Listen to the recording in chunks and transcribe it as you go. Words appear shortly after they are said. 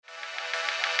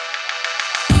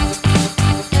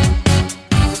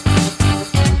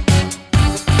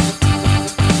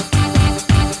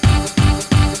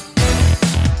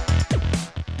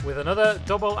another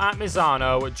double at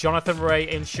Misano, Jonathan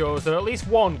Rea ensures that at least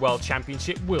one World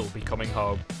Championship will be coming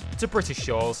home. To British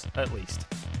shores, at least.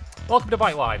 Welcome to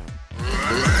Bike Live.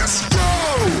 Let's go!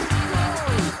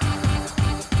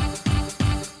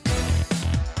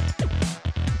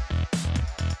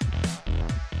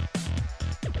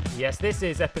 Yes, this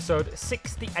is episode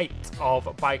 68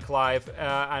 of Bike Live,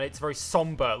 and it's very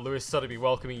somber. Lewis Sotheby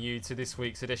welcoming you to this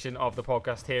week's edition of the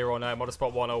podcast here on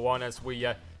Motorsport 101 as we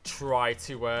try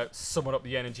to summon up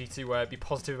the energy to be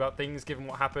positive about things given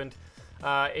what happened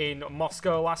in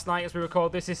Moscow last night as we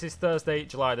record this. This is Thursday,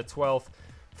 July the 12th.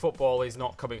 Football is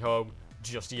not coming home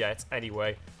just yet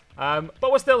anyway.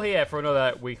 But we're still here for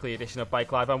another weekly edition of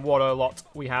Bike Live, and what a lot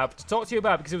we have to talk to you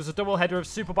about because it was a double header of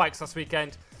Superbikes last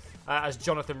weekend. As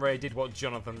Jonathan Rea did what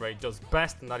Jonathan Rea does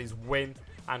best, and that is win,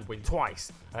 and win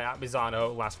twice at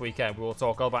Misano last weekend. We will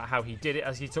talk all about how he did it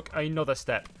as he took another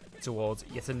step towards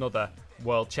yet another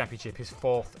World Championship, his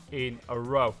fourth in a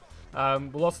row.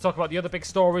 We'll also talk about the other big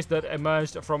stories that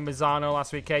emerged from Misano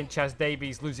last weekend. Chaz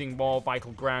Davies losing more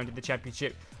vital ground in the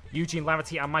championship. Eugene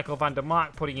Laverty and Michael van der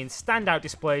Mark putting in standout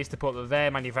displays to put their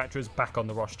manufacturers back on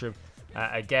the rostrum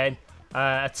again.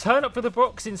 A turn up for the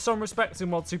books in some respects in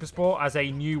World Supersport as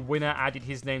a new winner added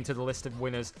his name to the list of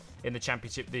winners in the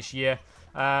championship this year.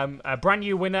 A brand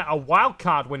new winner, a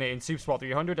wildcard winner in Supersport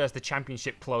 300 as the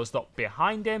championship closed up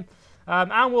behind him.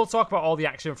 And we'll talk about all the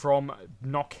action from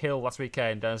Knock Hill last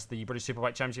weekend as the British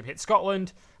Superbike Championship hit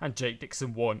Scotland and Jake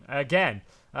Dixon won again.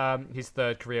 His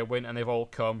third career win, and they've all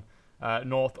come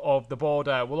north of the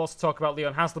border. We'll also talk about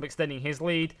Leon Haslam extending his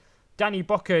lead. Danny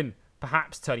Buchan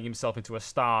perhaps turning himself into a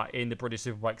star in the British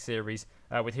Superbike Series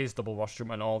with his double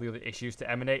rostrum and all the other issues to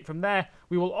emanate from there.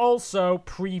 We will also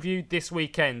preview this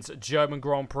weekend's German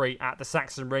Grand Prix at the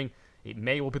Sachsenring. It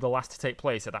may well be the last to take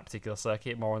place at that particular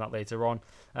circuit. More on that later on.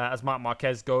 As Marc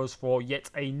Marquez goes for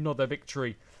yet another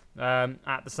victory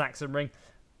at the Sachsenring.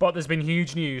 But there's been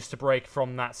huge news to break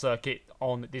from that circuit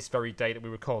on this very day that we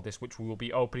record this, which we will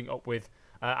be opening up with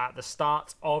at the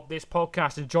start of this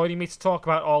podcast. And joining me to talk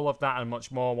about all of that and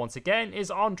much more once again is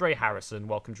Andre Harrison.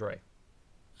 Welcome, Dre.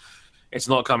 It's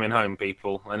not coming home,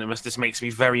 people, and this makes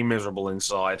me very miserable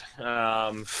inside.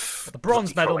 The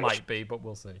bronze medal might be, but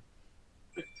we'll see.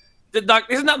 Isn't that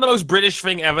the most British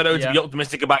thing ever, though, to be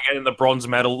optimistic about getting the bronze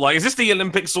medal? Like, is this the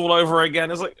Olympics all over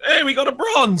again? It's like, hey, we got a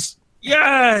bronze!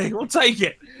 Yay! We'll take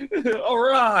it. All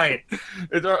right.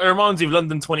 It reminds me of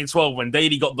London 2012 when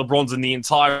Daly got the bronze and the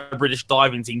entire British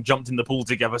diving team jumped in the pool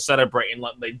together, celebrating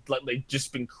like they'd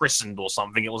just been christened or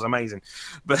something. It was amazing.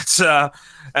 But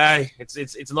hey,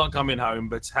 it's not coming home.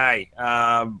 But hey,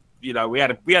 we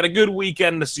had a good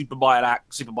weekend, the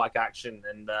Superbike action,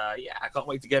 and I can't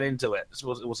wait to get into it. It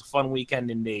was a fun weekend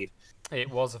indeed.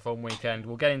 It was a fun weekend.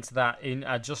 We'll get into that in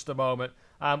just a moment.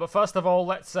 But first of all,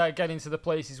 let's get into the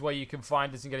places where you can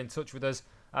find us and get in touch with us,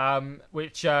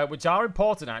 which are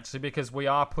important, actually, because we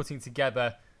are putting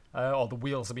together, or the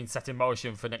wheels have been set in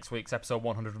motion for next week's episode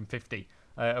 150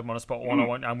 of Motorsport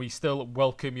 101, and we still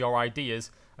welcome your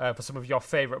ideas for some of your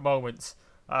favourite moments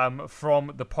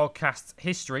from the podcast's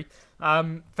history.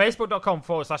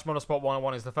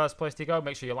 Facebook.com/Motorsport101 is the first place to go.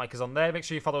 Make sure you like us on there. Make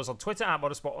sure you follow us on Twitter at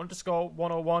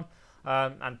Motorsport_101.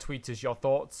 And tweet us your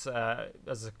thoughts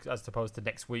as opposed to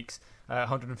next week's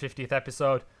 150th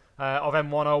episode of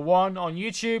M101 on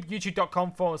YouTube,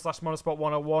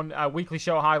 youtube.com/Motorsport101. Weekly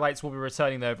show highlights will be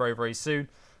returning there very, very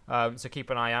soon, so keep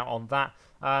an eye out on that.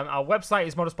 Our website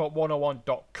is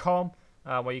motorsport101.com,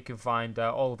 where you can find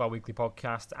all of our weekly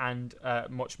podcasts and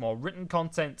much more written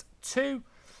content too.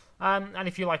 And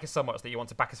if you like us so much that you want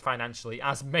to back us financially,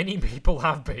 as many people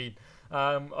have been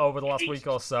over the last week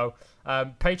or so,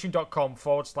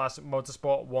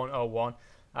 patreon.com/motorsport101.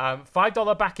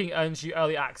 $5 backing earns you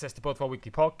early access to both of our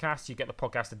weekly podcasts. You get the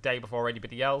podcast a day before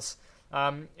anybody else.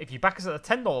 If you back us at the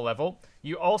 $10 level,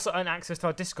 you also earn access to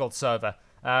our Discord server,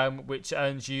 which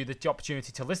earns you the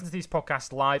opportunity to listen to these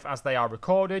podcasts live as they are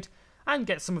recorded and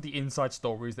get some of the inside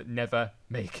stories that never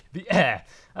make the air.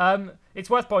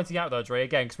 It's worth pointing out, though, Dre,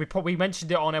 again, because we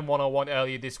mentioned it on M101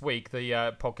 earlier this week,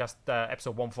 the podcast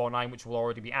episode 149, which will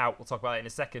already be out. We'll talk about it in a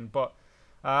second. But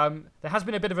there has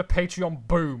been a bit of a Patreon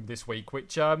boom this week,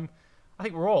 which I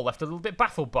think we're all left a little bit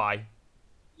baffled by.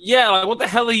 Yeah, like, what the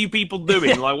hell are you people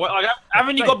doing?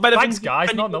 Haven't you got better things? Thanks,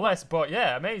 guys, nonetheless, but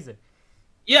yeah, amazing.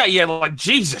 Yeah, like,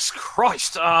 Jesus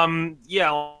Christ. We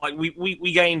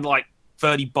gained, like,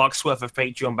 $30 worth of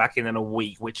Patreon back in a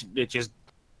week, which is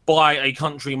by a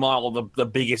country mile the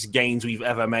biggest gains we've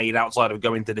ever made outside of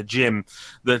going to the gym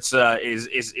that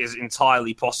is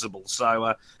entirely possible.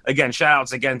 So again, shout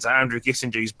outs again to Andrew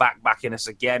Kissinger, who's backing us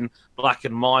again, Black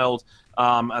and Mild,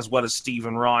 as well as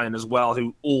Stephen Ryan as well,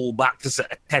 who all backed us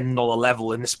at a $10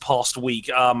 level in this past week.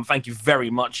 Thank you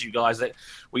very much, you guys.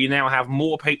 We now have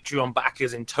more Patreon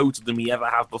backers in total than we ever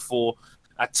have before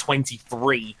at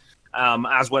 23.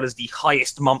 As well as the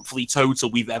highest monthly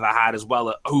total we've ever had as well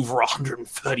at over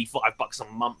 $135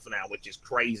 a month now, which is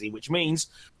crazy, which means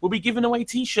we'll be giving away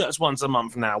t-shirts once a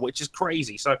month now, which is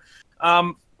crazy. So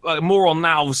more on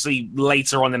that obviously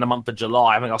later on in the month of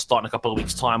July. I think I'll start in a couple of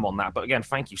weeks time on that, but again,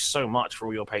 thank you so much for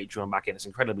all your Patreon back in. It's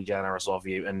incredibly generous of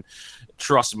you, and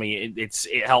trust me,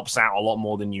 it helps out a lot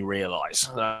more than you realize.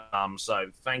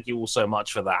 So thank you all so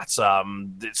much for that.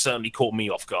 It certainly caught me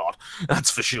off guard,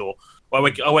 that's for sure. I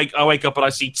wake up and I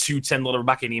see two $10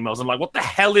 back-in emails. I'm like, what the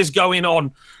hell is going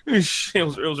on? It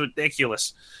was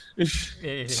ridiculous. It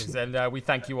is, and we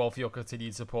thank you all for your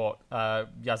continued support.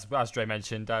 As Dre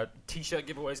mentioned, t-shirt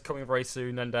giveaways coming very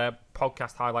soon, and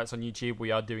podcast highlights on YouTube.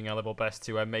 We are doing our level best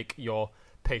to make your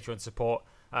Patreon support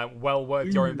well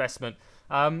worth your investment.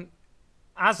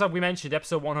 As we mentioned,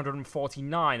 episode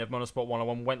 149 of Motorsport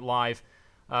 101 went live.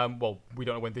 Well, we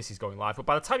don't know when this is going live, but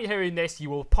by the time you're hearing this, you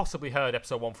will possibly heard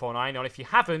episode 149. And if you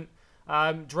haven't,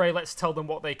 Dre, let's tell them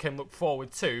what they can look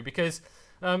forward to, because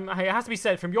it has to be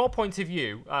said, from your point of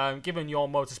view, given your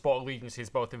motorsport allegiances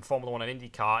both in Formula 1 and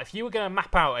IndyCar, if you were going to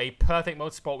map out a perfect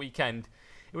motorsport weekend,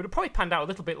 it would have probably panned out a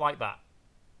little bit like that.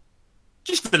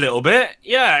 Just a little bit,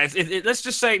 yeah. Let's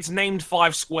just say it's named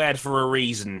 5 squared for a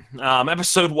reason.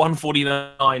 Episode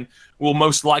 149 will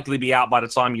most likely be out by the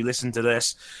time you listen to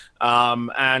this.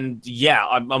 And yeah,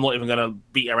 I'm not even going to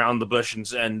beat around the bush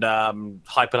and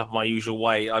hype it up in my usual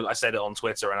way. I said it on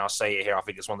Twitter, and I'll say it here. I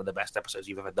think it's one of the best episodes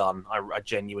you've ever done. I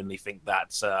genuinely think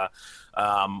that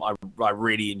I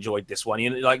really enjoyed this one.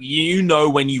 You know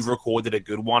when you've recorded a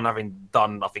good one, having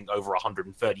done I think over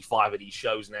 135 of these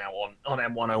shows now on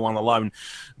M101 alone.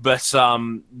 But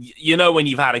you know when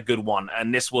you've had a good one,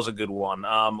 and this was a good one.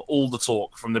 All the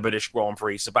talk from the British Grand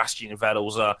Prix, Sebastian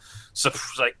Vettel's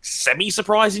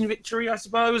semi-surprising victory, I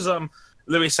suppose.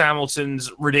 Lewis Hamilton's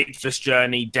ridiculous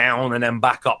journey down and then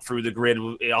back up through the grid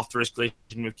after his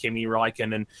collision with Kimi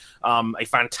Räikkönen, and a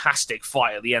fantastic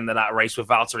fight at the end of that race with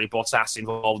Valtteri Bottas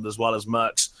involved, as well as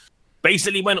Merckx.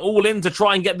 Basically went all in to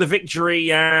try and get the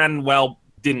victory, and well,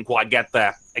 didn't quite get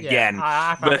there again.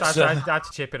 Yeah, I had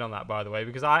to chip in on that, by the way,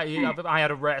 because I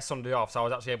had a rare Sunday off, so I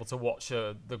was actually able to watch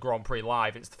the Grand Prix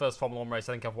live. It's the first Formula 1 race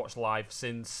I think I've watched live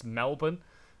since Melbourne.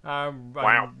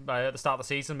 Wow. At the start of the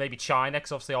season, maybe China,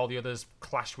 because obviously all the others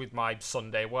clashed with my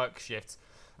Sunday work shift.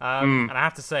 And I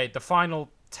have to say, the final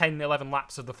 10-11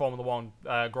 laps of the Formula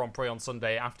 1 Grand Prix on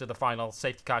Sunday, after the final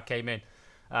safety car came in,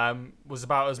 was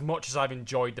about as much as I've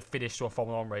enjoyed the finish to a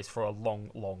Formula 1 race for a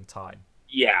long, long time.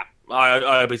 Yeah,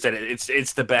 I always said it.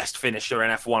 It's the best finisher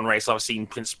in F1 race I've seen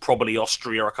since probably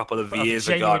Austria a couple of years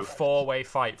ago. A genuine four-way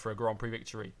fight for a Grand Prix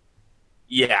victory.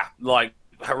 Yeah, like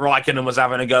Raikkonen was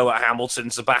having a go at Hamilton.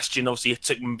 Sebastian obviously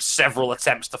took several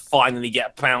attempts to finally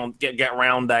get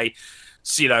around a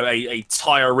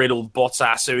tyre-riddled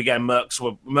Bottas, who again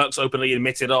Merckx openly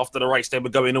admitted after the race they were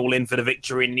going all in for the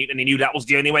victory, and he knew that was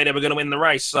the only way they were going to win the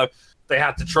race. So they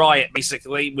had to try it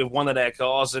basically with one of their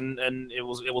cars, and it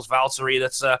was Valtteri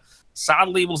that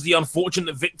sadly was the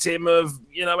unfortunate victim of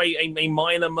a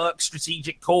minor Merckx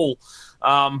strategic call.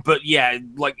 But yeah,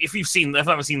 like if I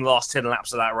haven't seen the last 10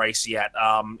 laps of that race yet,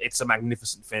 it's a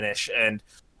magnificent finish, and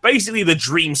basically the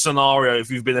dream scenario if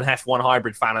you've been an F1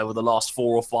 hybrid fan over the last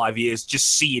 4 or 5 years,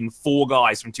 just seeing 4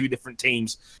 guys from 2 different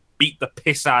teams beat the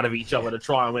piss out of each other to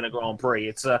try and win a Grand Prix.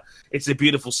 It's a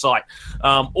beautiful sight.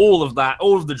 All of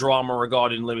the drama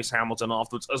regarding Lewis Hamilton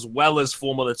afterwards, as well as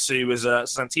Formula 2, as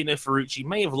Santino Ferrucci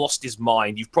may have lost his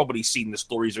mind. You've probably seen the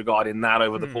stories regarding that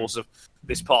over the course of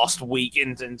this past week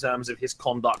in terms of his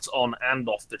conduct on and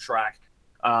off the track.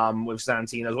 With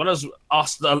Santino, as well as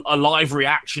us, a live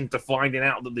reaction to finding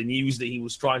out that the news that he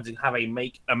was trying to have a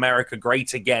Make America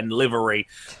Great Again livery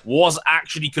was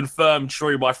actually confirmed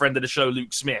true by friend of the show,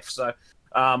 Luke Smith. So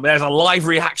there's a live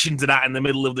reaction to that in the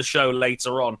middle of the show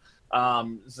later on.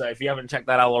 So if you haven't checked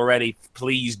that out already,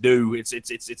 please do. It's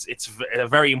a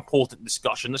very important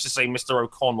discussion. Let's just say Mr.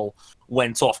 O'Connell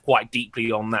went off quite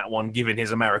deeply on that one, given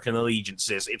his American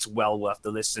allegiances. It's well worth the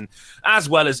listen. As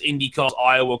well as IndyCar's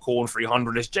Iowa Corn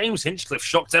 300, as James Hinchcliffe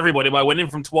shocked everybody by winning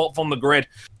from 12th on the grid.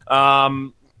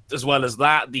 As well as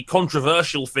that, the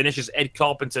controversial finish as Ed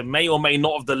Carpenter may or may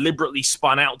not have deliberately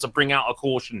spun out to bring out a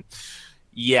caution.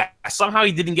 Yeah, somehow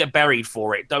he didn't get buried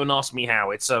for it. Don't ask me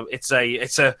how. It's a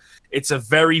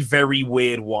very, very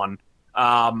weird one.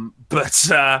 But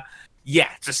yeah,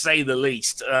 to say the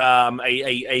least,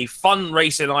 a fun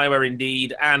race in Iowa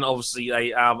indeed, and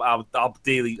obviously our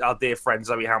dear friend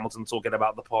Zoe Hamilton talking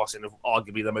about the passing of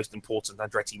arguably the most important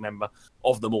Andretti member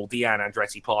of them all, Deanne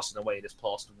Andretti, passing away this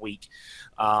past week.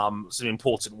 Some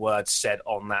important words said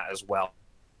on that as well.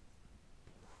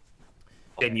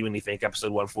 Genuinely think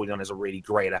episode 149 is a really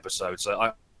great episode. So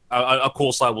I of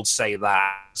course I would say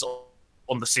that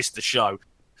on the sister show,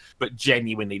 but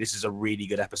genuinely this is a really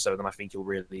good episode and I think you'll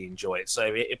really enjoy it. So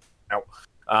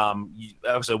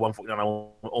episode 149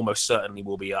 almost certainly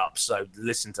will be up. So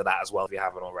listen to that as well if you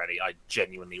haven't already. I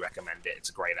genuinely recommend it. It's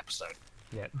a great episode.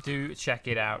 Yeah, do check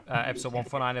it out. Episode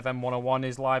 149 of M101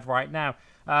 is live right now.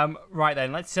 Right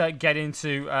then, let's get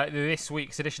into this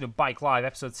week's edition of Bike Live,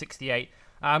 episode 68.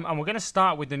 And we're going to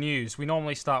start with the news. We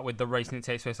normally start with the racing that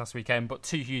takes place last weekend, but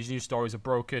two huge news stories have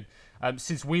broken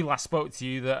since we last spoke to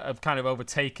you that have kind of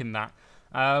overtaken that.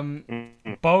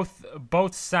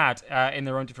 Both sad in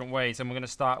their own different ways, and we're going to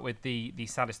start with the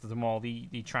saddest of them all,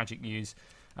 the tragic news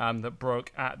that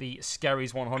broke at the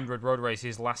Skerries 100 road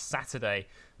races last Saturday,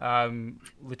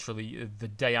 literally the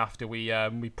day after we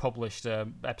published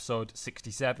episode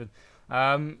 67,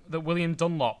 that William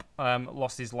Dunlop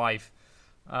lost his life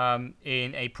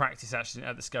in a practice accident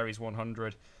at the Skerries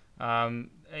 100.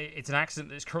 It's an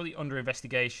accident that's currently under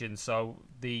investigation, so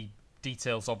the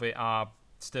details of it are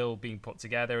still being put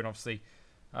together, and obviously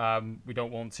we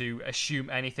don't want to assume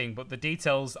anything, but the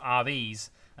details are these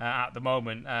at the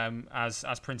moment, as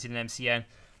printed in MCN,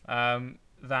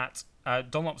 that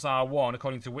Dunlop's R1,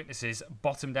 according to witnesses,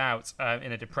 bottomed out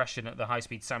in a depression at the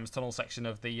high-speed Sam's Tunnel section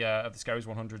of the Skerries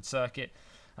 100 circuit,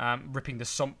 ripping the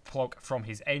sump plug from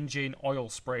his engine, oil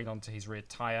sprayed onto his rear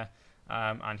tyre,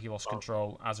 and he lost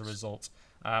control as a result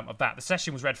of that. The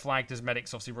session was red flagged as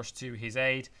medics obviously rushed to his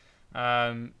aid,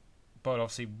 but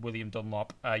obviously William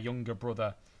Dunlop, older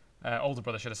brother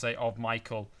should I say, of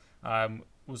Michael,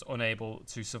 was unable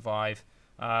to survive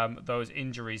those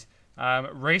injuries.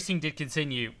 Racing did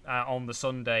continue on the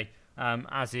Sunday,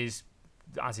 as is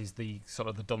the sort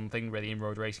of the done thing really in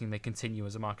road racing. They continue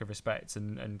as a mark of respect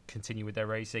and continue with their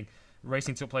racing.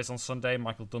 Racing took place on Sunday.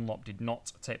 Michael Dunlop did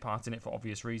not take part in it for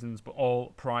obvious reasons, but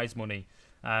all prize money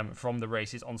from the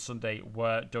races on Sunday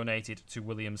were donated to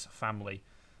William's family,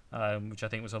 which I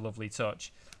think was a lovely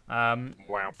touch.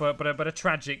 Wow! But a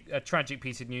tragic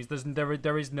piece of news.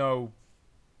 There is no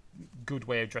good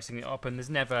way of dressing it up, and there's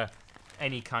never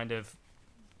any kind of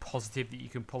positive that you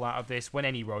can pull out of this. When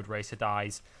any road racer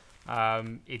dies,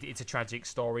 it's a tragic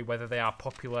story, whether they are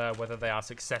popular, whether they are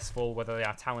successful, whether they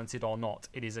are talented or not.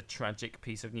 It is a tragic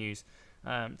piece of news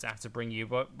to have to bring you.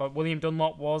 But William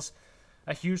Dunlop was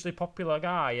a hugely popular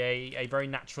guy, a very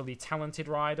naturally talented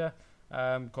rider.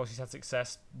 Of course, he's had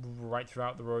success right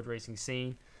throughout the road racing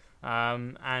scene.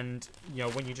 And you know,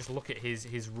 when you just look at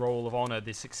his roll of honour,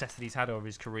 the success that he's had over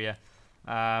his career,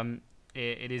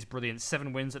 it is brilliant.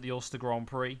 7 wins at the Ulster Grand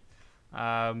Prix,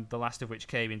 the last of which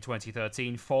came in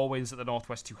 2013. 4 wins at the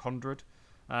Northwest 200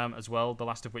 as well, the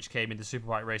last of which came in the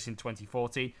Superbike race in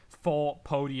 2014. 4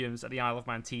 podiums at the Isle of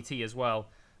Man TT as well,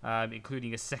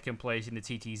 including a second place in the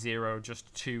TT0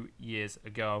 just 2 years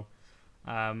ago.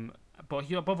 But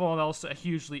he, above all else, a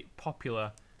hugely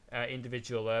popular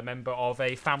individual, a member of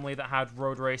a family that had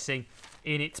road racing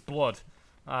in its blood,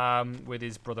 with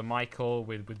his brother Michael,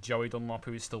 with Joey Dunlop,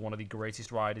 who is still one of the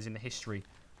greatest riders in the history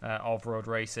of road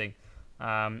racing.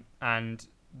 And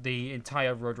the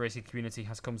entire road racing community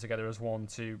has come together as one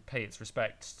to pay its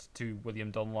respects to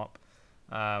William Dunlop,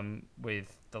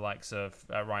 with the likes of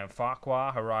Ryan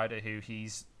Farquhar, a rider who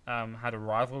he's had a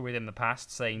rivalry with in the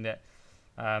past, saying that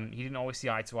he didn't always see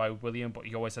eye to eye with William, but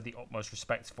he always had the utmost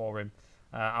respect for him.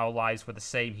 Our lives were the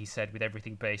same, he said, with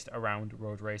everything based around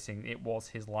road racing. It was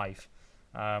his life,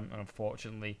 and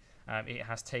unfortunately, it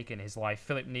has taken his life.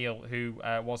 Philip Neal, who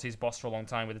was his boss for a long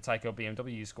time with the Tyco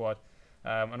BMW squad,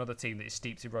 another team that is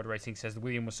steeped in road racing, says that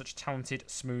William was such a talented,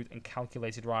 smooth and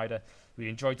calculated rider. We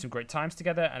enjoyed some great times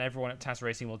together, and everyone at Taz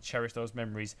Racing will cherish those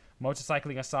memories.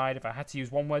 Motorcycling aside, if I had to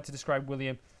use one word to describe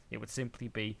William, it would simply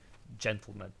be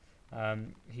gentleman.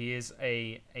 He is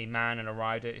a man and a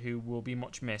rider who will be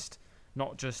much missed,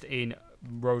 not just in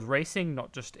road racing,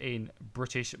 not just in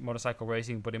British motorcycle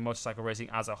racing, but in motorcycle racing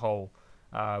as a whole.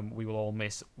 We will all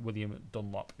miss William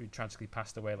Dunlop, who tragically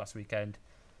passed away last weekend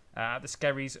at the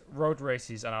Skerries road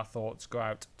races, and our thoughts go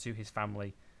out to his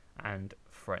family and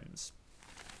friends.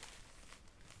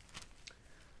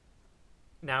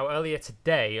 Now, earlier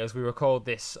today, as we record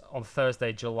this on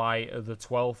Thursday, July the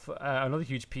 12th, another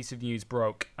huge piece of news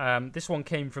broke. This one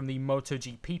came from the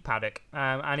MotoGP paddock,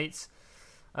 and it's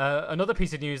another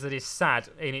piece of news that is sad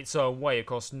in its own way, of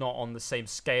course, not on the same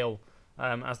scale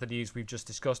as the news we've just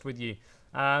discussed with you.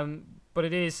 But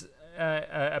it is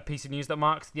a piece of news that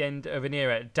marks the end of an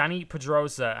era. Dani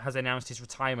Pedrosa has announced his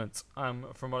retirement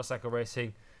from motorcycle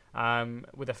racing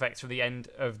with effect from the end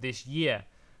of this year.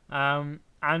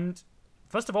 And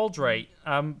first of all, Dre,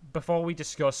 before we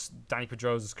discuss Dani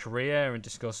Pedrosa's career and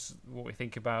discuss what we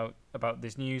think about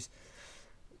this news,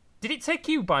 did it take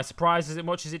you by surprise as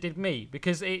much as it did me?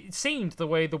 Because it seemed, the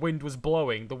way the wind was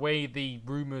blowing, the way the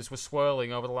rumours were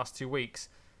swirling over the last 2 weeks,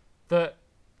 that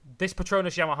this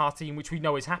Petronas Yamaha team, which we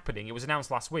know is happening, it was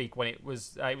announced last week when it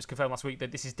was confirmed last week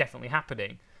that this is definitely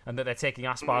happening and that they're taking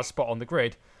Aspar's spot on the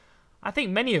grid. I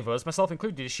think many of us, myself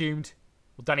included, assumed,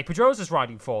 well, Dani Pedrosa's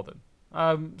riding for them.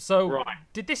 Right.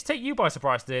 Did this take you by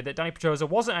surprise today that Dani Pedrosa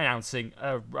wasn't announcing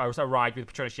a ride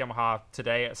with Petronas Yamaha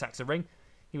today at Sachsenring?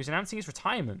 He was announcing his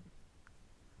retirement.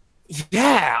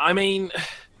 Yeah, I mean,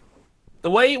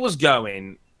 the way it was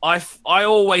going, I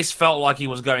always felt like he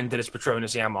was going to this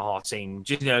Petronas Yamaha team,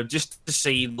 just to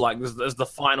see, like, as the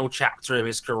final chapter of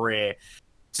his career,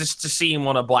 just to see him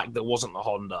on a bike that wasn't the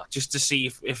Honda, just to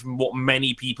see if what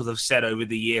many people have said over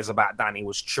the years about Dani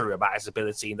was true about his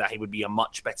ability and that he would be a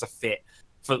much better fit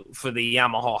for the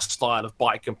Yamaha style of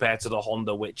bike compared to the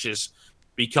Honda, which has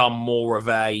become more of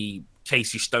a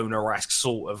Casey Stoner-esque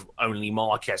sort of only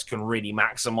Marquez can really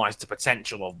maximize the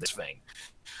potential of this thing.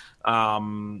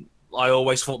 I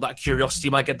always thought that curiosity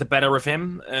might get the better of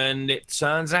him, and it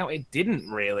turns out it didn't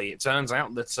really. It turns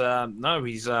out that, no,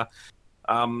 he's...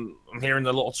 I'm hearing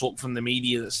a lot of talk from the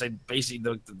media that said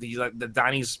basically the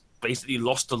Dani's basically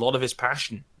lost a lot of his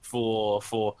passion for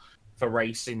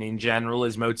racing in general.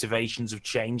 His motivations have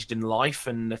changed in life,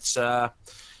 and it's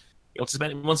he wants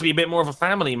to be a bit more of a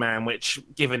family man, which,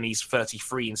 given he's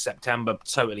 33 in September,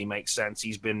 totally makes sense.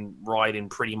 He's been riding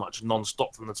pretty much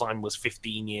non-stop from the time he was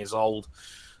 15 years old.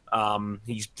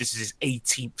 This is his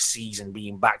 18th season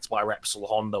being backed by Repsol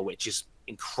Honda, which is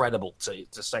incredible to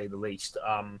say the least.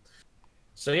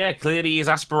 So yeah, clearly his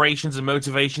aspirations and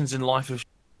motivations in life have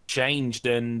changed,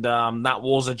 and that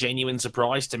was a genuine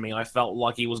surprise to me. I felt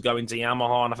like he was going to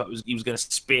Yamaha, and I thought he was going to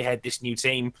spearhead this new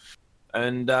team.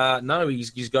 And no,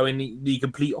 he's going the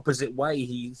complete opposite way.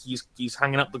 He's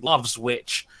hanging up the gloves,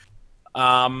 which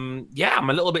I'm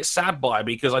a little bit sad by,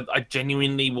 because I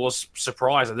genuinely was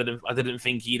surprised. I didn't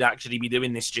think he'd actually be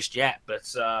doing this just yet.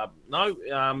 But no,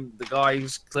 the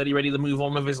guy's clearly ready to move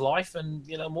on with his life, and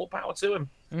more power to him.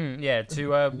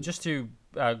 Just to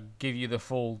give you the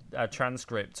full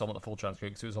transcript, or not the full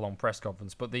transcript because it was a long press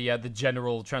conference, but the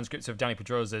general transcripts of Dani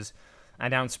Pedrosa's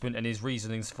announcement and his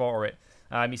reasonings for it.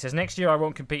 He says, next year I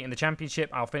won't compete in the championship.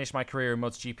 I'll finish my career in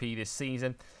MotoGP this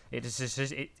season. It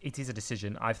is a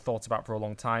decision I've thought about for a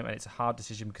long time, and it's a hard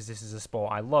decision because this is a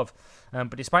sport I love.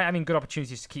 But despite having good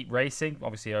opportunities to keep racing,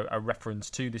 obviously a reference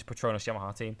to this Petronas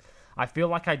Yamaha team, I feel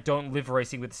like I don't live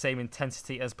racing with the same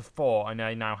intensity as before, and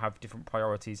I now have different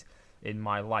priorities in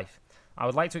my life. I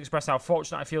would like to express how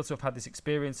fortunate I feel to have had this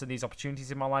experience and these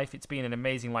opportunities in my life. It's been an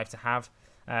amazing life to have.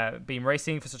 Been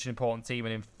racing for such an important team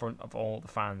and in front of all the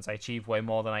fans. I achieved way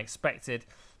more than I expected,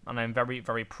 and I'm very,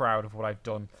 very proud of what I've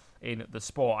done in the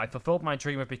sport. I fulfilled my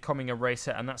dream of becoming a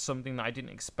racer, and that's something that I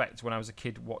didn't expect when I was a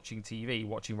kid watching TV,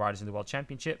 watching riders in the World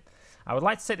Championship. I would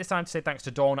like to take this time to say thanks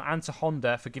to Dorna and to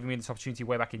Honda for giving me this opportunity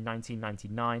way back in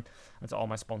 1999, and to all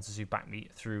my sponsors who backed me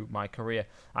through my career.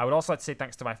 I would also like to say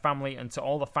thanks to my family and to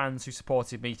all the fans who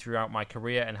supported me throughout my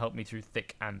career and helped me through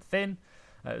thick and thin.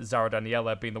 Zara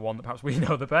Daniela being the one that perhaps we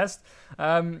know the best,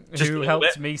 who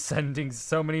helped me sending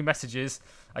so many messages,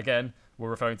 again, we're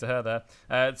referring to her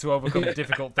there, to overcome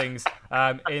difficult things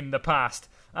in the past.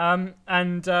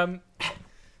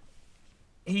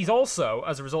 He's also,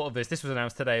 as a result of this was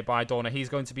announced today by Dorna, he's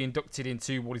going to be inducted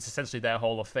into what is essentially their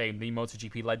Hall of Fame, the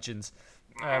MotoGP Legends,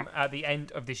 at the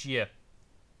end of this year.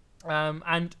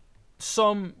 And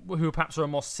some who perhaps are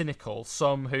more cynical,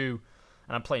 some who,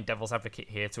 and I'm playing devil's advocate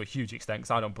here to a huge extent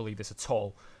because I don't believe this at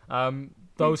all,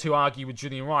 those who argue with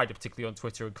Julian Ryder, particularly on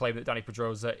Twitter, and claim that Dani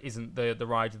Pedrosa isn't the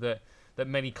rider that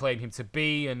many claim him to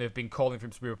be, and have been calling for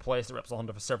him to be replaced at Repsol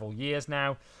Honda for several years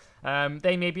now,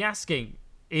 they may be asking,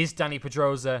 is Dani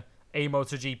Pedrosa a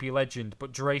MotoGP legend?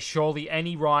 But Dre, surely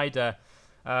any rider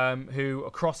who,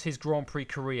 across his Grand Prix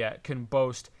career, can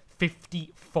boast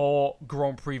 54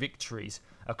 Grand Prix victories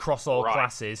across all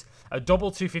classes, a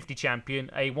double 250 champion,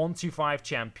 a 125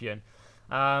 champion,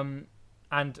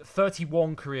 and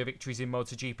 31 career victories in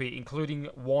MotoGP, including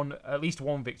at least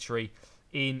one victory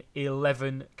in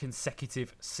 11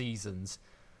 consecutive seasons.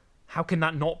 How can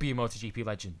that not be a MotoGP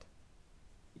legend?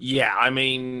 Yeah, I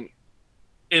mean,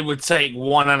 it would take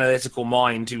one analytical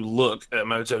mind to look at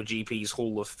MotoGP's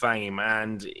Hall of Fame,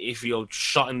 and if you're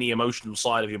shutting the emotional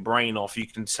side of your brain off, you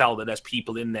can tell that there's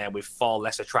people in there with far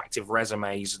less attractive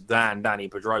resumes than Dani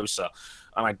Pedrosa.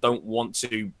 And I don't want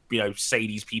to, say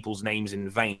these people's names in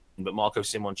vain, but Marco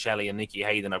Simoncelli and Nicky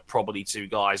Hayden are probably two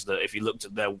guys that, if you looked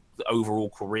at their overall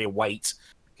career weight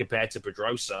compared to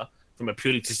Pedrosa, from a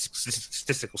purely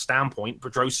statistical standpoint,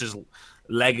 Pedrosa's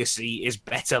legacy is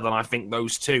better than I think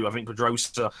those two. I think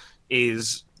Pedrosa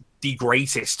is the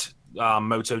greatest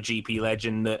MotoGP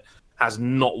legend that has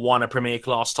not won a Premier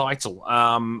Class title.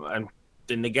 And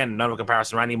then again, no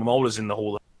comparison. Randy Mamola's in the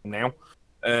Hall of Fame now,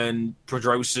 and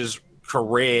Pedrosa's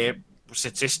career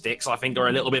statistics, I think, are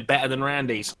a little bit better than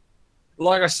Randy's.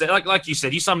 Like I said, like you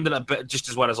said, you summed it up just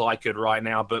as well as I could right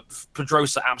now. But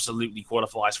Pedrosa absolutely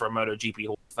qualifies for a MotoGP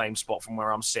Hall of Fame spot from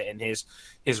where I'm sitting.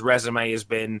 His resume has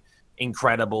been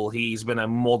incredible. He's been a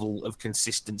model of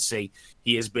consistency.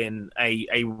 He has been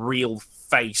a real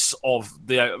face of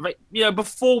the.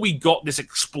 Before we got this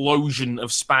explosion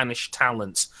of Spanish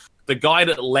talent, the guy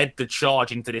that led the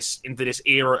charge into this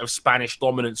era of Spanish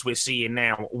dominance we're seeing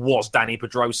now was Dani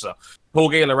Pedrosa.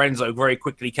 Jorge Lorenzo very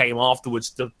quickly came afterwards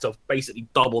to basically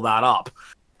double that up.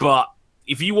 But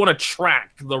if you want to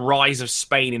track the rise of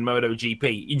Spain in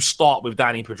MotoGP, you start with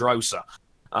Dani Pedrosa.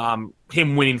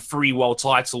 Him winning 3 world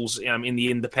titles in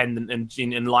the independent and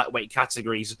in lightweight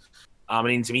categories, and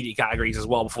intermediate categories as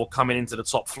well, before coming into the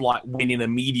top flight, winning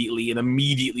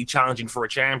immediately challenging for a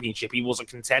championship. He was a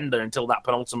contender until that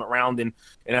penultimate round in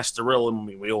Estoril,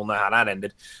 and we all know how that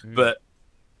ended. But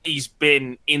he's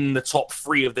been in the top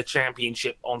 3 of the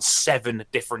championship on 7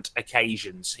 different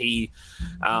occasions. He,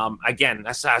 again,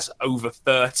 has over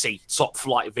 30 top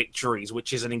flight victories,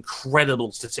 which is an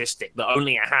incredible statistic that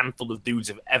only a handful of dudes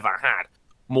have ever had.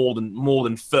 More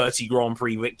than 30 Grand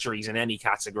Prix victories in any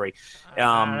category. And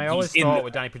I always thought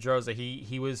with Dani Pedrosa,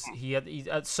 he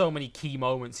had so many key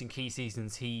moments in key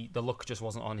seasons. The luck just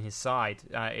wasn't on his side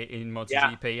in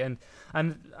MotoGP,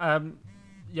 and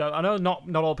I know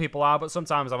not all people are, but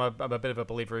sometimes I'm a bit of a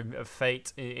believer of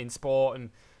fate in sport, and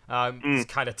this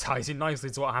kind of ties in nicely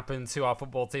to what happened to our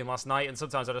football team last night. And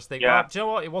sometimes I just think, well, do you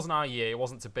know what? It wasn't our year. It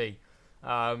wasn't to be.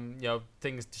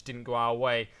 Things just didn't go our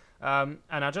way. And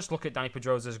I just look at Dani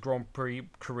Pedrosa's Grand Prix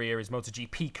career, his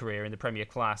MotoGP career in the Premier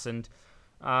Class, and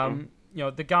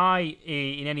the guy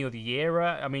in any other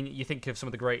era. I mean, you think of some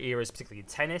of the great eras, particularly in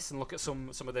tennis, and look at some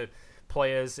of the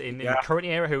players in the current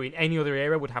era who, in any other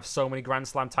era, would have so many Grand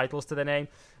Slam titles to their name.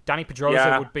 Dani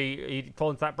Pedrosa he'd fall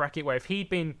into that bracket where if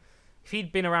he'd been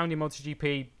around in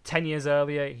MotoGP 10 years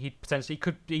earlier, he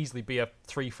could easily be a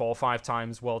 3, 4, 5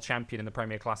 times world champion in the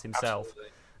Premier Class himself.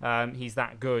 Absolutely. He's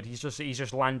that good. He's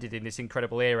just landed in this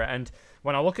incredible era. And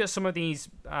when I look at some of these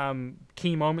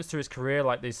key moments to his career,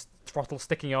 like this throttle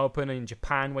sticking open in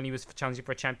Japan when he was challenging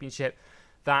for a championship,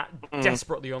 that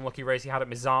desperately unlucky race he had at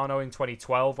Misano in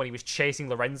 2012 when he was chasing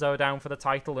Lorenzo down for the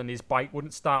title and his bike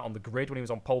wouldn't start on the grid when he was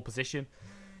on pole position.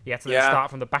 He had to then start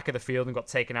from the back of the field and got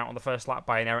taken out on the first lap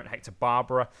by an errant Hector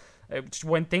Barbera.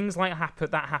 When things like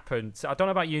that happened, I don't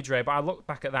know about you, Dre, but I look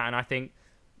back at that and I think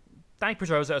Dani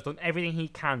Pedrosa has done everything he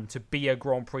can to be a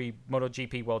Grand Prix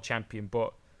MotoGP world champion,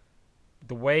 but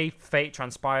the way fate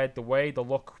transpired, the way the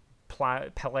luck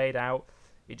played out,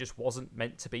 it just wasn't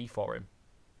meant to be for him.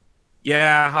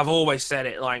 Yeah, I've always said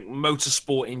it, like,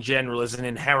 motorsport in general is an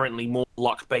inherently more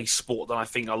luck-based sport than I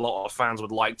think a lot of fans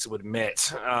would like to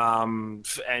admit. And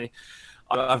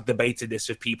I've debated this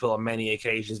with people on many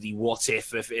occasions, the what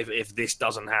if this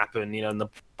doesn't happen, and the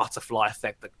butterfly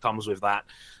effect that comes with that.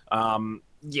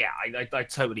 I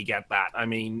totally get that. I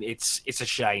mean, it's a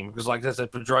shame because, like I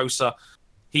said, Pedrosa,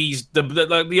 he's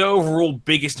the overall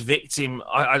biggest victim,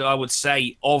 I would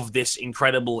say, of this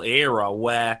incredible era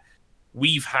where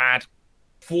we've had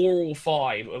 4 or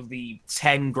 5 of the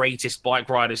 10 greatest bike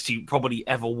riders to probably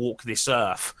ever walk this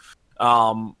earth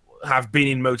have been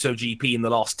in MotoGP in the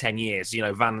last 10 years.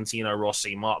 Valentino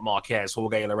Rossi, Marc Marquez,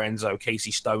 Jorge Lorenzo,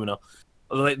 Casey Stoner.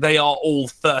 They are all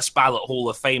first ballot Hall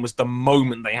of Famers the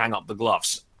moment they hang up the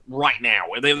gloves. Right now,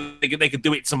 they could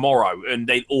do it tomorrow, and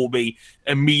they'd all be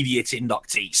immediate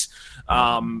inductees.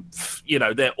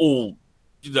 They're all,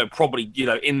 probably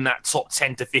in that top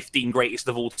 10 to 15 greatest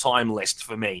of all time list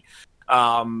for me.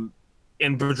 And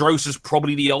Pedrosa's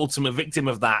probably the ultimate victim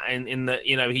of that. In that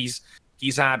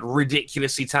he's had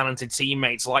ridiculously talented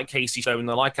teammates like Casey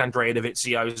Stoner, like Andrea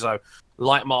Dovizioso,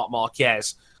 like Marc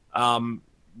Marquez.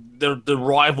 The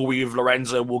rivalry with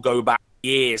Lorenzo will go back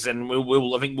years, and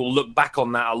I think we'll look back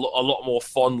on that a lot more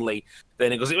fondly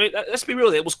than it goes. Let's be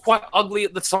real, it was quite ugly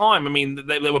at the time. I mean,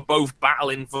 they were both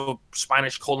battling for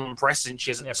Spanish column press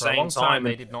inches at the same time.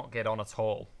 They did not get on at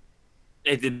all.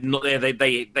 They did not. They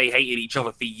hated each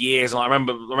other for years, and I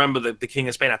remember the King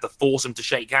of Spain had to force him to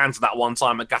shake hands that one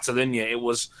time at Catalunya. It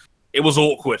was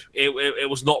awkward. It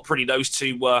was not pretty. Those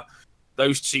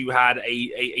two had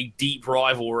a deep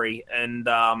rivalry, and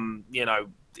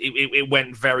it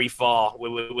went very far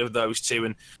with those two.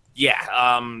 And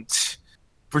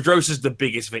Pedrosa's the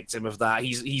biggest victim of that.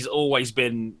 He's always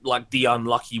been like the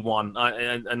unlucky one,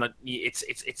 and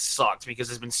it's sucked because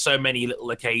there's been so many little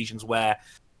occasions where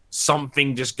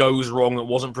something just goes wrong that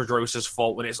wasn't Pedrosa's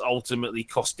fault, and it's ultimately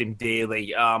cost him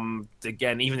dearly.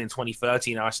 Again, even in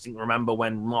 2013, I still remember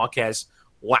when Marquez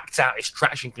whacked out his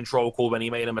traction control cord when he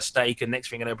made a mistake, and next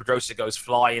thing you know, Pedrosa goes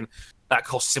flying. That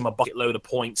costs him a bucket load of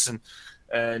points,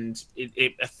 and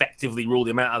it effectively ruled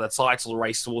him out of the title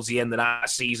race towards the end of that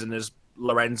season as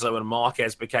Lorenzo and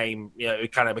Marquez became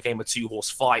a two-horse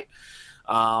fight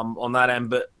on that end.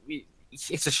 But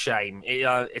it's a shame.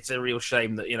 It's a real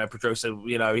shame that Pedrosa.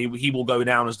 He will go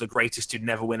down as the greatest to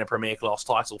never win a Premier Class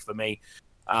title for me.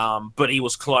 But he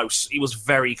was close. He was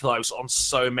very close on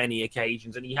so many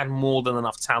occasions, and he had more than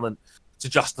enough talent to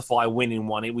justify winning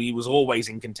one. He was always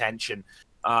in contention.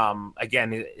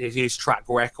 Again, his track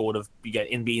record of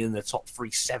being in the top 3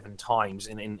 7 times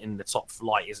in the top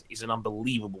flight is an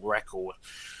unbelievable record.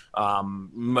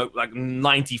 Like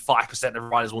 95% of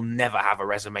riders will never have a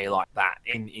resume like that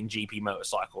in GP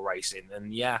motorcycle racing.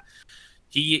 And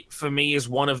he for me is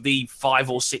one of the 5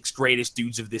 or 6 greatest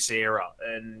dudes of this era,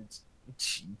 and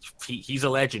he's a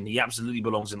legend. He absolutely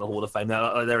belongs in the Hall of Fame.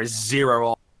 There is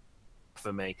zero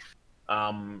for me.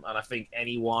 And I think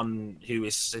anyone who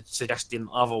is suggesting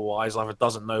otherwise either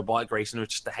doesn't know bike racing or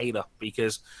just a hater,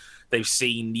 because they've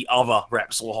seen the other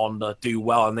Repsol Honda do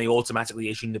well and they automatically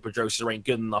assume the Pedrosa ain't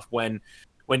good enough. When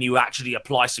you actually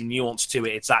apply some nuance to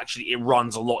it, it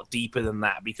runs a lot deeper than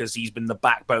that, because he's been the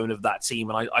backbone of that team.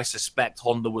 And I suspect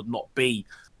Honda would not be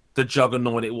the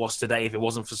juggernaut it was today if it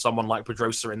wasn't for someone like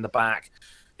Pedrosa in the back,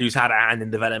 who's had a hand in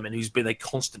development, who's been a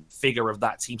constant figure of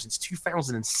that team since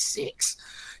 2006.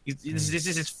 This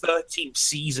is his 13th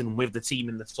season with the team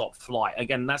in the top flight.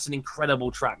 Again, that's an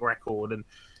incredible track record, and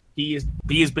he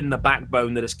has been the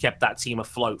backbone that has kept that team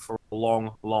afloat for a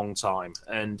long, long time.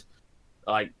 And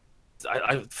when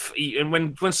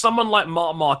someone like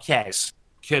Marc Marquez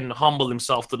can humble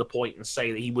himself to the point and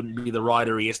say that he wouldn't be the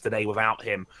rider he is today without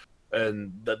him,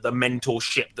 and the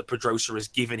mentorship that Pedrosa has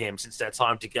given him since their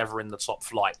time together in the top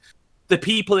flight, the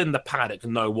people in the paddock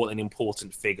know what an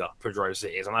important figure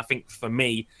Pedrosa is. And I think for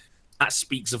me, that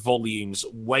speaks volumes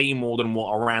way more than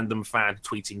what a random fan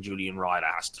tweeting Julian Ryder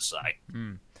has to say.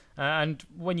 And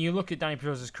when you look at Danny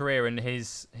Pedrosa's career and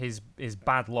his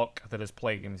bad luck that has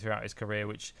plagued him throughout his career,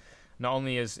 which not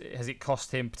only has it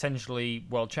cost him potentially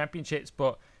world championships,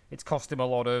 but it's cost him a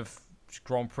lot of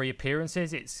Grand Prix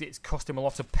appearances. It's cost him a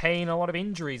lot of pain, a lot of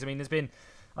injuries. I mean, there's been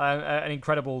an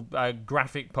incredible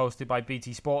graphic posted by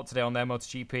BT Sport today on their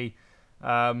MotoGP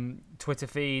Twitter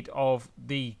feed of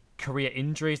the career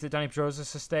injuries that Danny Pedrosa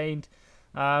sustained.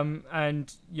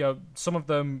 And some of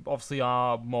them obviously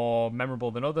are more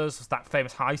memorable than others. There's that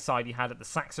famous high side he had at the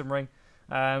Sachsenring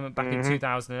back in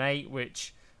 2008,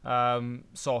 which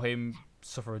saw him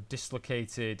suffer a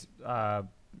dislocated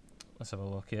let's have a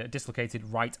look here, a dislocated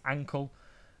right ankle.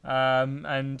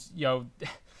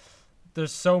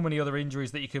 There's so many other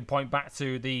injuries that you can point back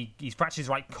to. He's fractured his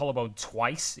right collarbone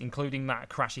twice, including that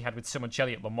crash he had with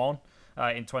Simoncelli at Le Mans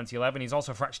in 2011. He's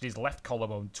also fractured his left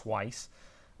collarbone twice.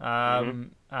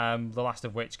 The last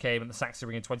of which came at the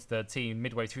Sachsenring in 2013,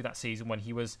 midway through that season when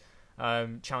he was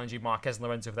challenging Marquez and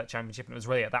Lorenzo for that championship. And it was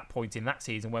really at that point in that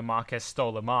season when Marquez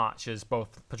stole the march, as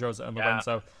both Pedrosa and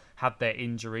Lorenzo had their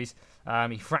injuries.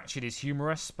 He fractured his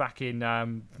humerus back in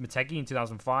Motegi in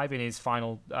 2005 in his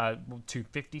final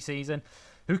 250 season.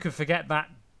 Who can forget that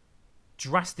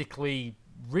drastically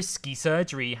risky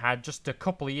surgery he had just a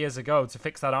couple of years ago to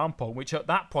fix that arm pull, which at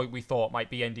that point we thought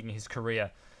might be ending his career.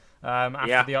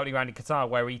 After the opening round in Qatar,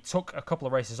 where he took a couple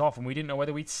of races off and we didn't know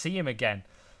whether we'd see him again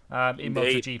in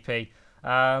MotoGP.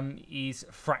 He's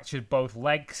fractured both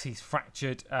legs, he's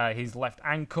fractured his left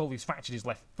ankle, he's fractured his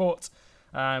left foot,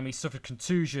 he's suffered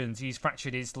contusions, he's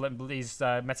fractured his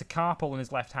metacarpal in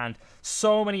his left hand.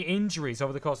 So many injuries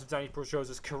over the course of Danny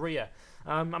Pedrosa's career.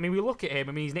 We look at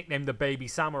him, he's nicknamed the Baby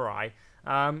Samurai,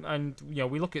 and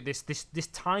we look at this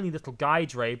tiny little guy,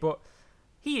 Dre, but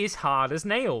he is hard as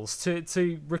nails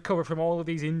to recover from all of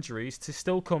these injuries, to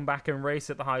still come back and race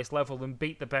at the highest level and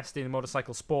beat the best in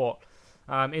motorcycle sport.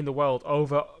 in the world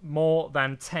over more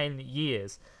than 10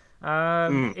 years.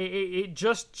 It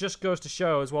just goes to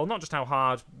show as well, not just how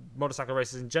hard motorcycle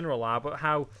races in general are, but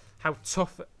how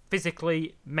tough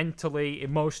physically, mentally,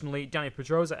 emotionally Danny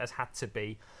Pedrosa has had to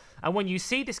be. And when you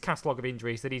see this catalogue of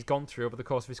injuries that he's gone through over the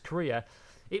course of his career,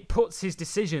 it puts his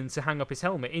decision to hang up his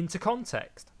helmet into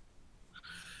context.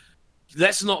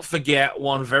 Let's not forget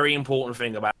one very important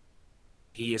thing about him.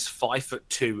 He is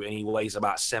 5'2" and he weighs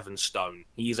about 7 stone.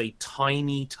 He is a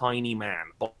tiny, tiny man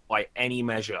by any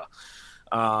measure.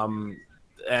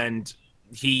 And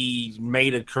he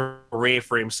made a career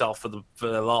for himself for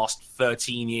the last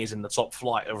 13 years in the top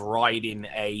flight of riding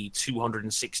a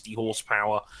 260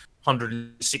 horsepower,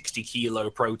 160 kilo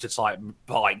prototype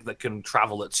bike that can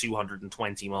travel at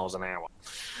 220 miles an hour.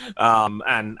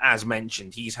 And as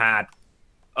mentioned, he's had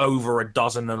over a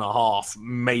dozen and a half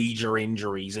major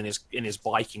injuries in his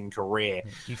biking career.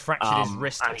 He fractured his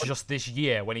wrist just this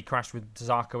year when he crashed with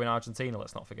Zarco in Argentina,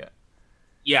 let's not forget.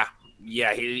 Yeah,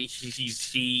 he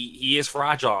is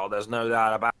fragile. There's no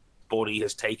doubt about it. His body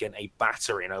has taken a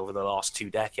battering over the last 2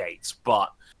 decades,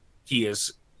 but he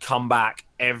has come back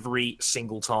every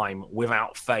single time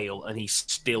without fail, and he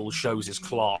still shows his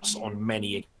class on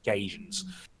many occasions.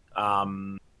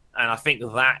 And I think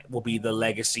that will be the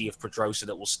legacy of Pedrosa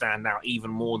that will stand out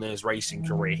even more than his racing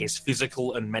career. His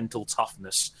physical and mental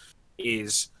toughness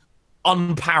is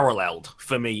unparalleled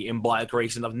for me in bike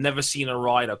racing. I've never seen a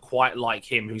rider quite like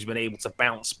him who's been able to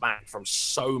bounce back from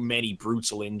so many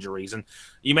brutal injuries. And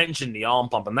you mentioned the arm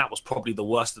pump, and that was probably the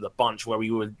worst of the bunch, where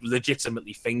we were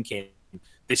legitimately thinking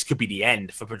this could be the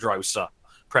end for Pedrosa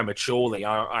prematurely.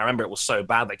 I remember it was so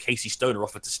bad that Casey Stoner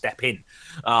offered to step in.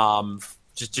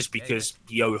 Just because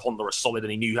he owed Honda a solid,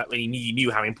 and he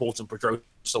knew how important Pedrosa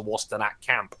was to that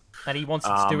camp, and he wanted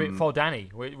to do it for Danny,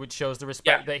 which shows the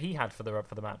respect that he had for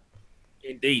the man.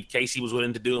 Indeed, Casey was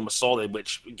willing to do him a solid,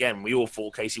 which again we all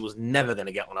thought Casey was never going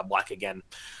to get on a bike again.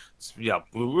 Yeah,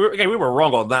 we were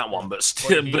wrong on that one, but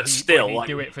still, he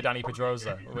do it for Danny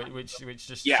Pedrosa, which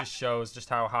just shows just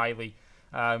how highly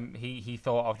he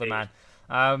thought of the man.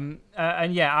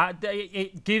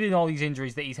 Given all these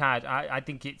injuries that he's had, I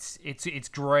think it's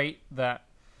great that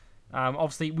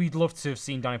obviously we'd love to have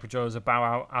seen Danny Pedrosa bow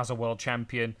out as a world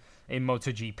champion in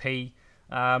MotoGP,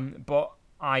 but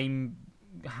I'm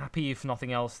happy, if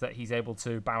nothing else, that he's able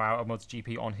to bow out of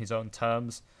MotoGP on his own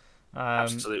terms,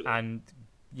 absolutely, and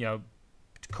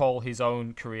call his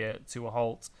own career to a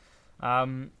halt.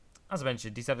 As I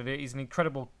mentioned, he's an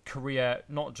incredible career,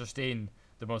 not just in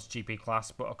the MotoGP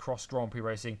class, but across Grand Prix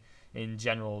racing in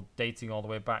general, dating all the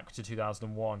way back to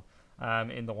 2001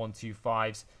 in the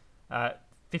 125s.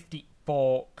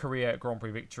 54 career Grand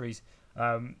Prix victories.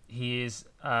 He is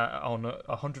on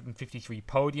 153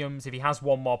 podiums. If he has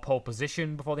one more pole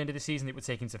position before the end of the season, it would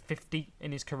take him to 50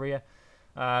 in his career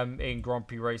in Grand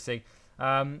Prix racing.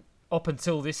 Up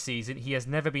until this season, he has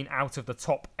never been out of the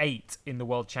top 8 in the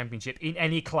World Championship in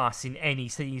any class in any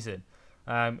season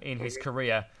in his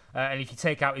career. And if you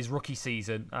take out his rookie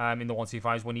season in the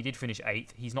 125s, when he did finish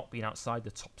 8th, he's not been outside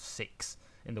the top 6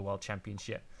 in the World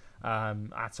Championship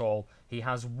at all. He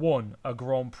has won a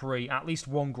Grand Prix, at least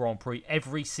one Grand Prix,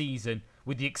 every season,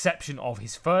 with the exception of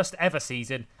his first ever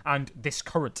season and this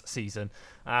current season.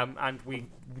 And we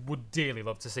would dearly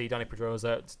love to see Danny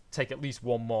Pedrosa take at least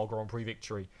one more Grand Prix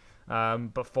victory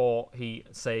before he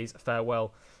says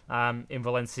farewell in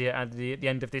Valencia at the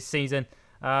end of this season.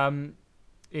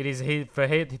 It is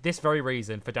this very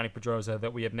reason for Danny Pedrosa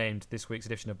that we have named this week's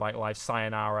edition of Bike Live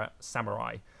Sayonara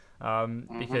Samurai.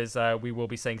 Because we will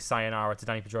be saying sayonara to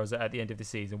Danny Pedrosa at the end of the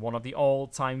season. One of the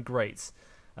all-time greats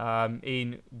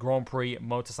in Grand Prix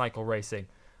motorcycle racing.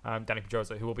 Danny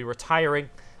Pedrosa, who will be retiring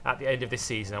at the end of this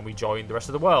season. And we join the rest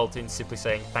of the world in simply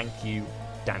saying thank you,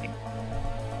 Danny.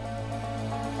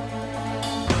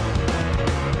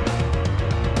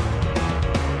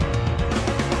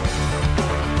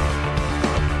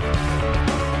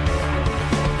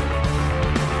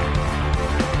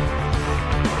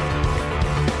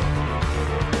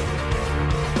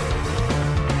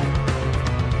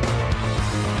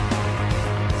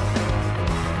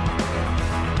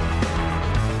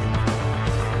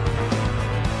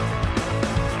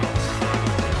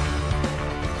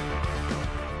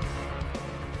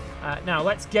 Now,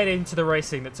 let's get into the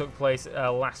racing that took place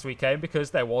last weekend,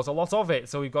 because there was a lot of it,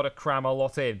 so we've got to cram a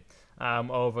lot in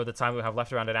over the time we have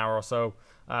left, around an hour or so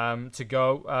to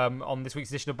go on this week's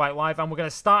edition of Bike Live. And we're going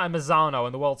to start in Misano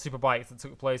and the World Superbike that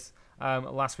took place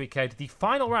last weekend, the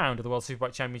final round of the World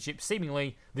Superbike Championship,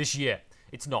 seemingly this year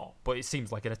It's not, but it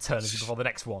seems like an eternity before the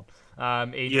next one.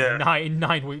 In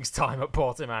 9 weeks' time at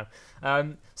Portimao.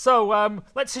 So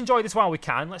let's enjoy this while we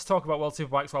can. Let's talk about World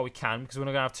Superbikes while we can, because we're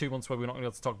not going to have 2 months where we're not going to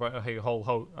be able to talk about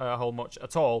a whole much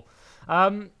at all.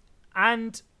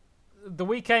 And the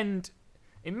weekend,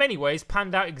 in many ways,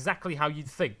 panned out exactly how you'd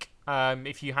think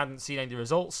if you hadn't seen any of the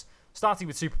results. Starting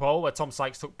with Superpole, where Tom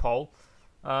Sykes took pole.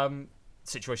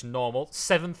 Situation normal.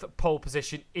 7th pole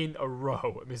position in a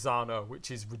row at Misano, which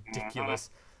is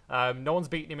ridiculous. No one's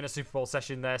beaten him in a Super Bowl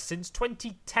session there since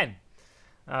 2010,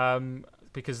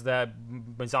 because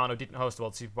Misano didn't host a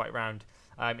World Superbike round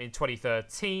in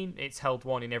 2013. It's held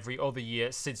one in every other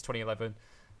year since 2011,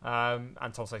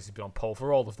 and Tom Sykes has been on pole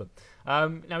for all of them.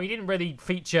 Now, he didn't really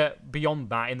feature beyond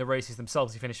that in the races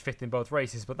themselves. He finished 5th in both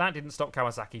races, but that didn't stop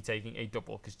Kawasaki taking a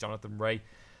double, because Jonathan Rea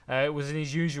was in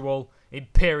his usual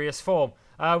imperious form.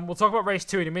 We'll talk about race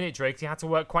 2 in a minute, Drake. He had to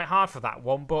work quite hard for that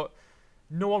one, but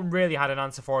no one really had an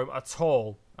answer for him at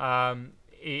all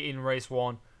in race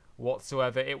 1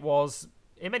 whatsoever. It was,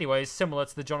 in many ways, similar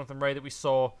to the Jonathan Rea that we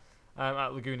saw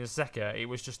at Laguna Seca. It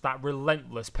was just that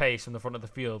relentless pace from the front of the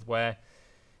field, where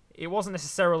it wasn't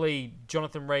necessarily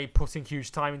Jonathan Rea putting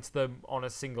huge time into them on a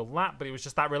single lap, but it was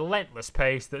just that relentless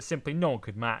pace that simply no one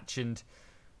could match. And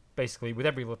basically, with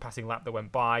every passing lap that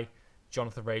went by,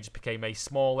 Jonathan Rea just became a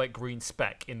smaller green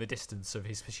speck in the distance of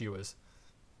his pursuers.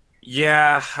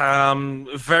 Yeah,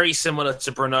 very similar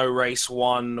to Brno race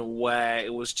 1, where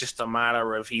it was just a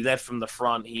matter of he led from the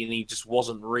front, he just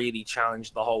wasn't really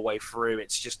challenged the whole way through.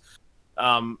 It's just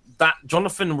that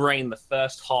Jonathan Rea in the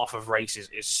first half of races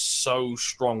is so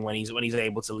strong when he's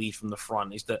able to lead from the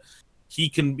front. Is that he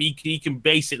can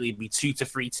basically be 2 to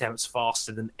 3 tenths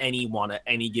faster than anyone at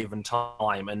any given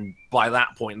time, and by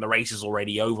that point the race is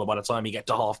already over by the time you get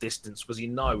to half distance, because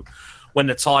when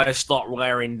the tires start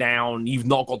wearing down, you've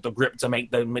not got the grip to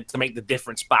make the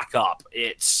difference back up.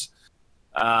 It's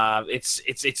a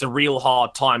real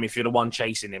hard time if you're the one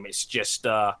chasing him. It's just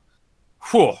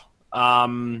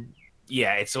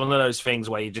it's one of those things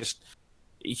where you just,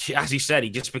 as you said, he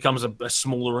just becomes a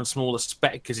smaller and smaller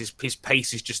speck because his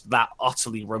pace is just that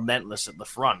utterly relentless at the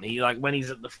front. When he's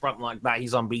at the front like that,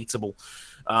 he's unbeatable.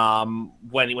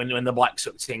 When the bike's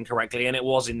hooked in correctly, and it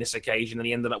was in this occasion, and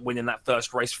he ended up winning that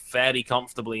first race fairly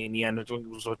comfortably in the end. It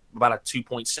was about a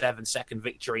 2.7 second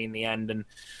victory in the end, and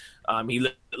he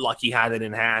looked like he had it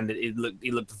in hand. It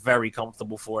looked very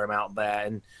comfortable for him out there,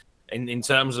 and in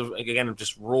terms of, again, of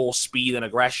just raw speed and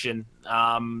aggression.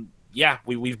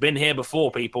 We've been here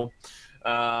before, people.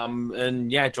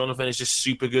 Jonathan is just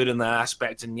super good in that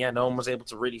aspect, and no one was able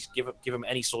to really give him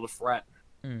any sort of threat.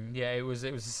 It was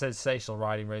a sensational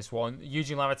ride in race 1.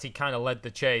 Eugene Laverty kind of led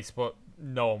the chase, but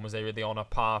no one was really on a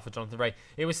par for Jonathan Rea.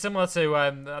 It was similar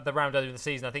to the round earlier in the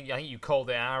season. I think you called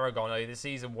it Aragon earlier this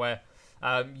season, where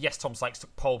Tom Sykes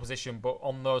took pole position, but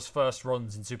on those first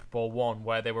runs in Super Bowl 1,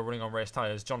 where they were running on race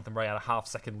tyres, Jonathan Rea had a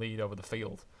half-second lead over the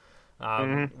field.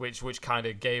 Which kind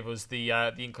of gave us the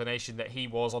inclination that he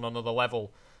was on another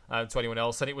level to anyone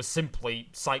else, and it was simply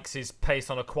Sykes' pace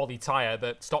on a quali tyre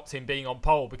that stopped him being on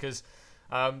pole, because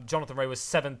Jonathan Rea was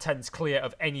 7 tenths clear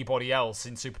of anybody else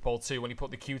in Super Bowl 2 when he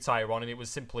put the Q tyre on, and it was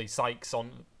simply Sykes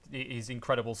on his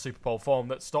incredible Super Bowl form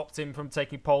that stopped him from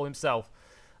taking pole himself.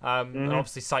 And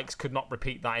obviously Sykes could not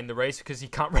repeat that in the race because he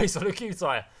can't race on a Q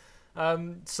tyre.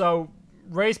 So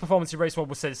Rea's performance in race 1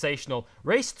 was sensational.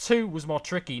 Race 2 was more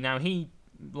tricky. Now, he,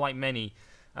 like many,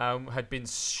 had been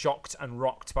shocked and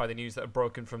rocked by the news that had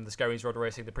broken from the Skerries Road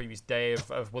Racing the previous day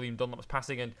of William Dunlop's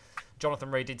passing, and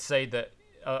Jonathan Rea did say that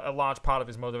a large part of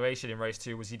his motivation in race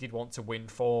 2 was he did want to win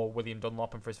for William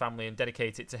Dunlop and for his family and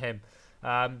dedicate it to him,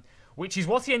 which is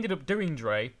what he ended up doing,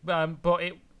 Dre, but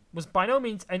it was by no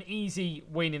means an easy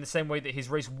win in the same way that his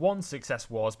race 1 success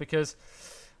was, because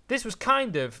this was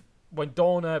kind of when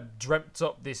Dorna dreamt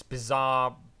up this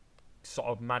bizarre sort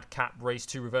of madcap race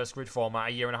 2 reverse grid format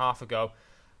a year and a half ago.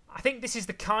 I think this is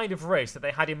the kind of race that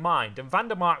they had in mind, and Van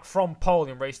der Mark from pole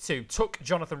in race 2 took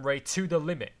Jonathan Rea to the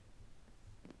limit.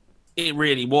 It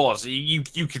really was. You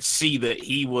could see that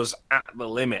he was at the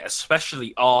limit,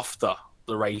 especially after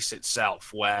the race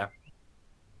itself, where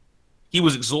he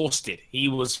was exhausted. He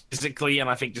was physically and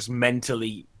I think just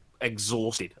mentally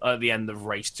exhausted at the end of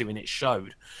race 2, and it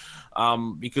showed.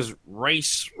 Because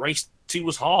race 2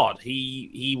 was hard.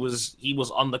 He was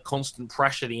under constant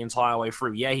pressure the entire way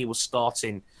through. Yeah, he was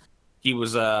starting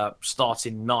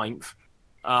 9th.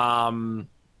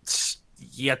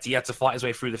 He had to fight his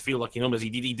way through the field like he normally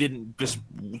does. He didn't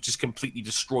just completely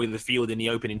destroy the field in the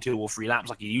opening 2 or 3 laps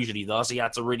like he usually does. He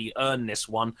had to really earn this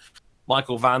one.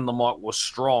 Michael van der Mark was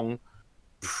strong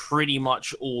pretty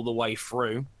much all the way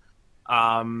through.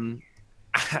 And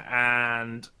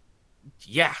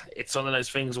yeah, it's one of those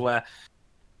things where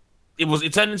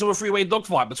it turned into a three-way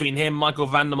dogfight between him, Michael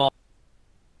van der Mark.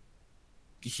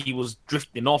 He was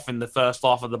drifting off in the first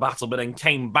half of the battle, but then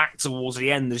came back towards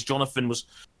the end as Jonathan was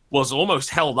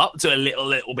almost held up to a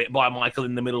little bit by Michael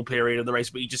in the middle period of the race,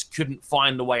 but he just couldn't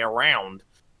find a way around.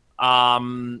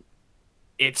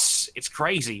 It's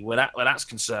crazy where that's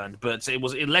concerned, but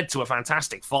it led to a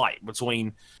fantastic fight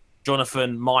between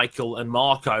Jonathan, Michael, and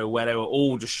Marco, where they were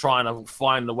all just trying to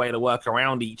find a way to work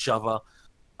around each other.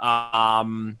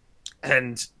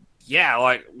 And yeah,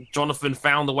 like Jonathan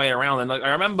found a way around. And I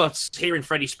remember hearing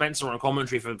Freddie Spencer on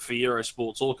commentary for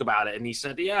Eurosport talk about it, and he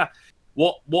said, "Yeah,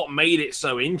 what made it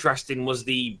so interesting was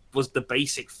the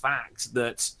basic fact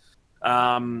that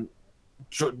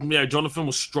Jonathan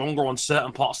was stronger on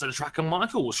certain parts of the track, and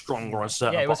Michael was stronger on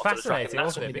certain parts of the track." Yeah, it was fascinating,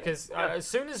 wasn't it? Because as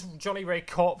soon as Johnny Ray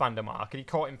caught Van der Mark, and he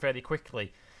caught him fairly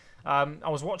quickly, I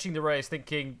was watching the race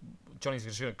thinking Johnny's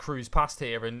just going to cruise past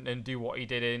here and do what he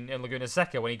did in Laguna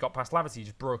Seca when he got past Laverty, he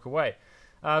just broke away.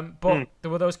 But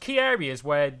there were those key areas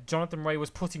where Jonathan Ray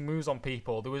was putting moves on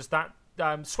people. There was that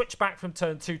switch back from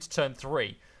turn 2 to turn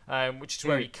 3, which is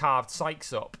where he carved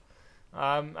Sykes up.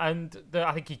 I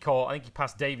think he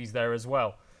passed Davies there as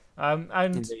well.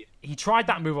 And Indeed. He tried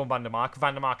that move on Van der Mark.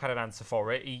 Van der Mark had an answer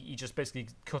for it. He just basically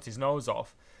cut his nose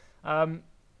off.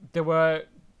 There were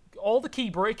all the key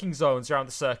braking zones around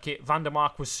the circuit. Van der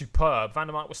Mark was superb. Van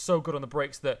der Mark was so good on the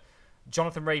brakes that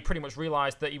Jonathan Ray pretty much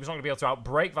realised that he was not going to be able to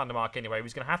outbrake Van der Mark anyway. He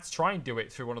was going to have to try and do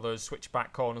it through one of those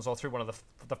switchback corners or through one of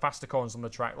the faster corners on the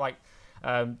track, like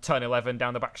turn 11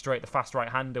 down the back straight, the fast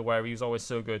right-hander where he was always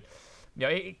so good.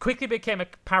 It quickly became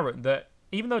apparent that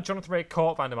even though Jonathan Ray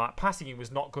caught Van der Mark, passing him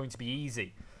was not going to be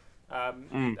easy.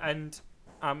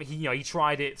 He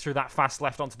tried it through that fast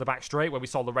left onto the back straight where we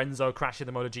saw Lorenzo crash in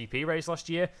the MotoGP race last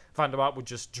year. Van der Mark would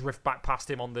just drift back past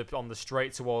him on the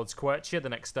straight towards Quercia, the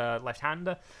next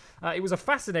left-hander. It was a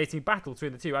fascinating battle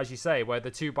between the two, as you say, where the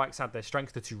two bikes had their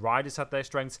strengths, the two riders had their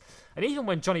strengths. And even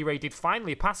when Johnny Ray did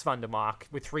finally pass Van der Mark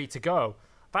with 3 to go,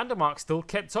 Van der Mark still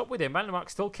kept up with him. Van der Mark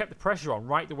still kept the pressure on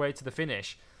right the way to the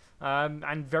finish.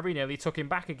 And very nearly took him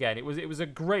back again. It was a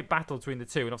great battle between the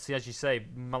two, and obviously, as you say,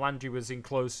 Melandri was in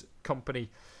close company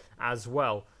as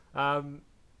well.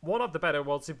 One of the better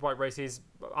World Superbike races,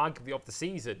 arguably of the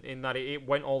season, in that it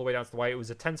went all the way down to the wire. It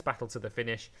was a tense battle to the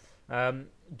finish.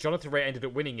 Jonathan Ray ended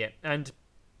up winning it, and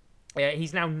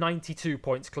he's now 92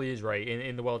 points clears Ray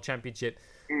in the World Championship.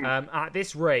 At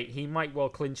this rate, he might well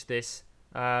clinch this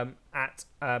at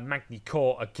Magny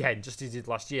Court again, just as he did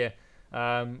last year.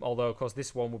 Although, of course,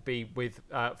 this one would be with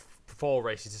 4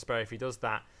 races to spare if he does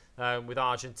that, with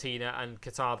Argentina and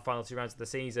Qatar, the final 2 rounds of the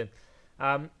season.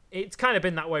 It's kind of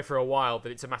been that way for a while,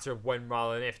 that it's a matter of when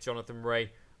rather than if Jonathan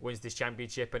Ray wins this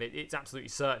championship, and it's absolutely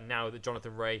certain now that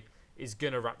Jonathan Ray is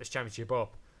going to wrap this championship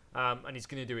up, and he's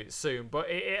going to do it soon. But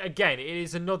it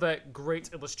is another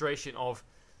great illustration of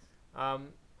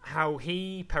how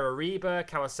he, Perariba,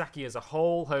 Kawasaki as a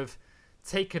whole have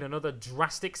taken another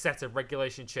drastic set of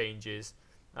regulation changes.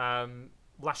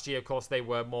 Last year, of course, they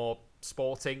were more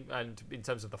sporting and in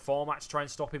terms of the format to try and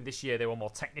stop him. This year, they were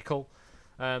more technical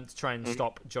to try and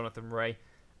stop Jonathan Ray.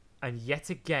 And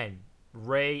yet again,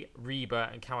 Ray,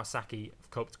 Reba, and Kawasaki have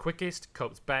coped quickest,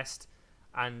 coped best,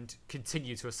 and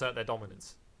continue to assert their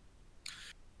dominance.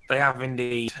 They have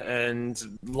indeed. And,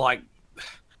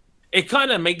 it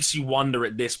kind of makes you wonder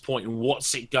at this point,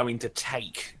 what's it going to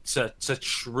take to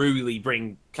truly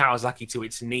bring Kawasaki to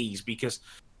its knees, because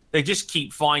they just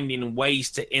keep finding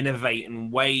ways to innovate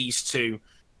and ways to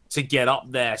get up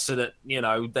there so that,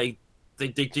 they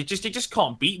just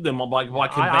can't beat them by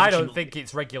conventional. I don't think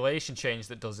it's regulation change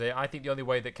that does it. I think the only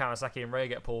way that Kawasaki and Ray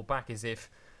get pulled back is if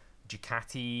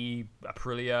Ducati,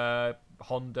 Aprilia,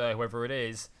 Honda, whoever it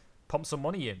is, pump some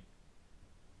money in.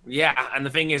 Yeah, and the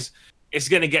thing is, it's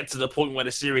going to get to the point where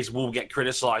the series will get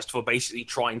criticised for basically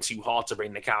trying too hard to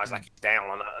bring the Kawasaki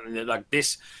down. And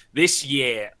this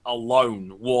year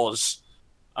alone was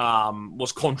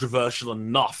controversial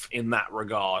enough in that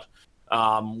regard,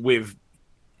 with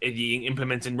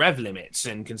implementing rev limits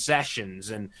and concessions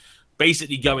and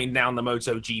basically going down the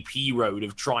MotoGP road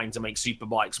of trying to make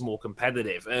superbikes more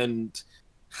competitive. And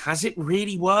has it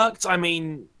really worked? I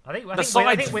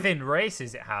think within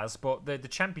races it has, but the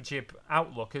championship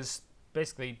outlook has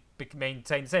basically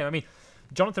maintained the same.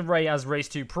 Jonathan Ray, as race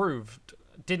 2 proved,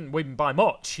 didn't win by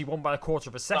much. He won by a quarter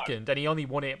of a second, and he only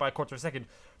won it by a quarter of a second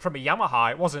from a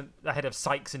Yamaha. It wasn't ahead of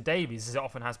Sykes and Davies, as it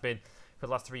often has been for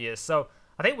the last 3 years. So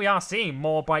I think we are seeing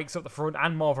more bikes up the front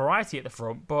and more variety at the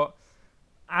front, but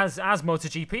as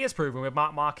MotoGP has proven with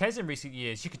Marc Marquez in recent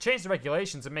years, you could change the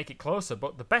regulations and make it closer,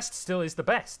 but the best still is the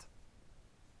best.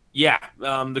 Yeah,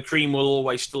 the cream will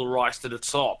always still rise to the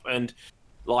top. And,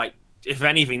 like, if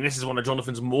anything, this is one of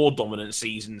Jonathan's more dominant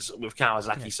seasons with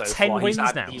Kawasaki so 10 far. 10 wins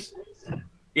now.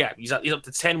 He's up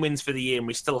to 10 wins for the year, and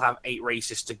we still have 8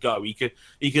 races to go. He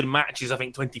could match his, I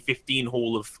think, 2015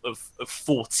 haul of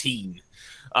 14.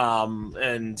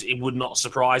 And it would not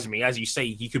surprise me. As you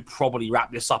say, he could probably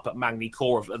wrap this up at Magny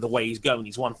Core of the way he's going.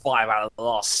 He's won 5 out of the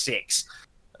last 6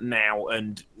 now,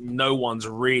 and no one's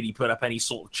really put up any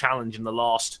sort of challenge in the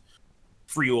last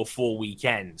 3 or 4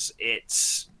 weekends.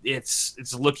 It's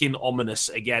looking ominous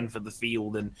again for the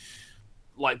field, and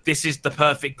like, this is the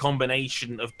perfect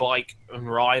combination of bike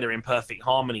and rider in perfect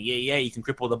harmony. Yeah, you can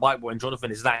cripple the bike, but when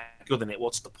Jonathan is that good in it,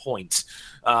 what's the point?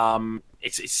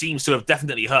 It seems to have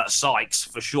definitely hurt Sykes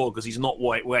for sure, because he's not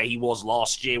where he was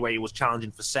last year, where he was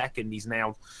challenging for second. He's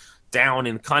now down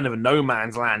in kind of a no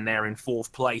man's land there in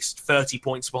 4th place, 30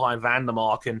 points behind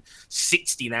Vandermark and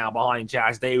 60 now behind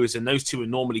Chaz Davies, and those two are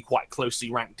normally quite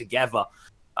closely ranked together.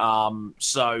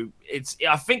 So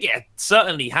I think it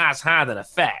certainly has had an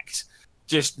effect.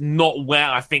 Just not where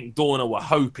I think Dorna were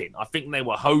hoping. I think they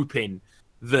were hoping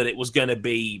that it was going to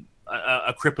be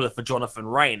a crippler for Jonathan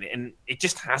Rea, and it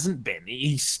just hasn't been.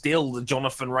 He's still the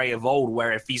Jonathan Rea of old,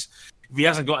 where if he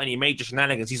hasn't got any major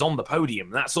shenanigans, he's on the podium.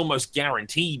 That's almost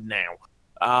guaranteed now.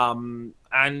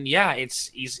 And yeah,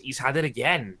 he's had it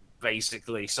again,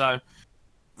 basically. So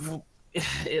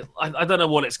I don't know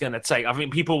what it's going to take. I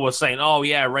mean, people were saying, "Oh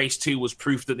yeah, race 2 was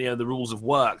proof that the rules have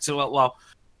worked." So well,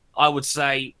 I would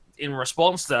say, in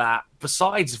response to that,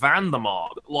 besides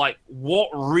Vandermark, like, what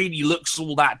really looks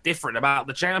all that different about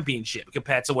the championship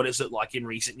compared to what it's looked like in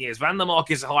recent years? Vandermark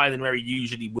is higher than where he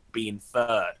usually would be in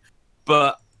 3rd,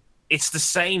 but it's the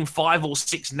same 5 or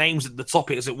 6 names at the top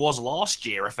as it was last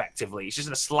year, effectively. It's just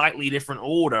in a slightly different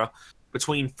order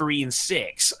between 3 and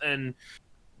 6. And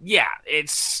yeah,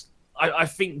 I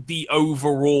think the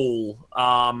overall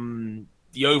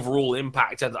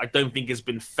impact, I don't think has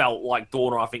been felt like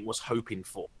Dorna, I think, was hoping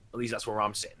for. At least that's where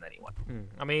I'm sitting anyway.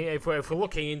 I mean, if we're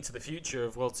looking into the future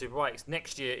of World Superbikes,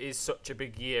 next year is such a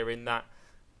big year in that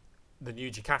the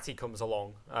new Ducati comes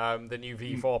along, the new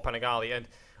V4 Panigale, and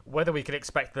whether we can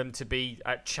expect them to be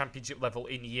at championship level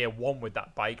in year 1 with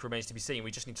that bike remains to be seen.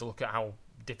 We just need to look at how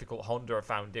difficult Honda have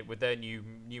found it with their new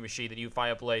machine, the new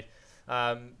Fireblade.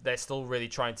 They're still really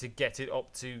trying to get it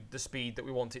up to the speed that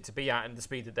we want it to be at and the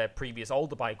speed that their previous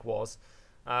older bike was.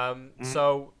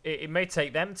 So it may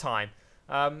take them time.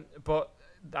 But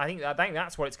I think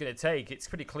that's what it's going to take. It's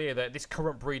pretty clear that this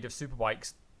current breed of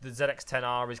superbikes, the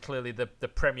ZX-10R, is clearly the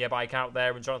premier bike out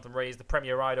there, and Jonathan Rea is the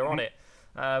premier rider on it.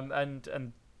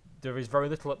 And there is very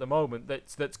little at the moment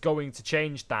that's going to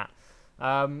change that.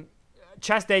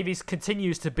 Chaz Davies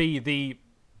continues to be the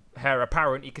heir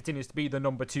apparent. He continues to be the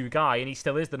number 2 guy, and he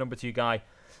still is the number 2 guy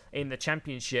in the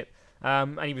championship.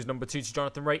 And he was number 2 to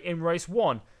Jonathan Rea in race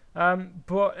 1.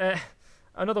 But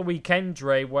another weekend,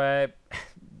 Dre, where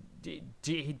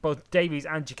both Davies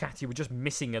and Ducati were just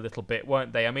missing a little bit,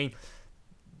 weren't they? I mean,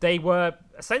 they were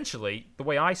essentially, the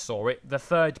way I saw it, the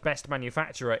 3rd best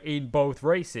manufacturer in both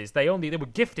races. They were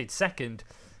gifted 2nd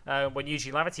when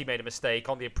Yuji Lavati made a mistake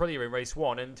on the Aprilia in race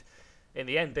 1, and in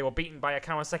the end they were beaten by a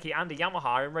Kawasaki and a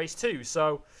Yamaha in race 2.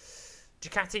 So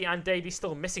Ducati and Davies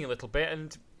still missing a little bit,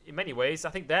 and in many ways I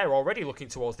think they're already looking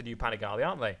towards the new Panigale,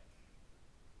 aren't they?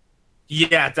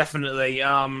 Yeah, definitely.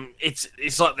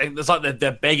 It's like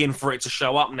they're begging for it to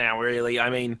show up now, really. I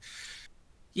mean,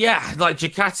 yeah, like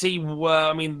Ducati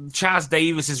Chaz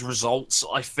Davies's results,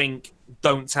 I think,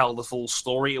 don't tell the full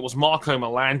story. It was Marco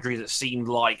Melandri that seemed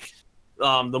like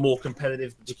the more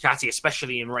competitive Ducati,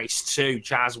 especially in race 2.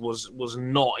 Chaz was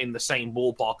not in the same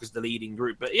ballpark as the leading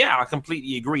group. But yeah, I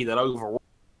completely agree that overall,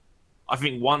 I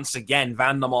think once again,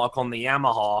 Vandermark on the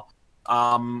Yamaha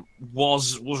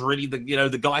was really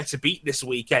the guy to beat this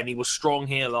weekend. He was strong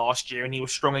here last year, and he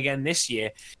was strong again this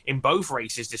year in both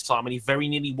races this time, and he very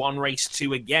nearly won race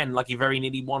 2 again, like he very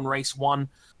nearly won race 1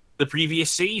 the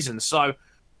previous season. So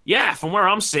yeah, from where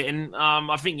I'm sitting,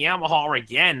 I think Yamaha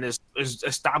again has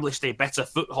established a better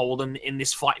foothold in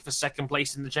this fight for 2nd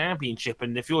place in the championship.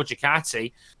 And if you're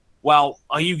Ducati, well,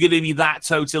 are you going to be that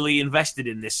totally invested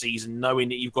in this season, knowing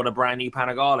that you've got a brand new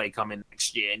Panigale coming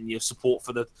next year, and your support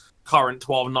for the current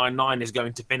 1299 is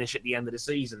going to finish at the end of the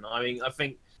season? I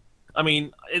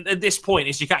mean, at this point,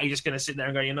 is Ducati just going to sit there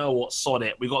and go, you know what, sod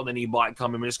it, we got the new bike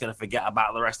coming, we're just going to forget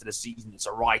about the rest of the season, it's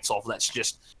a write-off, let's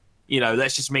just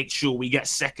make sure we get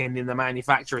 2nd in the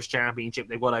Manufacturers' Championship.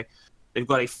 They've got a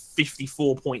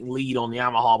 54-point lead on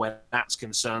Yamaha where that's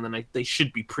concerned, and they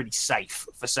should be pretty safe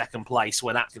for 2nd place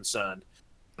where that's concerned.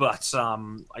 But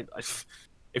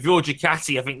if you're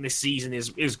Ducati, I think this season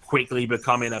is quickly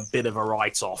becoming a bit of a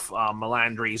write-off.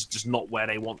 Melandri is just not where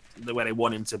they want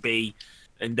him to be,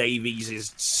 and Davies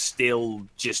is still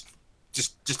just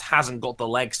hasn't got the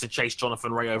legs to chase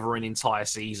Jonathan Rea over an entire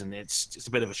season. It's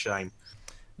a bit of a shame.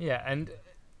 Yeah, and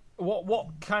what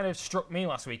kind of struck me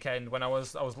last weekend when I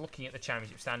was looking at the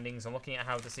championship standings and looking at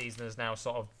how the season has now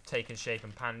sort of taken shape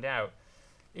and panned out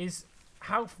is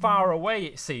how far away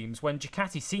it seems when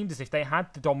Ducati seemed as if they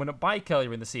had the dominant bike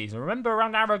earlier in the season. Remember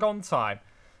around Aragon time,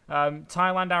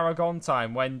 Thailand Aragon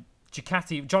time, when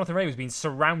Jonathan Rea was being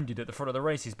surrounded at the front of the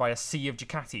races by a sea of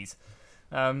Ducatis.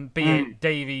 Be it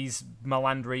Davies,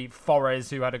 Melandri, Forres,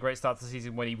 who had a great start to the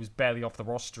season when he was barely off the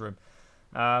rostrum.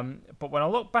 But when I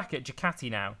look back at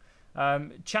Ducati now,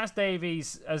 Chaz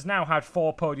Davies has now had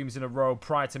 4 podiums in a row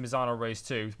prior to Misano Race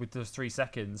 2 with those 3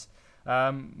 seconds.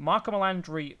 Marco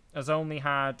Melandri has only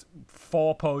had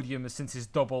 4 podiums since his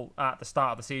double at the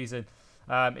start of the season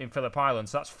in Phillip Island.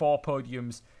 So that's 4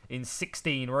 podiums in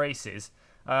 16 races.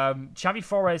 Xavi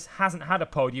Forres hasn't had a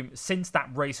podium since that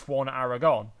race 1 at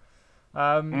Aragon.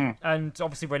 And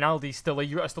obviously Rinaldi's still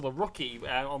a rookie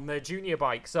on their junior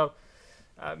bike. So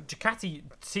Ducati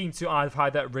seem to either have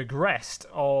either regressed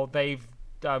or they've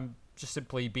just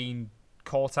simply been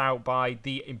caught out by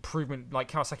the improvement.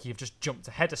 Like Kawasaki have just jumped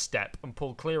ahead a step and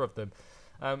pulled clear of them.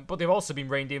 But they've also been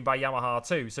reined in by Yamaha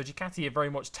too. So Ducati have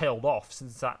very much tailed off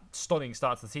since that stunning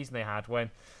start to the season they had when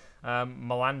between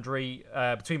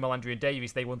Melandri and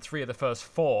Davies, they won 3 of the first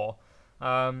 4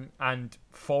 and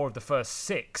 4 of the first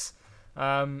 6.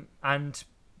 And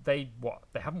they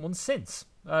haven't won since,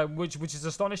 which is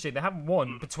astonishing. They haven't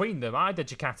won between them. Either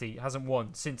Ducati hasn't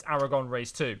won since Aragon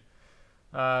Race 2,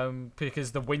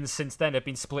 because the wins since then have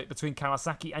been split between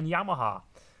Kawasaki and Yamaha.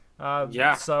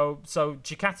 So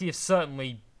Ducati have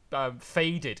certainly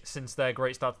faded since their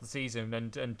great start to the season,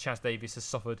 and Chaz Davies has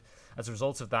suffered as a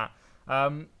result of that.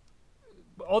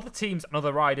 Other teams and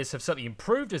other riders have certainly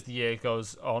improved as the year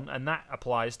goes on, and that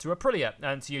applies to Aprilia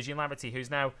and to Eugene Laverty, who's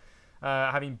now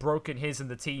having broken his and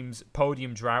the team's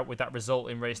podium drought with that result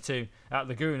in race 2 at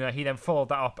Laguna. He then followed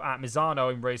that up at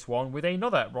Misano in race 1 with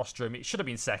another rostrum. It should have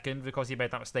been second because he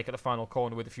made that mistake at the final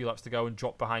corner with a few laps to go and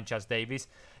dropped behind Chaz Davies.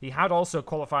 He had also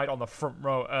qualified on the front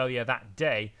row earlier that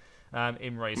day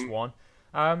in race 1.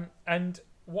 And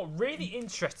what really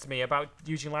interests me about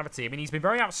Eugene Laverty, I mean, he's been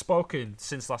very outspoken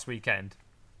since last weekend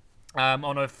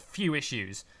on a few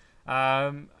issues.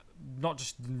 Not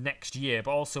just next year,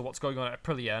 but also what's going on at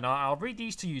Aprilia. And I'll read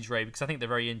these to you, Dre, because I think they're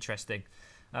very interesting.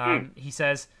 He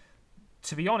says,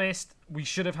 to be honest, we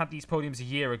should have had these podiums a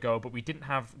year ago, but we didn't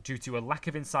have due to a lack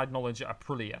of inside knowledge at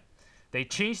Aprilia. They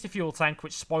changed the fuel tank,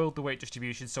 which spoiled the weight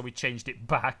distribution, so we changed it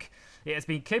back. It has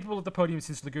been capable of the podium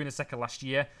since Laguna Seca last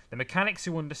year. The mechanics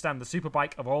who understand the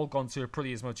superbike have all gone to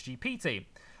Aprilia's MotoGP team.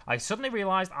 I suddenly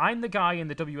realised I'm the guy in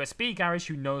the WSB garage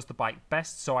who knows the bike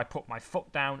best, so I put my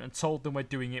foot down and told them we're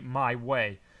doing it my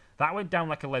way. That went down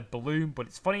like a lead balloon, but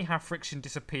it's funny how friction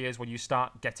disappears when you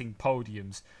start getting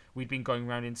podiums. We'd been going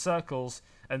around in circles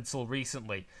until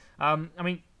recently. I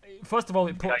mean, first of all,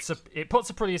 it puts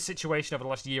Aprilia's situation over the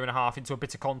last year and a half into a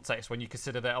bit of context when you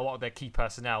consider that a lot of their key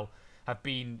personnel have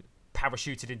been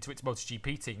parachuted into its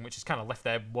MotoGP team, which has kind of left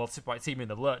their World Superbike team in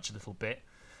the lurch a little bit.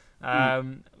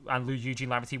 And Eugene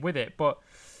Laverty with it. But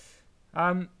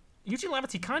Eugene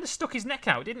Laverty kind of stuck his neck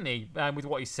out, didn't he, with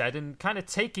what he said, and kind of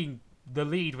taking the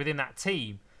lead within that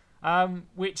team,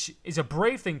 which is a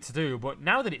brave thing to do. But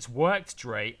now that it's worked,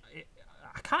 Dre,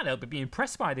 I can't help but be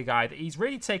impressed by the guy that he's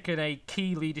really taken a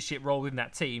key leadership role in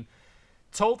that team,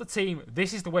 told the team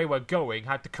this is the way we're going,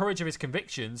 had the courage of his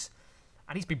convictions,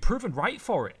 and he's been proven right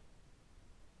for it.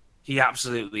 He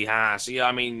absolutely has. Yeah,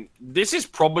 I mean, this is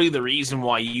probably the reason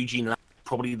why Eugene is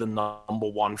probably the number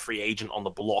 1 free agent on the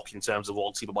block in terms of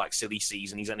World Superbike silly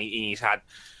season. He's had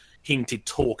hinted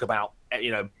talk about,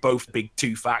 both big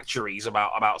 2 factories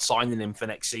about signing him for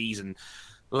next season.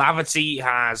 Laverty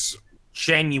has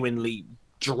genuinely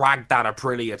dragged that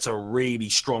Aprilia to really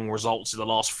strong results in the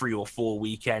last 3 or 4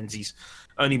 weekends. He's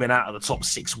only been out of the top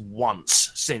 6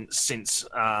 once since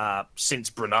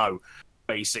Brno.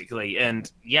 Basically, and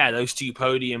yeah, those 2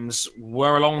 podiums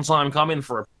were a long time coming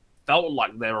felt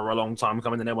like they were a long time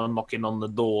coming, and they were knocking on the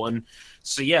door. And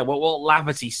so yeah, what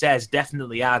Laverty says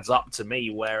definitely adds up to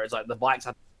me, where it's like the bike's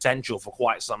had potential for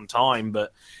quite some time,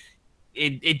 but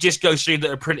it just goes through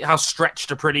how stretched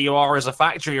Aprilia are as a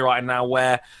factory right now,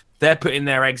 where they're putting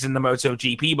their eggs in the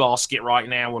MotoGP basket right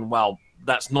now, and well,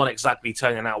 that's not exactly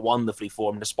turning out wonderfully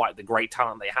for them, despite the great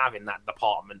talent they have in that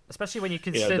department. Especially when you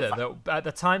consider that at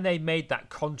the time they made that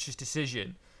conscious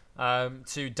decision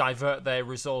to divert their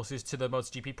resources to the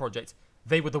MotoGP project,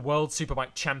 they were the World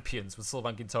Superbike champions with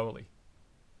Sylvain Guintoli.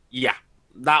 Yeah,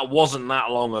 that wasn't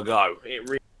that long ago. It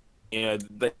really,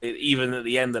 even at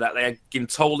the end of that,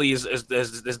 Gintoli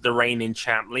is the reigning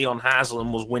champ. Leon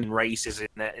Haslam was winning races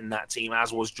in that team,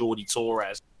 as was Jordi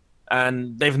Torres.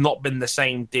 And they've not been the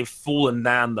same. They've fallen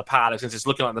down the paddock since it's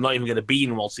looking like they're not even going to be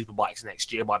in World Superbikes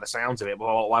next year by the sounds of it.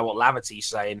 But by what Laverty's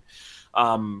saying,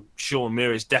 Sean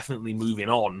Muir is definitely moving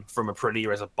on from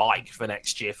Aprilia as a bike for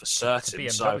next year for certain.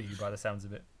 It's a BMW by the sounds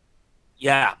of it.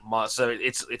 Yeah, so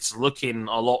it's looking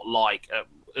a lot like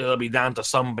it'll be down to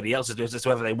somebody else as to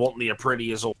whether they want the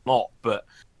Aprilias or not. But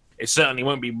it certainly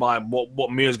won't be by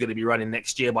what Muir's going to be running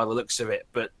next year by the looks of it.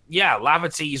 But yeah,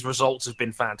 Laverty's results have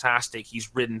been fantastic. He's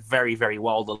ridden very, very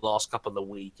well the last couple of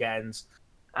weekends.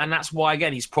 And that's why,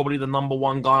 again, he's probably the number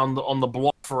one guy on the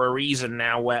block for a reason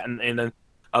now. Where I know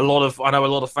a lot of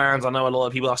fans, I know a lot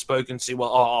of people I've spoken to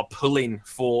are pulling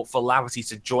for Laverty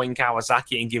to join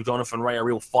Kawasaki and give Jonathan Rea a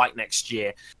real fight next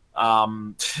year.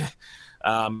 Even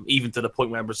to the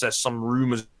point where there's some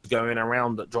rumors going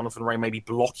around that Jonathan Rea may be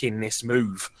blocking this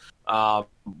move,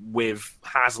 with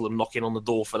Haslam knocking on the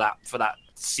door for that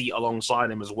seat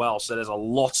alongside him as well. So there's a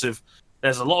lot of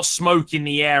smoke in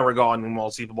the air regarding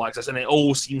World Superbikes, and it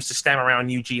all seems to stem around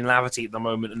Eugene Laverty at the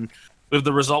moment. And with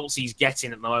the results he's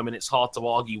getting at the moment, it's hard to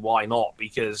argue why not,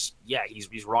 because yeah,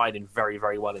 he's riding very,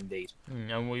 very well indeed.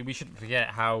 And we shouldn't forget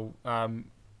how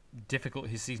difficult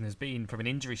his season has been from an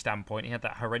injury standpoint. He had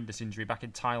that horrendous injury back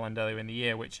in Thailand earlier in the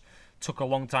year, which took a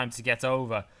long time to get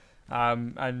over.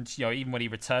 And even when he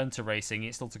returned to racing,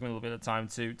 it still took him a little bit of time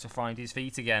to find his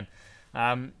feet again.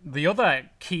 The other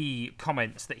key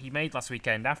comments that he made last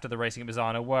weekend after the racing at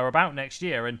Misano were about next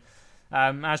year.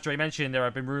 And as Dre mentioned, there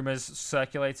have been rumours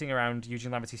circulating around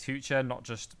Eugene Laverty's future, not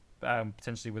just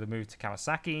potentially with a move to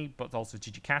Kawasaki, but also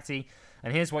to Ducati.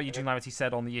 And here's what Eugene Laverty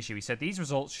said on the issue. He said, "These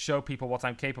results show people what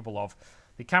I'm capable of.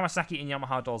 The Kawasaki and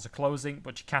Yamaha doors are closing,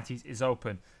 but Ducati's is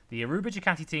open. The Aruba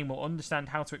Ducati team will understand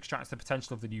how to extract the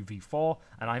potential of the new V4,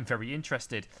 and I'm very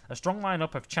interested. A strong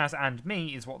lineup of Chaz and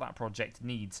me is what that project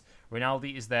needs.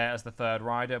 Rinaldi is there as the third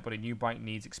rider, but a new bike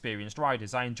needs experienced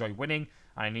riders. I enjoy winning,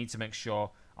 and I need to make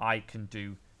sure I can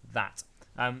do that."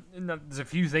 There's a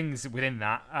few things within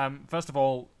that. First of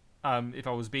all, if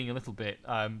I was being a little bit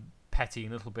petty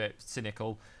and a little bit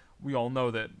cynical, we all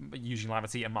know that Eugene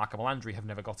Laverty and Marco Melandri have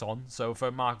never got on. So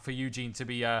for Eugene to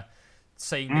be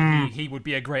saying that he would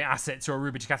be a great asset to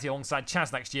Aruba Ducati alongside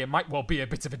Chaz next year might well be a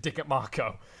bit of a dig at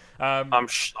Marco. I'm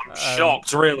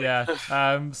shocked, really.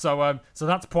 Yeah. So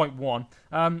that's point one.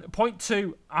 Point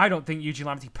two, I don't think Eugene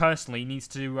Laverty personally needs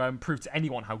to prove to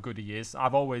anyone how good he is.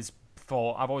 I've always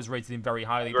rated him very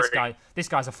highly. This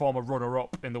guy's a former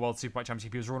runner-up in the World Superbike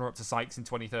Championship. He was runner-up to Sykes in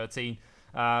 2013.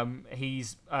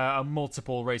 He's a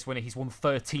multiple race winner. He's won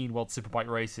 13 World Superbike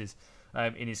races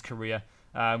in his career.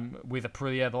 With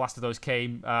Aprilia, the last of those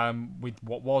came with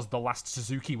what was the last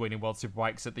Suzuki win in World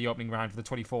Superbikes at the opening round of the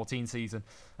 2014 season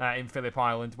in Phillip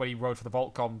Island, when he rode for the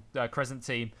Volcom Crescent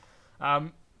team.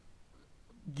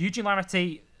 Eugene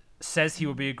Laverty says he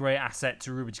will be a great asset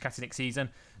to Aruba Ducati next season.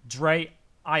 Dre,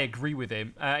 I agree with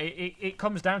him. It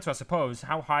comes down to, I suppose,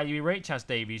 how high do we rate Chaz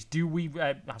Davies?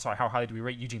 How highly do we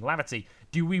rate Eugene Laverty?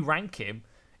 Do we rank him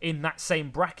in that same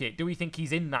bracket? Do we think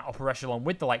he's in that upper echelon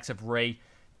with the likes of Ray,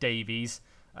 Davies,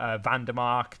 Van der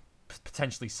Mark,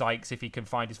 potentially Sykes if he can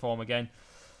find his form again?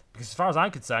 Because as far as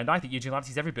I'm concerned, I think Eugene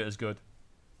Laverty's every bit as good.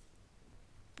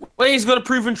 Well, he's got a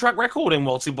proven track record in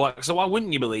World Superbike, so why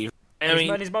wouldn't you believe? And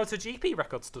his MotoGP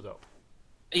record stood up.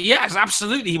 Yes,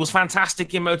 absolutely. He was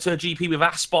fantastic in MotoGP with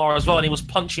Aspar as well, and he was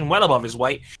punching well above his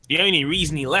weight. The only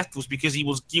reason he left was because he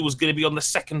was going to be on the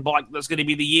second bike that's going to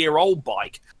be the year-old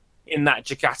bike in that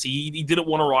Ducati. He didn't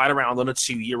want to ride around on a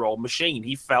 2-year-old machine.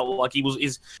 He felt like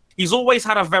he's always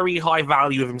had a very high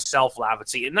value of himself,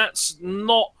 Laverty, and that's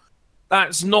not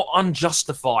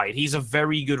unjustified. He's a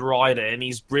very good rider, and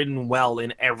he's ridden well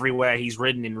in everywhere he's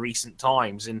ridden in recent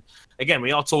times. And again,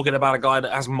 we are talking about a guy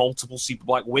that has multiple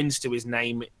Superbike wins to his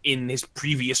name in his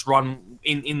previous run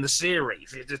in the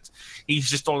series. He's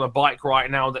just on a bike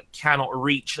right now that cannot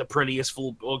reach Aprilia's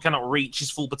cannot reach his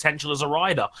full potential as a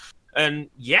rider. And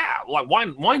yeah, like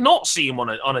why not see him on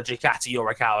a Ducati or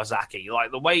a Kawasaki?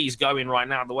 Like the way he's going right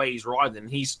now, the way he's riding,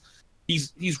 he's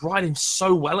riding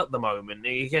so well at the moment.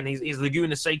 Again, his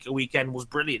Laguna Seca weekend was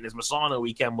brilliant. His Misano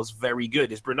weekend was very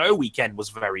good. His Brno weekend was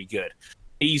very good.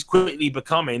 He's quickly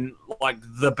becoming like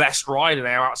the best rider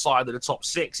now outside of the top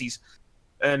six.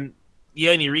 And the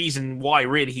only reason why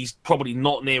really he's probably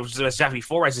not near Xavi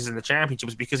Forés is in the championship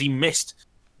is because he missed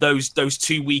those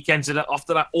 2 weekends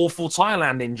after that awful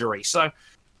Thailand injury. So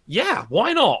yeah,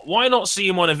 why not? Why not see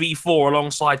him on a V4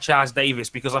 alongside Chaz Davies?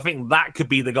 Because I think that could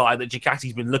be the guy that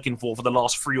Ducati's been looking for the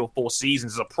last 3 or 4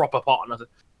 seasons as a proper partner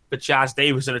for Chaz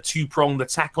Davies and a two-pronged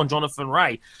attack on Jonathan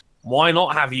Rea. Why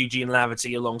not have Eugene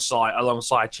Laverty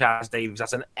alongside Chaz Davies?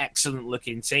 That's an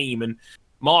excellent-looking team. And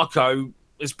Marco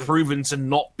has proven to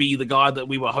not be the guy that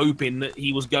we were hoping that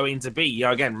he was going to be. You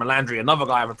know, again, Melandri, another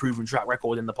guy with a proven track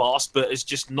record in the past, but has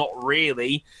just not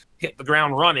really hit the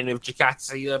ground running with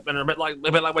Ducati, and a bit like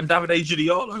when Davide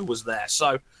Giuliano was there.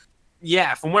 So,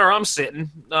 yeah, from where I'm sitting,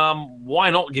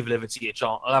 why not give Laverty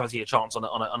a chance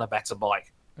on a better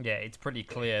bike? Yeah, it's pretty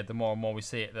clear the more and more we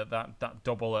see it that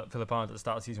double at Filipano at the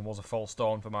start of the season was a false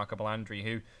stone for Marco Melandri,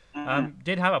 who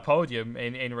did have a podium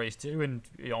in race 2, and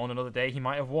on another day he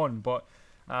might have won, but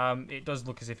it does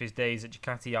look as if his days at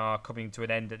Ducati are coming to an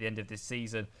end at the end of this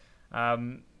season.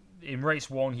 In race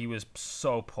 1, he was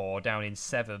so poor, down in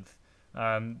 7th,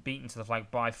 beaten to the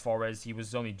flag by Forres. He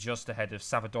was only just ahead of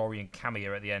Savadori and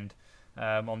Kamiya at the end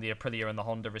on the Aprilia and the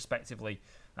Honda, respectively.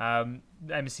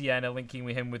 MCN are linking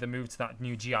with him with a move to that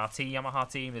new GRT Yamaha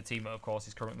team, the team that, of course,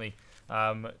 is currently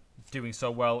doing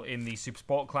so well in the Super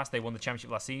Sport class. They won the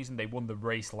championship last season. They won the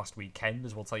race last weekend,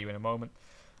 as we'll tell you in a moment.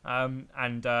 And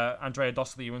Andrea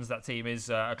Dostoli, who runs that team,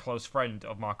 is a close friend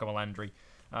of Marco Melandri.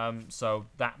 So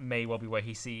that may well be where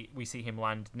we see him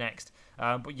land next.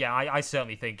 But yeah, I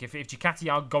certainly think if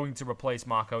Ducati are going to replace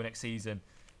Marco next season,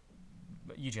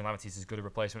 Eugene Laverty is as good a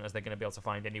replacement as they're going to be able to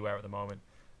find anywhere at the moment.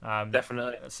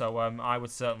 Definitely. So I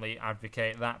would certainly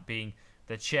advocate that being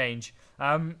the change.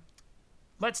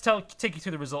 Let's take you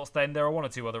through the results then. There are one or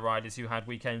two other riders who had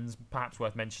weekends perhaps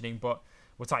worth mentioning, but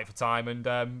we're tight for time, and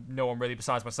no one really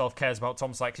besides myself cares about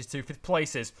Tom Sykes' 2 fifth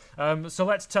places. So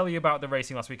let's tell you about the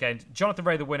racing last weekend. Jonathan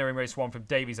Rea, the winner in race 1 from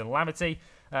Davies and Laverty,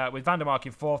 with Van der Mark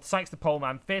in 4th, Sykes the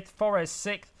poleman 5th, Forres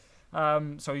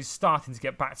 6th. So he's starting to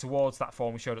get back towards that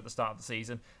form we showed at the start of the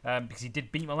season, because he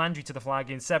did beat Melandri to the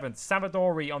flag in 7th,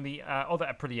 Savadori on the other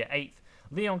Aprilia 8th,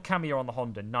 Leon Kamiya on the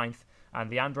Honda 9th, and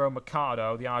Leandro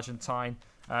Mercado, the Argentine,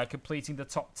 completing the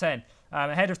top 10.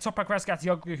 Ahead of Toprak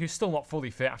Razgatlioglu, who's still not fully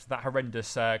fit after that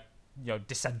horrendous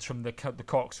descent from the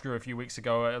corkscrew a few weeks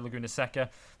ago at Laguna Seca.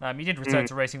 He did return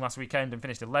to racing last weekend and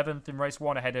finished 11th in race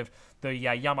 1 ahead of the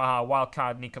Yamaha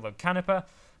wildcard Nicolo Canepa,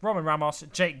 Roman Ramos,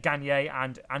 Jake Gagne,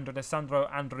 and Alessandro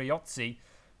Andriozzi,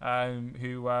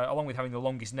 who, along with having the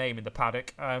longest name in the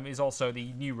paddock, is also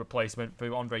the new replacement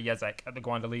for Andre Jezek at the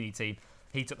Guandalini team.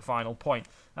 He took the final point.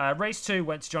 Race 2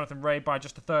 went to Jonathan Rea by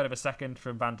just a third of a second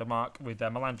from Van der Mark, with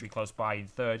Melandri close by in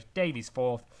 3rd, Davies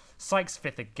 4th, Sykes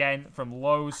 5th again from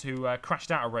Lowe's, who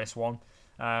crashed out of race 1,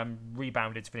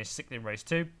 rebounded to finish 6th in race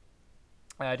 2.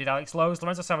 Did Alex Lowe's.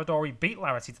 Lorenzo Savadori beat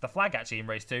Laverty to the flag actually in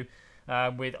race 2,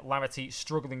 with Laverty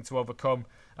struggling to overcome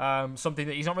something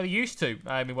that he's not really used to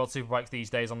in World Superbikes these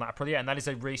days on that Aprilia, and that is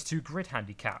a race 2 grid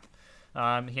handicap.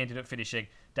 He ended up finishing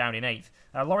down in 8th.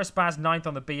 Loris Baz 9th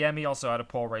on the BM. He also had a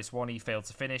poor race 1. He failed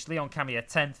to finish. Leon Kamiya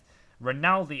 10th.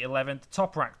 Rinaldi 11th.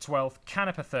 Toprak 12th.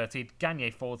 Canepa 13th.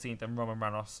 Gagne 14th. And Roman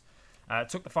Ranos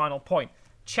took the final point.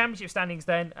 Championship standings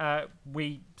then.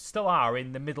 We still are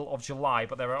in the middle of July,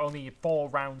 but there are only 4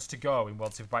 rounds to go in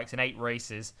World Superbikes and 8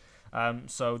 races.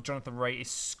 So Jonathan Rea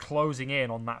is closing in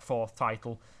on that 4th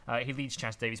title. He leads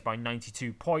Chaz Davies by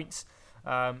 92 points.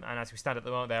 And as we stand at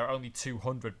the moment, there are only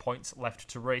 200 points left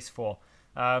to race for.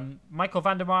 Michael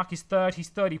van der Mark is 3rd. He's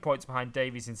 30 points behind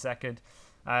Davies in 2nd.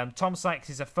 Tom Sykes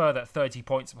is a further 30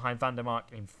 points behind van der Mark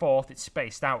in 4th. It's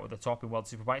spaced out at the top in World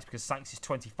Superbikes because Sykes is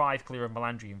 25 clear of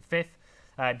Melandri in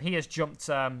 5th. He has jumped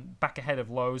back ahead of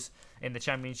Lowe's in the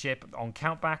championship on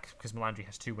countback because Melandri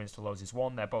has 2 wins to Lowe's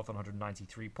 1. They're both on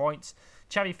 193 points.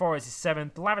 Xavi Forres is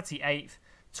 7th. Laverty 8th.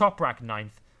 Toprak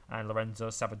 9th. And Lorenzo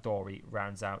Savadori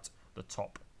rounds out the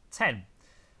top 10.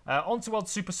 On to World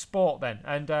Super Sport then,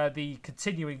 and the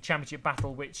continuing championship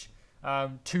battle, which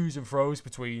to's and fro's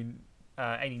between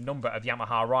any number of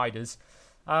Yamaha riders.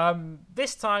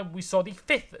 This time we saw the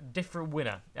 5th different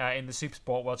winner in the Super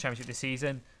Sport World Championship this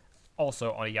season,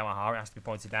 also on a Yamaha, it has to be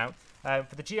pointed out.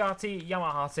 For the GRT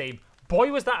Yamaha team,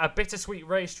 boy was that a bittersweet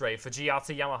race straight for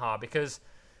GRT Yamaha, because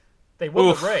they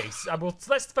won the race.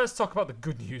 Let's first talk about the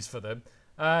good news for them.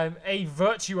 A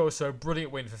virtuoso,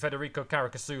 brilliant win for Federico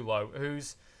Caricasulo,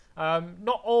 who's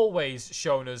not always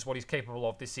shown us what he's capable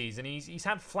of this season. He's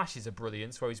had flashes of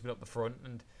brilliance where he's been up the front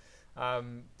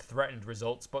and threatened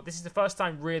results, but this is the first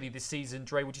time really this season,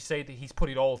 Dre, would you say that he's put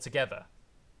it all together?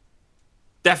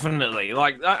 Definitely.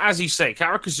 Like, as you say,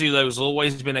 Caricasulo has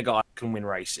always been a guy who can win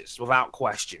races, without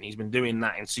question. He's been doing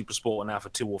that in Super Sport now for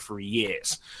 2 or 3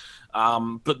 years.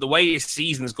 But the way his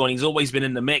season has gone, he's always been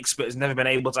in the mix, but has never been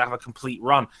able to have a complete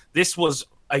run. This was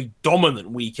a dominant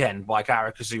weekend by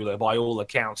Caricasulo, by all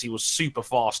accounts. He was super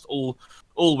fast all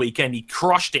weekend. He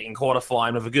crushed it in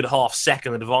qualifying with a good half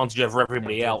second advantage over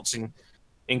everybody else. And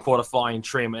in qualifying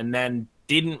trim, and then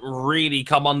didn't really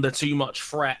come under too much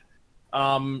threat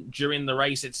during the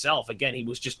race itself. Again, he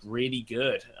was just really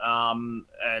good.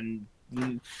 And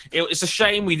it's a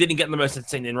shame we didn't get the most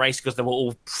entertaining race because they were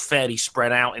all fairly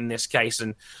spread out in this case.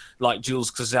 And like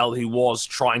Jules Clozel, who was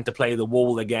trying to play the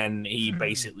wall again, he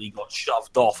basically got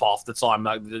shoved off half the time.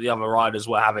 Like the other riders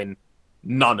were having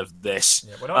none of this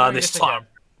this time.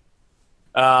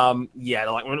 Like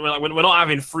we're not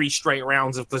having 3 straight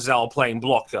rounds of Clozel playing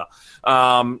blocker.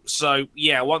 So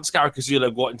yeah, once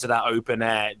Caricasulo got into that open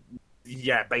air,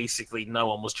 basically no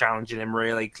one was challenging him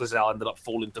really. Clozel ended up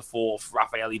falling to 4th.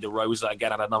 Raffaele De Rosa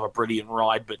again had another brilliant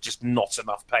ride, but just not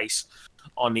enough pace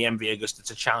on the MV Agusta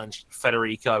to challenge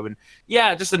Federico. And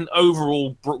yeah, just an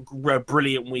overall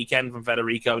brilliant weekend from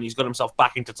Federico, and he's got himself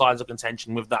back into title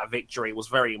contention with that victory. It was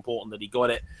very important that he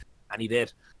got it, and he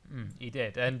did. He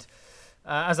did, and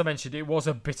as I mentioned, it was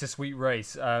a bittersweet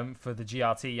race for the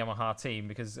GRT Yamaha team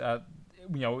because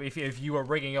if you were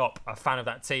ringing up a fan of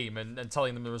that team and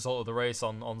telling them the result of the race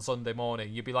on Sunday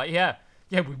morning, you'd be like, yeah,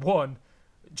 we won,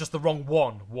 just the wrong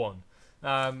one won.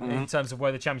 In terms of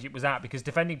where the championship was at, because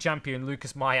defending champion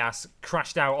Lucas Mayas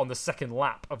crashed out on the second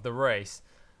lap of the race,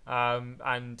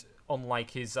 and unlike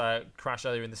his crash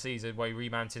earlier in the season where he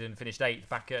remounted and finished 8th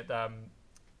back at I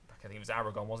think it was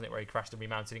Aragon, wasn't it, where he crashed and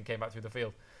remounted and came back through the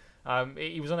field.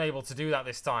 He was unable to do that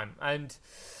this time, and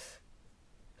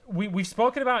we've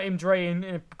spoken about him, Dre, in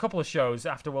a couple of shows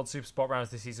after World Supersport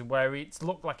rounds this season, where it's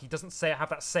looked like he doesn't have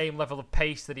that same level of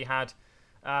pace that he had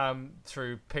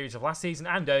through periods of last season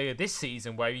and earlier this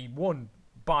season, where he won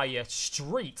by a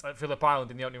street at Phillip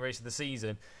Island in the opening race of the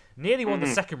season, nearly won the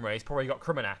second race, probably got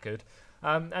crummen-knackered,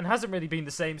 and hasn't really been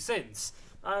the same since.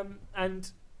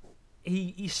 And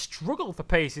he struggled for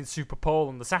pace in Super Pole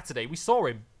on the Saturday. We saw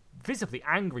him visibly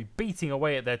angry, beating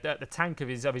away at the tank of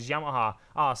his Yamaha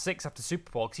R6 after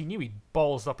Super Pole because he knew he'd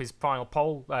ballsed up his final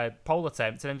pole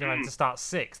attempt and ended up having to start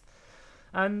 6th.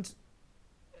 And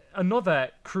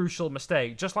another crucial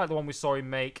mistake, just like the one we saw him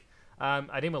make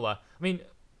at Imola. I mean,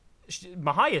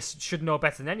 Mahias should know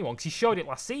better than anyone because he showed it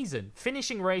last season.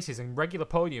 Finishing races and regular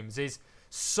podiums is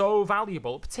so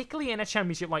valuable, particularly in a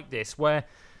championship like this where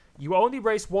you only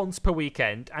race once per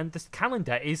weekend and the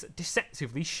calendar is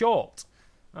deceptively short.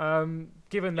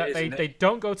 Given that they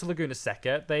don't go to Laguna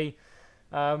Seca, they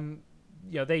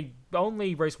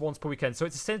only race once per weekend, so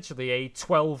it's essentially a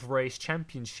 12-race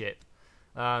championship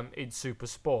in Super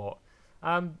Sport.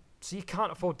 So you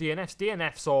can't afford DNFs.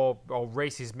 DNFs or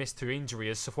races missed through injury,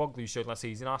 as Sofoglu showed last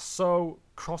season, are so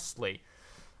costly.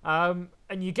 And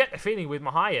you get the feeling with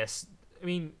Mahias, I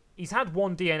mean, he's had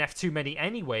one DNF too many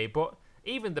anyway, but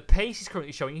even the pace he's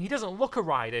currently showing, he doesn't look a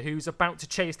rider who's about to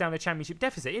chase down a championship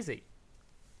deficit, is he?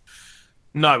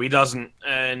 No, he doesn't.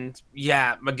 And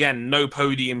yeah, again, no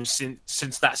podium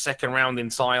since that second round in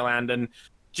Thailand. And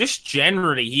just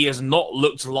generally, he has not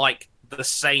looked like the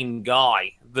same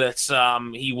guy that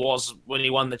he was when he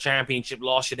won the championship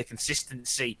last year. The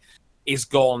consistency is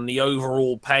gone. The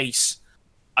overall pace,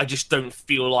 I just don't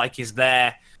feel like is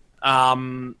there.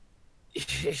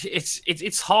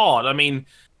 It's hard. I mean,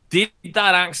 did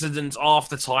that accident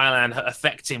after Thailand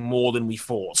affect him more than we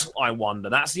thought? I wonder.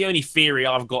 That's the only theory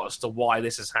I've got as to why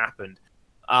this has happened.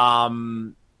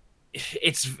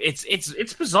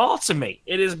 It's bizarre to me.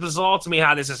 It is bizarre to me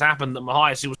how this has happened. That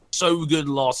Mahias, who was so good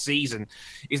last season,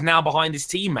 is now behind his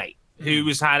teammate, who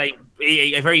has had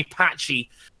a very patchy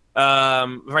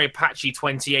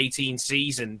 2018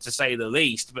 season, to say the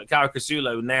least. But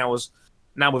Caricasulo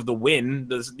now with the win,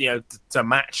 to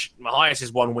match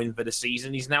Mahias' one win for the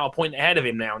season, he's now a point ahead of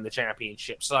him now in the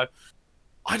championship. So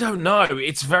I don't know.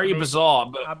 It's very bizarre.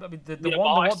 But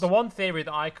the one theory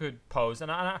that I could pose,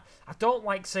 and I don't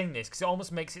like saying this because it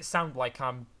almost makes it sound like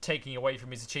I'm taking away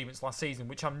from his achievements last season,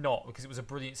 which I'm not, because it was a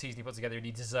brilliant season he put together and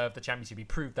he deserved the championship. He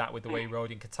proved that with the way he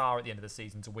rode in Qatar at the end of the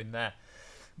season to win there.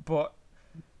 But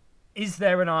is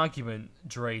there an argument,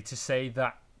 Dre, to say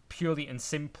that purely and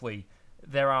simply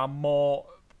there are more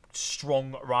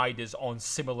strong riders on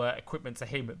similar equipment to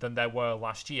him than there were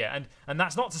last year? And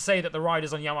that's not to say that the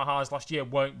riders on Yamahas last year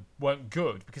weren't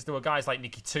good, because there were guys like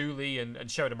Nicky Tooley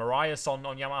and Sheridan Marias on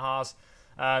Yamahas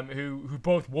who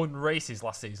both won races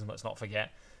last season, let's not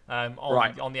forget,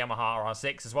 on the Yamaha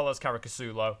R6, as well as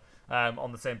Caricasulo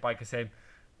on the same bike as him.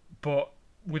 But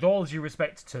with all due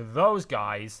respect to those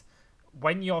guys,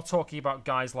 when you're talking about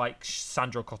guys like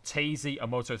Sandro Cortese, a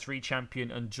Moto3 champion,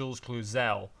 and Jules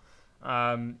Clozel,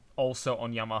 also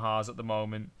on Yamahas at the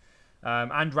moment,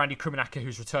 and Randy Krummenacker,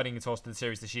 who's returning to the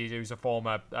series this year, who's a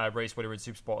former race winner in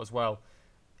Supersport as well,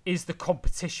 is the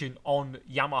competition on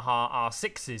Yamaha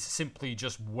R6s simply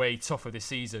just way tougher this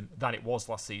season than it was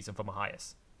last season for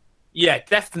Mahias? Yeah,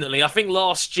 definitely. I think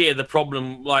last year the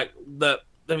problem, what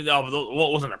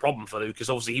wasn't a problem for Lucas,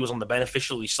 obviously he was on the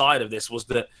beneficiary side of this, was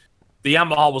that the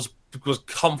Yamaha was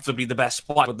comfortably the best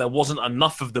bike, but there wasn't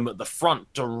enough of them at the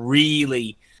front to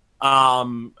really,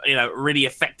 really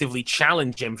effectively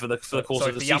challenge him for the course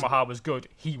of the season. So if the Yamaha was good,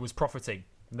 he was profiting.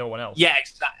 No one else. Yeah,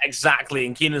 exactly.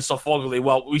 And Keenan Sofoglu,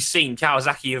 well, we've seen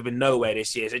Kawasaki have been nowhere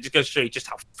this year, so it just goes to show you just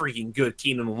how freaking good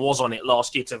Keenan was on it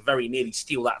last year to very nearly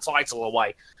steal that title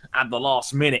away at the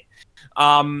last minute.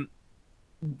 And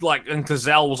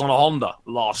Clisel was on a Honda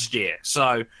last year,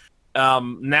 so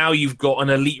now you've got an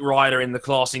elite rider in the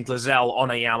class in Clisel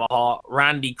on a Yamaha.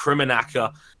 Randy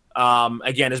Krimenacher,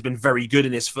 again, has been very good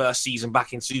in his first season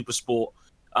back in Supersport.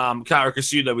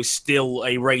 Caricasulo is still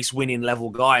a race-winning level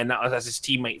guy, and that was his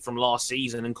teammate from last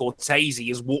season. And Cortese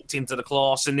has walked into the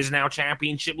class and is now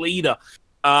championship leader.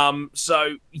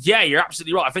 So, yeah, you're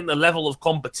absolutely right. I think the level of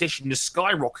competition has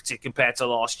skyrocketed compared to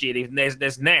last year.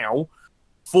 There's now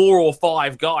 4 or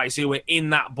 5 guys who are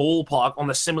in that ballpark on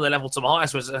a similar level to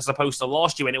Mahias as opposed to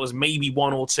last year when it was maybe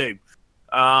 1 or 2.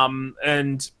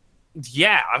 And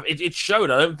yeah, it showed.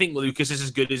 I don't think Lucas is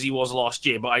as good as he was last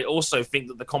year, but I also think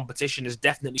that the competition is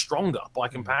definitely stronger by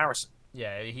comparison.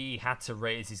 Yeah, he had to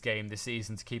raise his game this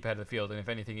season to keep ahead of the field, and if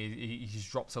anything, he's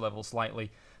dropped a level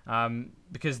slightly.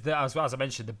 Because, as I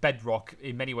mentioned, the bedrock,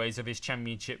 in many ways, of his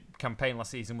championship campaign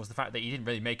last season was the fact that he didn't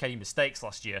really make any mistakes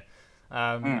last year.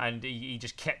 And he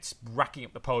just kept racking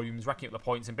up the podiums, racking up the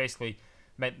points, and basically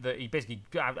meant that he basically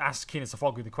asked Keenan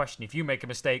Sofoglu the question, if you make a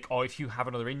mistake or if you have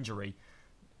another injury,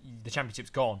 the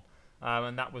championship's gone,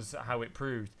 and that was how it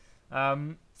proved.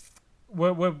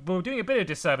 We're doing a bit of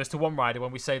disservice to one rider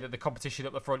when we say that the competition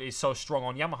up the front is so strong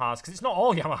on Yamahas, because it's not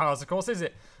all Yamahas, of course, is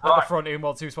it? At the front in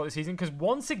World Supersport this season, because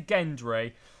once again,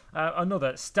 Dre,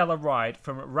 another stellar ride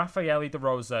from Raffaele De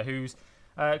Rosa, who's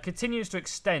continues to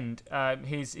extend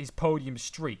his podium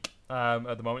streak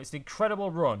at the moment. It's an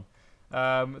incredible run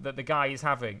that the guy is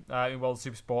having in World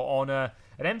Supersport on an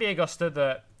MV Agusta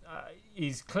that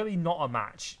is clearly not a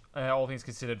match, all things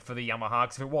considered, for the Yamaha,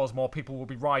 because if it was, more people would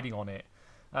be riding on it.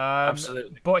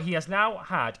 Absolutely. But he has now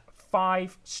had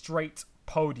 5 straight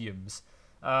podiums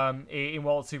in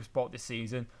World Supersport this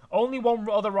season. Only one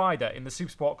other rider in the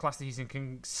Supersport class this season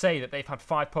can say that they've had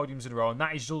 5 podiums in a row, and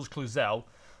that is Jules Cluzel.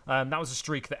 That was a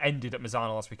streak that ended at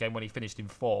Misano last weekend when he finished in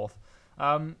 4th.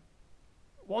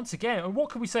 Once again, what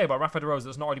can we say about Rafa De Rosa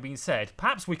that's not already been said?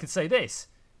 Perhaps we could say this.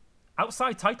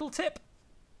 Outside title tip?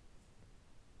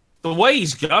 The way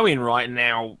he's going right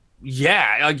now,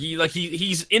 yeah,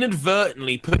 he's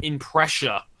inadvertently putting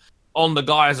pressure on the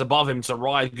guys above him to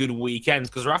ride good weekends,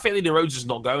 because Rafael De Rosa's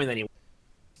not going anywhere.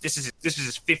 This is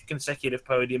his 5th consecutive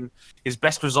podium, his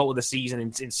best result of the season in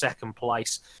 2nd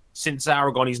place. Since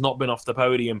Aragon, he's not been off the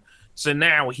podium. So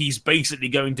now he's basically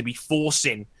going to be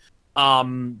forcing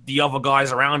the other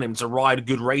guys around him to ride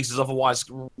good races. Otherwise,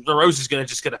 De Rosa's going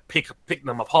to pick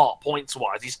them apart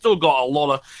points-wise. He's still got a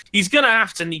lot of... He's going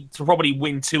to need to probably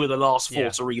win 2 of the last 4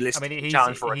 to realistically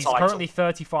challenge for a title. He's currently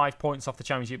 35 points off the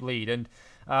championship lead, and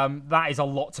that is a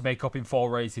lot to make up in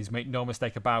 4 races, make no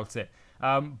mistake about it.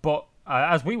 But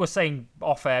as we were saying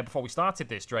off air before we started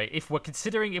this, Dre, if we're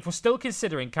still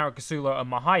considering Caricasulo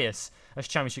and Mahias as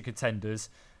championship contenders,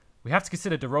 we have to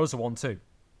consider De Rosa one too.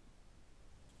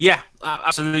 Yeah,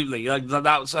 absolutely.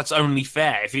 That's only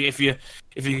fair. If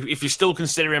you're still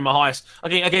considering Mahias,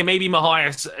 okay, maybe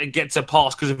Mahias gets a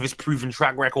pass because of his proven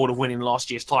track record of winning last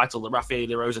year's title that Rafael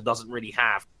De Rosa doesn't really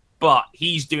have. But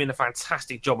he's doing a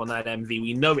fantastic job on that MV.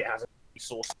 We know it has a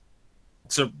resource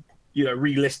to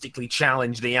realistically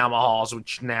challenge the Yamahas,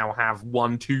 which now have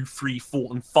 1, 2, 3, 4,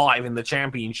 and 5 in the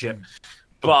championship.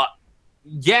 But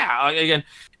yeah, again,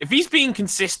 if he's being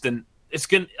consistent, it's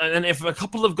good. And if a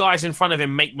couple of guys in front of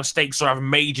him make mistakes or have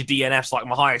major DNFs like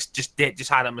Mahias just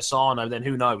had at Misano, then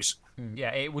who knows?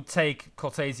 Yeah, it would take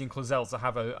Cortese and Cluzel to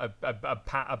have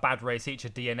a bad race each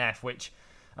at DNF, which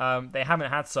they haven't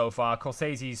had so far.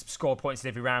 Cortese's scored points in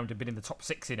every round and been in the top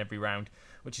 6 in every round,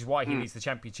 which is why he leads the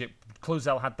championship.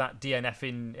 Cluzel had that DNF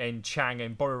in Chang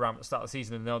and Buriram at the start of the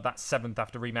season, and that's 7th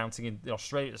after remounting in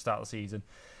Australia at the start of the season.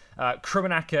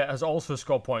 Krimenacher has also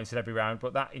scored points in every round,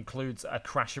 but that includes a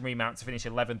crash and remount to finish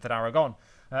 11th at Aragon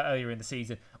earlier in the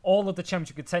season. All of the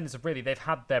championship contenders they've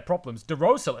had their problems. De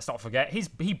Rosa, let's not forget,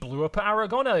 he blew up at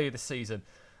Aragon earlier this season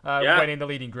when in the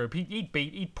leading group. He'd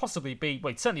certainly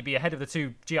be ahead of the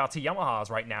 2 GRT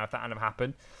Yamahas right now if that hadn't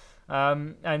happened.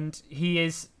 And he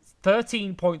is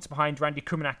 13 points behind Randy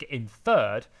Krimenacher in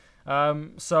 3rd.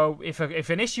 So if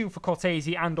an issue for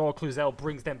Cortese and or Cluzel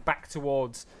brings them back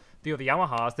towards the other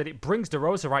Yamahas, that it brings De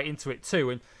Rosa right into it too.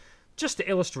 And just to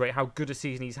illustrate how good a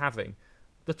season he's having,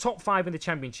 the top 5 in the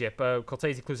championship,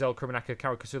 Cortese, Cluzel, Krummenacher,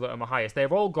 Caricasulo, and Mahias,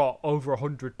 they've all got over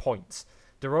 100 points.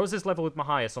 De Rosa's level with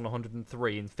Mahias on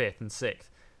 103 in 5th and 6th.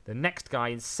 The next guy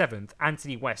in 7th,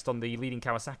 Anthony West on the leading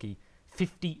Kawasaki,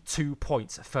 52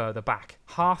 points further back.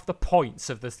 Half the points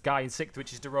of this guy in 6th,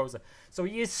 which is De Rosa. So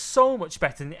he is so much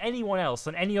better than anyone else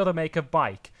on any other make of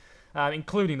bike,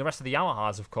 including the rest of the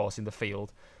Yamahas, of course, in the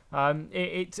field.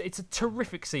 It's a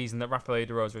terrific season that Rafael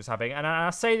De Rosa is having. And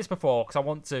I say this before because I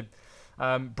want to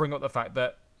bring up the fact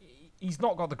that he's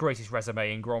not got the greatest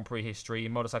resume in Grand Prix history,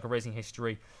 in motorcycle racing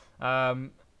history.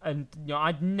 And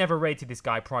I'd never rated this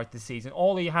guy prior to this season.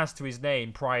 All he has to his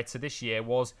name prior to this year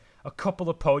was a couple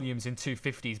of podiums in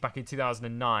 250s back in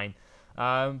 2009.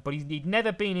 But he'd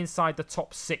never been inside the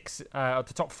top 5,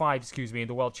 in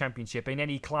the World Championship in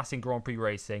any class in Grand Prix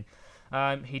racing.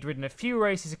 He'd ridden a few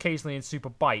races occasionally in super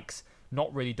bikes,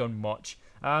 not really done much.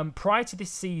 Prior to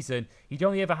this season, he'd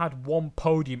only ever had one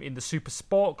podium in the super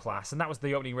sport class, and that was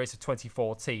the opening race of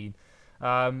 2014.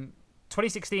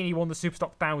 2016, he won the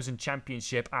Superstock 1000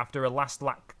 Championship after a last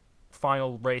lap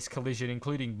final race collision,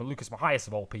 including Lucas Mahias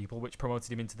of all people, which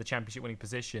promoted him into the championship winning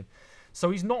position.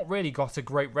 So he's not really got a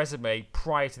great resume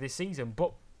prior to this season,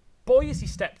 but boy, has he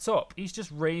stepped up. He's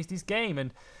just raised his game,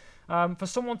 and for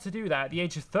someone to do that at the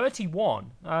age of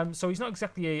 31, so he's not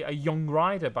exactly a young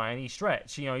rider by any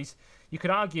stretch. You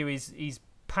could argue he's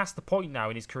past the point now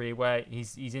in his career where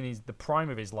he's in the prime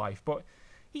of his life, but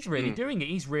he's really doing it.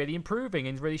 He's really improving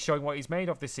and really showing what he's made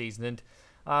of this season.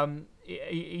 And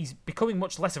he's becoming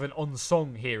much less of an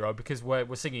unsung hero because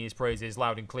we're singing his praises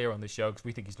loud and clear on this show because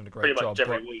we think he's done a great job. Pretty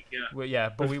much every week,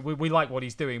 yeah. But we like what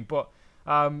he's doing. But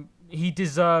he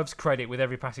deserves credit with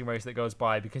every passing race that goes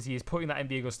by because he is putting that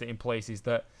MV Agusta in places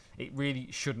that it really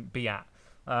shouldn't be at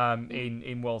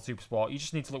in World Supersport. You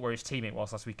just need to look where his teammate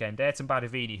was last weekend. Ayrton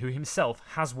Badavini, who himself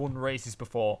has won races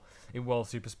before in World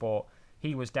Supersport.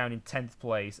 He was down in 10th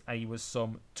place, and he was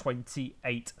some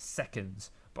 28 seconds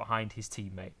behind his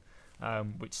teammate,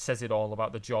 which says it all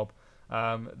about the job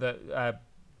that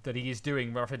he is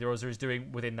doing, Rafael De Rosa is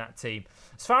doing within that team.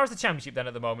 As far as the championship then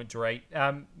at the moment, Dre,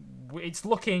 it's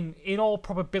looking, in all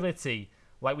probability,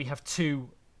 like we have 2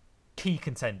 key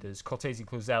contenders, Cortese and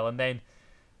Cluzel, and then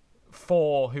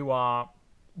 4 who are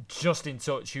just in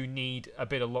touch, who need a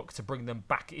bit of luck to bring them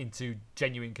back into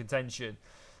genuine contention.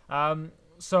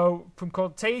 So, from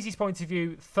Cortese's point of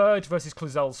view, 3rd versus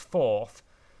Cluzel's 4th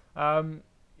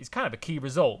is kind of a key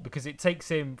result because it takes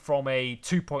him from a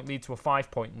 2-point lead to a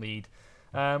 5-point lead.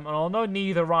 And although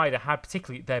neither rider had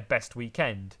particularly their best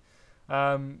weekend,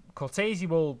 Cortese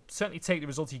will certainly take the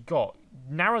result he got,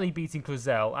 narrowly beating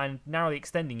Cluzel and narrowly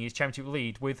extending his championship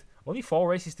lead with only 4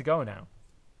 races to go now.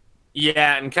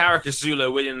 Yeah, and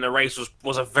Caricasulo winning the race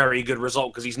was a very good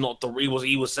result because he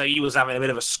was having a bit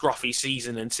of a scruffy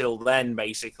season until then,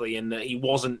 basically, and he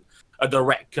wasn't a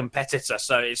direct competitor,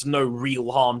 so it's no real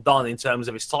harm done in terms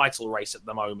of his title race at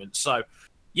the moment. So,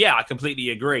 yeah, I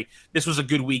completely agree. This was a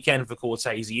good weekend for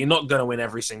Cortese. You're not going to win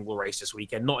every single race this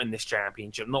weekend, not in this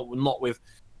championship, not with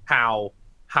how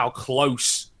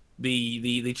close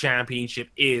the championship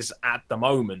is at the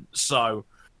moment. So.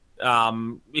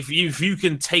 If you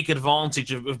can take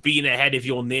advantage of being ahead of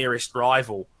your nearest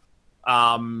rival,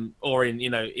 or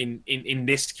in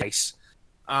this case,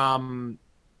 Cluzel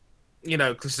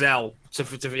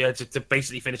to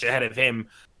basically finish ahead of him,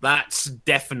 that's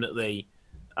definitely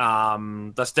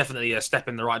a step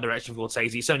in the right direction for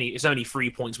Cortese. It's only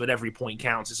 3 points, but every point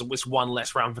counts. It's one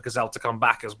less round for Cluzel to come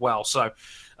back as well. So,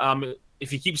 if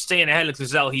he keeps staying ahead of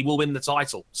Cluzel, he will win the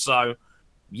title. So,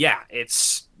 yeah,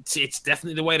 it's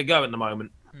definitely the way to go at the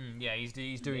moment. Yeah,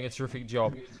 he's doing a terrific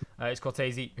job. It's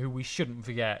Cortese, who we shouldn't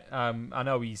forget. I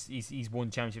know he's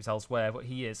won championships elsewhere, but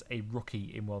he is a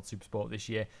rookie in World Supersport this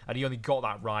year, and he only got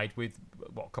that ride with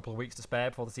a couple of weeks to spare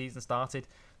before the season started.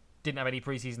 Didn't have any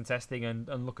preseason testing,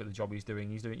 and look at the job he's doing.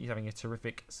 He's having a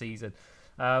terrific season.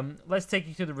 Let's take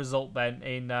you to the result then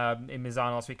in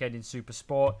Misano last weekend in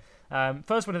Supersport.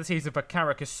 First win of the season for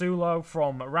Caricasulo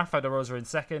from Rafa De Rosa in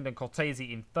 2nd and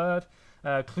Cortese in 3rd.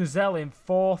 Cluzel in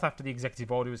 4th after the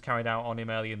executive order was carried out on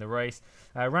him early in the race.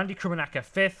 Randy Krummenacher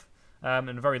 5th, and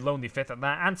a very lonely 5th at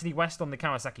that. Anthony West on the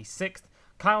Kawasaki 6th.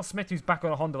 Kyle Smith, who's back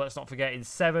on a Honda, let's not forget, in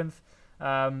 7th,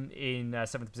 in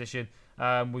 7th position,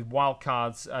 with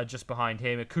wildcards just behind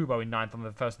him. Kubo in 9th on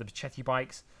the first of the Pichetti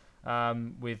bikes,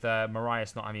 with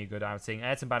Marias not having a good outing.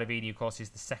 Ayrton Badavini, of course, is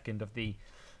the 2nd of the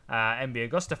MV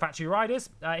Agusta factory riders.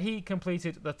 He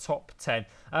completed the top 10.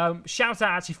 Shout out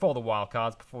actually for the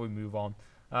wildcards before we move on,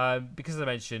 because as I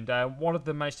mentioned, one of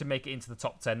them managed to make it into the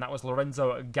top 10. That was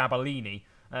Lorenzo Gabellini,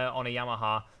 on a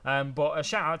Yamaha. But a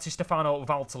shout out to Stefano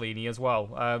Valtellini as well,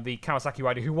 the Kawasaki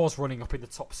rider who was running up in the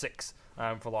top 6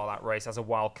 for a lot of that race as a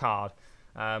wild card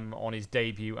on his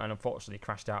debut, and unfortunately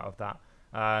crashed out of that,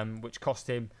 which cost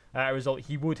him a result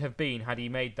he would have been had he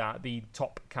made that the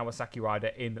top Kawasaki rider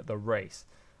in the race.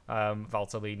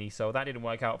 Valtellini, so that didn't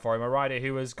work out for him. A rider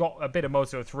who has got a bit of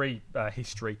Moto3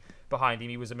 history behind him.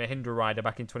 He was a Mahindra rider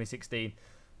back in 2016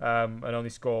 and only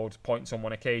scored points on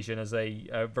one occasion as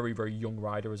a very, very young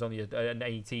rider, as only an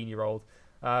 18-year-old.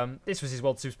 This was his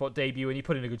World Supersport debut, and he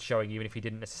put in a good showing, even if he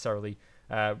didn't necessarily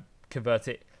convert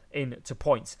it into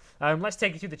points. Let's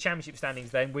take you through the championship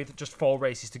standings then, with just 4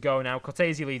 races to go now.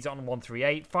 Cortese leads on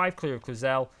 138, 5 clear of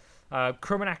Cluzel.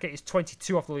 Kumanaka is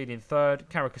 22 off the lead in 3rd.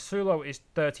 Caricasulo is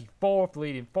 34 off the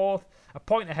lead in 4th. A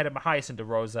point ahead of Mahias and De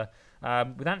Rosa.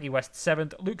 With Anthony West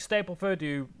 7th. Luke Stapleford,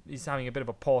 who is having a bit of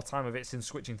a poor time of it since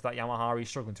switching to that Yamaha. He's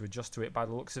struggling to adjust to it by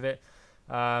the looks of it.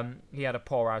 He had a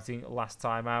poor outing last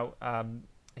time out.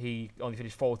 He only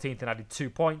finished 14th and added 2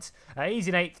 points. He's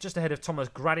in 8th, just ahead of Thomas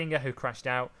Gradinger, who crashed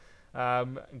out.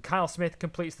 And Kyle Smith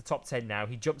completes the top 10 now.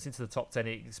 He jumps into the top 10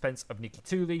 at the expense of Nicky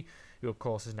Tooley, who of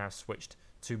course has now switched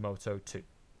to Moto 2.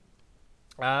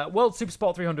 World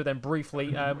Supersport 300 then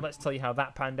briefly. Let's tell you how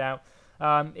that panned out.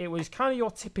 It was kind of your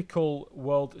typical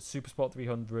World Supersport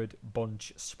 300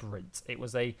 bunch sprint. It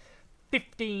was a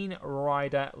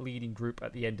 15-rider leading group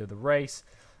at the end of the race.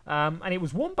 And it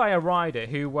was won by a rider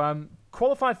who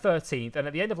qualified 13th and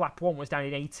at the end of lap 1 was down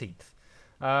in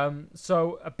 18th.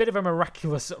 So a bit of a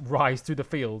miraculous rise through the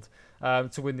field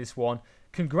to win this one.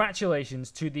 Congratulations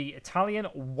to the Italian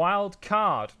wild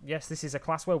card. Yes, this is a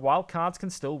class where wild cards can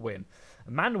still win.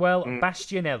 Manuel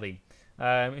Bastianelli,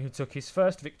 who took his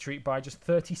first victory by just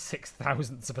 36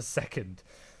 thousandths of a second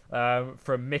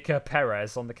from Mika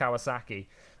Perez on the Kawasaki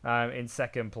in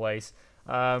 2nd place.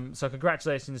 So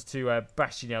congratulations to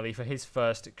Bastianelli for his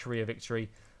first career victory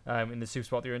in the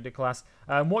Supersport 300 class.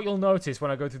 What you'll notice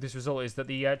when I go through this result is that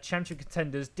the championship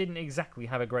contenders didn't exactly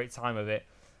have a great time of it.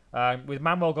 With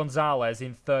Manuel Gonzalez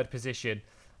in 3rd position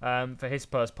for his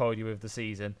first podium of the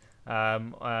season.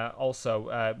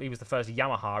 Also, he was the first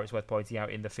Yamaha, it's worth pointing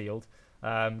out, in the field.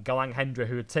 Galang Hendra,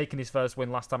 who had taken his first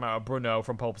win last time out of Brno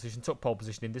from pole position, took pole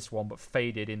position in this one, but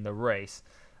faded in the race.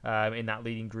 In that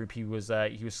leading group, he was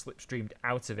slipstreamed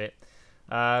out of it.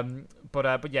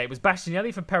 But yeah, it was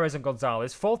Bastianelli from Perez and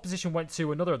Gonzalez. 4th position went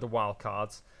to another of the wild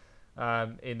cards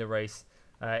in the race.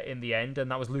 In the end, and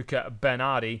that was Luca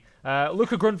Bernardi.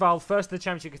 Luca Grunwald, first of the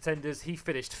championship contenders, he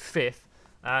finished 5th,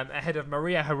 ahead of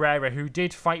Maria Herrera, who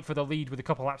did fight for the lead with a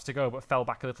couple laps to go, but fell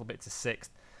back a little bit to 6th.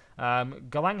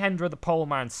 Galang Hendra, the pole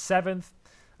man, 7th.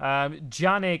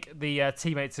 Janik, the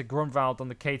teammate to Grunwald on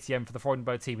the KTM for the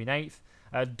Freudenberg team, in 8th.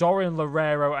 Dorian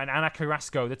Loureiro and Ana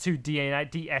Carrasco, the two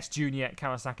DS Junior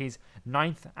Kawasaki's,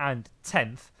 9th and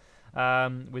 10th.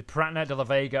 With Pratna, De La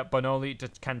Vega, Bonoli, De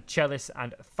Cancellis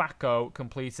and Facco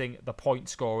completing the point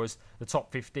scorers, the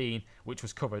top 15, which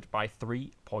was covered by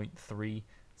 3.3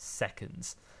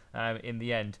 seconds in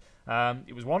the end.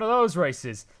 It was one of those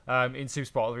races in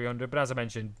Supersport 300, but as I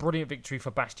mentioned, brilliant victory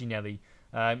for Bastianelli,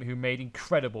 who made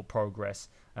incredible progress,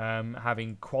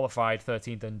 having qualified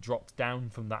 13th and dropped down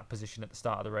from that position at the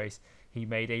start of the race. He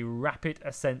made a rapid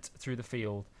ascent through the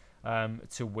field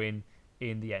to win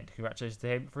in the end. Congratulations to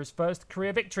him for his first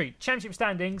career victory. Championship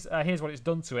standings, here's what it's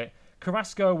done to it.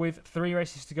 Carrasco, with 3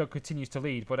 races to go, continues to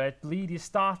lead, but her lead is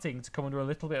starting to come under a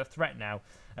little bit of threat now,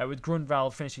 with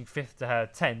Grunwald finishing 5th to her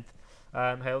 10th.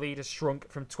 Her lead has shrunk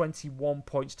from 21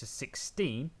 points to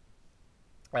 16,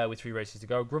 with 3 races to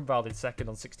go. Grunwald in 2nd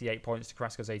on 68 points to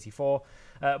Carrasco's 84.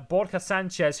 Borja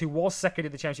Sanchez, who was 2nd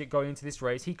in the championship going into this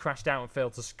race, he crashed out and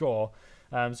failed to score.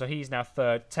 So he's now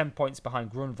 3rd, 10 points behind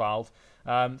Grunwald.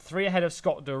 3 ahead of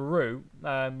Scott Derue,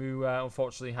 who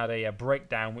unfortunately had a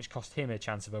breakdown, which cost him a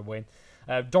chance of a win.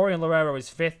 Dorian Loureiro is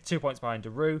 5th, 2 points behind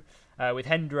Derue, with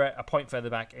Hendra a point further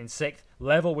back in 6th.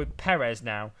 Level with Perez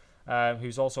now,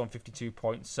 who's also on 52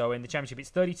 points. So in the championship, it's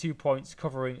 32 points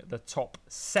covering the top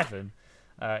 7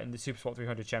 in the Supersport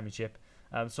 300 championship.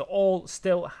 So all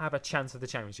still have a chance of the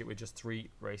championship with just 3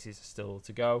 races still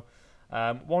to go.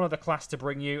 One other class to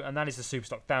bring you, and that is the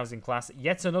Superstock 1000 class.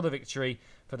 Yet another victory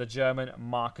for the German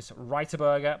Markus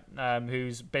Reiterberger,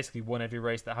 who's basically won every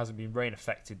race that hasn't been rain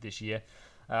affected this year.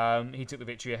 He took the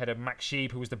victory ahead of Max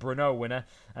Scheib, who was the Brno winner,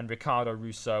 and Riccardo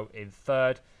Russo in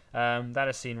 3rd. That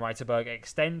has seen Reiterberger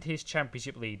extend his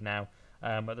championship lead now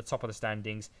at the top of the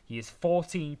standings. He is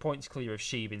 14 points clear of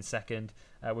Scheib in 2nd,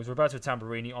 with Roberto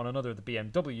Tamburini on another of the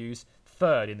BMWs,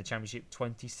 3rd in the championship,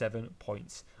 27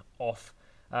 points off.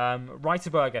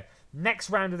 Reiterberger, next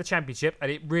round of the championship,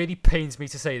 and it really pains me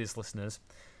to say this, listeners,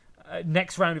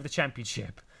 next round of the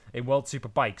championship, in World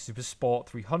Superbike, Super Sport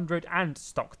 300 and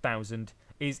Stock 1000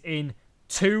 is in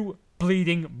 2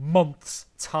 bleeding months'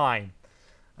 time.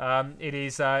 It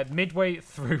is midway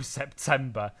through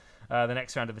September, the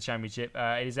next round of the championship.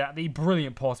 It is at the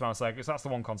brilliant Portimao circuit, so that's the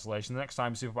one consolation. The next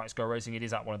time Superbikes go racing, it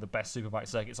is at one of the best Superbike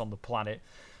circuits on the planet.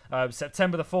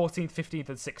 September the 14th, 15th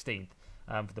and 16th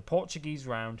for the Portuguese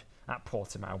round at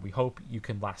Portimao. We hope you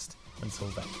can last until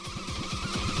then.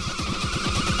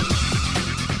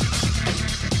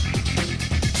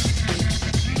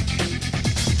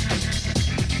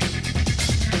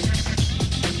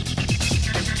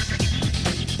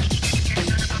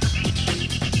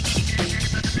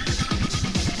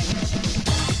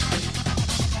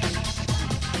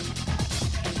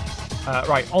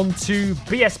 Right, on to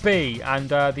BSB and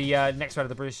the next round of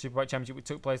the British Superbike Championship, which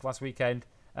took place last weekend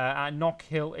at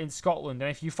Knockhill in Scotland. And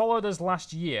if you followed us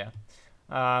last year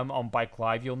on Bike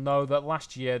Live, you'll know that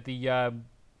last year the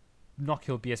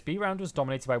Knockhill BSB round was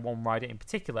dominated by one rider in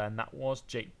particular, and that was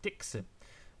Jake Dixon,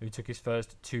 who took his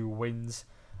first 2 wins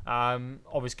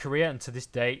of his career, and to this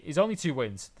day is only 2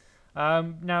 wins.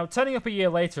 Now, turning up a year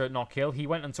later at Knockhill, he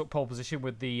went and took pole position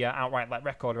with the outright lap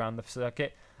record around the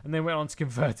circuit, and then went on to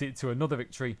convert it to another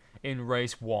victory in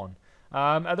race 1.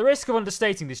 At the risk of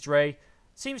understating this, Dre,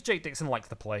 seems Jake Dixon likes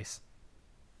the place.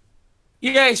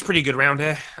 Yeah, it's pretty good around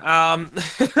here.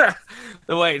 The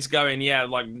way it's going, yeah,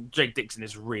 like Jake Dixon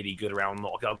is really good around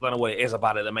Knockhill. I don't know what it is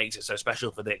about it that makes it so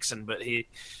special for Dixon,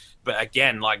 but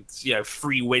again,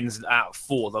 3 wins out of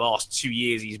 4 the last 2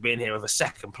 years he's been here with a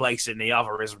second place in the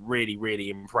other is really, really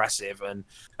impressive. And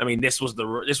I mean, this was the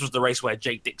race where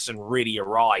Jake Dixon really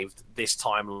arrived this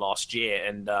time last year,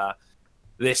 and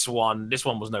this one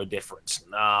was no different.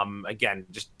 Again,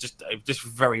 just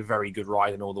very, very good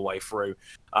riding all the way through.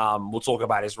 We'll talk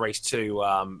about his race 2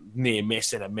 near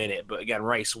miss in a minute, but again,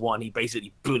 race 1 he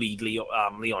basically bullied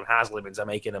Leon Haslam into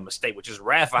making a mistake, which is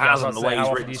rare for Haslam the way he's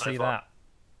ridden so far. That?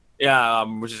 Yeah,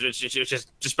 which is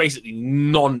just basically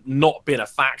not been a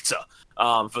factor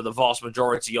for the vast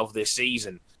majority of this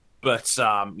season. But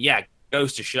yeah,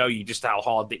 goes to show you just how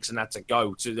hard Dixon had to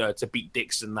go to beat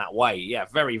Dixon that way. Yeah,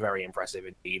 very, very impressive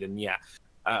indeed. And yeah,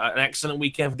 an excellent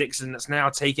weekend for Dixon that's now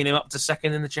taking him up to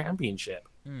second in the championship.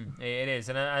 It is,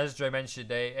 and as Dre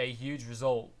mentioned, a huge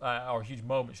result, or a huge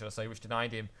moment, should I say, which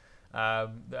denied him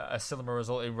a similar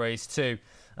result in race 2.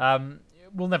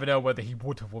 We'll never know whether he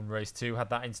would have won race 2 had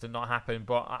that incident not happened,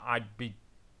 but I'd be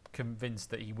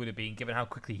convinced that he would have been, given how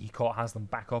quickly he caught Haslam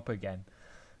back up again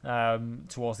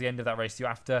towards the end of that race 2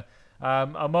 after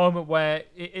a moment where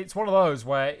it's one of those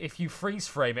where if you freeze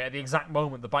frame it at the exact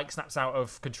moment the bike snaps out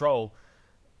of control,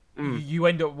 you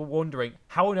end up wondering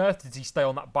how on earth did he stay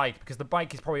on that bike, because the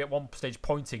bike is probably at one stage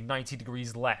pointing 90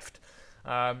 degrees left.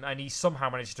 And he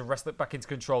somehow managed to wrestle it back into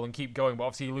control and keep going, but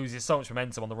obviously he loses so much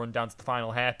momentum on the run down to the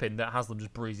final hairpin that Haslam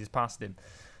just breezes past him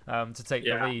to take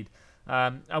the lead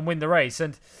and win the race.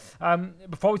 And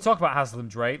before we talk about Haslam,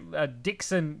 Dre,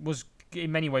 Dixon was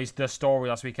in many ways the story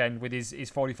last weekend with his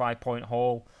 45-point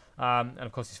haul, and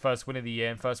of course his first win of the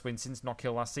year and first win since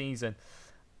Knockhill last season.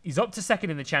 He's up to second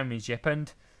in the championship,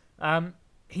 and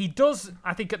he does,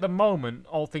 I think at the moment,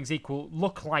 all things equal,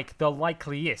 look like the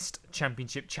likeliest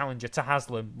championship challenger to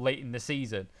Haslam late in the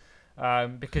season.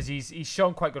 Because he's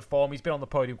shown quite good form. He's been on the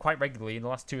podium quite regularly in the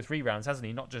last 2 or 3 rounds, hasn't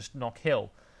he? Not just Knockhill.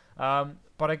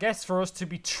 But I guess for us to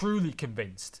be truly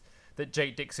convinced that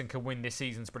Jake Dixon can win this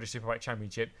season's British Superbike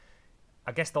Championship,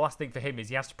 I guess the last thing for him is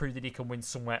he has to prove that he can win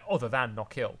somewhere other than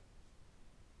Knockhill.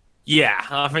 Yeah,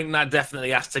 I think that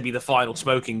definitely has to be the final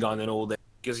smoking gun in all this.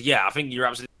 Because, yeah, I think you're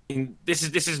absolutely...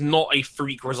 This is not a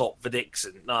freak result for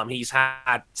Dixon. He's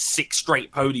had 6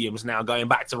 straight podiums now, going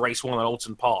back to race 1 at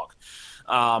Alton Park.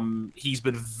 He's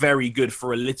been very good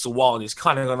for a little while, and he's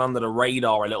kind of gone under the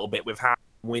radar a little bit with how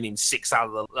winning 6 out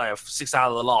of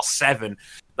the last 7.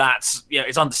 That's,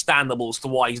 it's understandable as to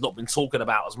why he's not been talking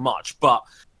about as much. But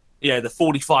the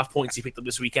 45 points he picked up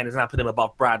this weekend has now put him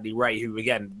above Bradley Ray, who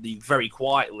again, very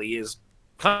quietly is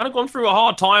kind of gone through a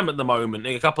hard time at the moment.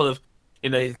 A couple of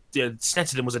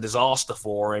Snetterton was a disaster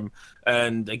for him,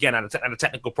 and again had a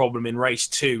technical problem in race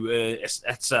 2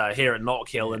 here at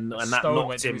Knockhill, and that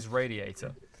knocked him. His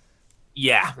radiator.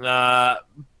 Yeah,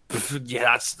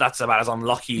 that's about as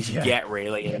unlucky as you get,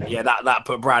 really. And that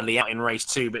put Bradley out in race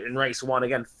 2, but in race 1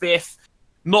 again, 5th,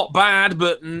 not bad,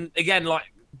 but again,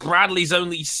 like Bradley's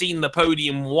only seen the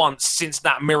podium once since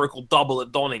that miracle double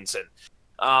at Donington.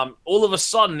 All of a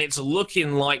sudden, it's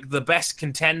looking like the best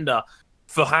contender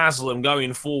for Haslam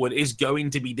going forward is going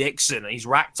to be Dixon. He's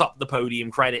racked up the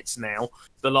podium credits now,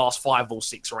 the last 5 or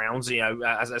 6 rounds,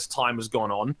 as time has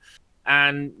gone on.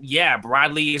 And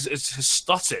Bradley has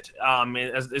stuttered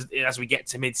as we get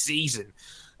to mid-season.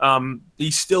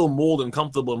 He's still more than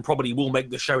comfortable and probably will make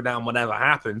the showdown whenever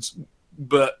happens.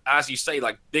 But as you say,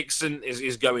 like Dixon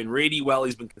is going really well.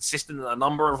 He's been consistent in a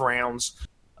number of rounds.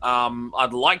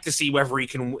 I'd like to see whether he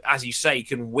can, as you say,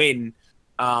 can win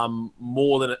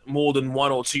more than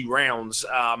 1 or 2 rounds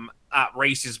at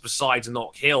races besides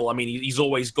Knock Hill. I mean, he's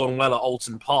always gone well at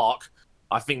Alton Park.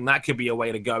 I think that could be a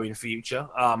way to go in future.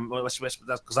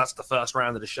 Because that's the first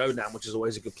round of the showdown, which is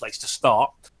always a good place to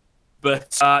start.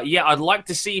 But yeah, I'd like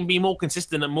to see him be more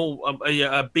consistent and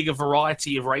a bigger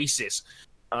variety of races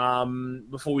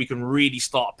before we can really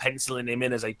start penciling him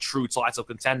in as a true title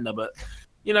contender. But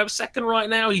second right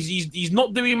now, he's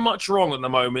not doing much wrong at the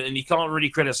moment, and you can't really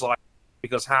criticize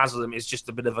because Haslam is just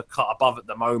a bit of a cut above at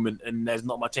the moment, and there's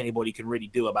not much anybody can really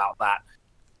do about that.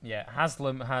 Yeah,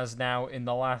 Haslam has now in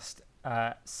the last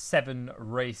 7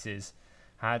 races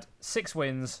had 6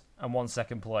 wins and 1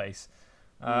 second place.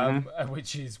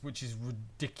 Which is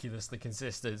ridiculously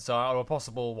consistent. So out of a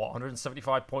possible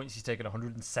 175 points, he's taken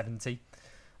 170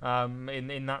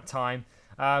 in that time.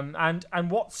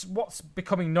 And what's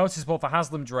becoming noticeable for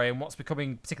Haslam, Dre, and what's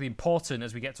becoming particularly important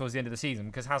as we get towards the end of the season,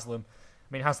 because Haslam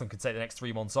could take the next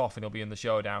 3 months off and he'll be in the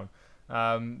showdown,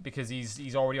 because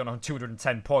he's already on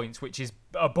 210 points, which is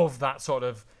above that sort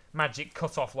of magic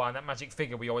cut-off line, that magic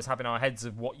figure we always have in our heads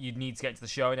of what you'd need to get to the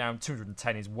showdown.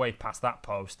 210 is way past that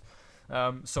post.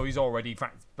 So he's already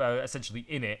essentially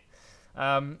in it.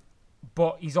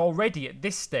 But he's already at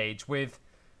this stage with,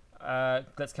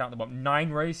 let's count them up, 9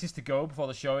 races to go before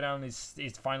the showdown is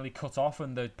finally cut off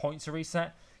and the points are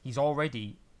reset. He's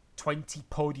already 20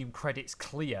 podium credits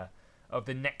clear of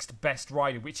the next best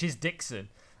rider, which is Dixon,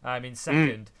 in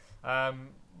second.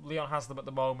 Leon Haslam at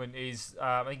the moment is,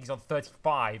 I think he's on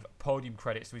 35 podium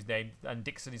credits to his name, and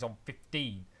Dixon is on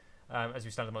 15 as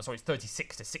we stand at the moment. So it's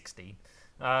 36 to 16.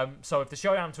 So if the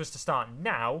showdown was to start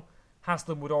now,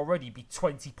 Haslam would already be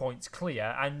 20 points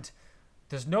clear, and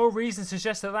there's no reason to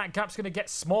suggest that gap's going to get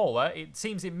smaller. It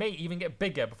seems it may even get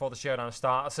bigger before the showdown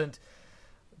starts, and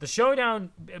the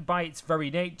showdown, by its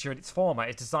very nature and its format,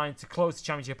 is designed to close the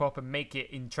championship up and make it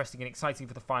interesting and exciting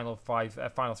for the final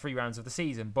 3 rounds of the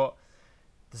season. But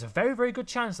there's a very, very good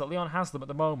chance that Leon Haslam at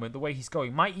the moment, the way he's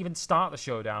going, might even start the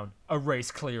showdown a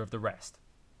race clear of the rest.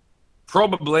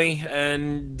 Probably,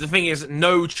 and the thing is,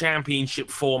 no championship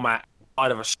format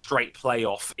out of a straight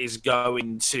playoff is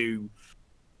going to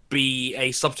be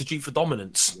a substitute for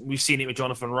dominance. We've seen it with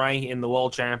Jonathan Ray in the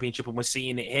World Championship, and we're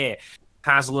seeing it here.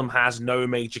 Haslam has no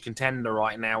major contender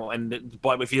right now,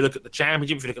 but if you look at the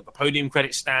championship, if you look at the podium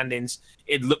credit standings,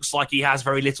 it looks like he has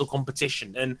very little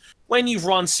competition. And when you've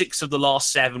run 6 of the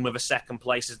last 7 with a second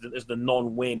place as the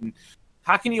non-win,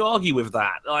 how can you argue with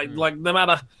that? Like no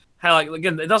matter how,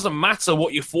 again, it doesn't matter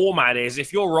what your format is.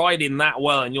 If you're riding that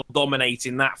well and you're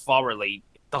dominating that thoroughly,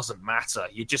 it doesn't matter.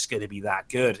 You're just going to be that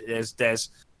good. There's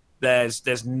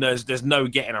no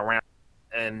getting around.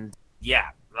 And yeah,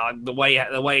 the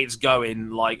way it's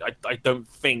going, I don't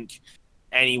think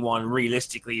anyone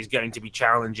realistically is going to be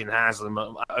challenging Haslam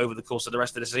over the course of the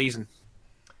rest of the season.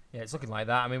 Yeah, it's looking like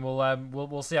that. I mean,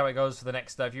 we'll see how it goes for the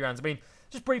next few rounds. I mean,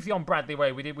 just briefly on Bradley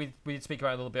Ray, we did speak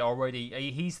about it a little bit already.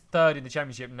 He's third in the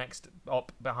championship, next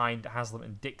up behind Haslam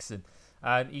and Dixon.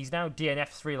 And he's now DNF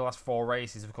 3 of the last 4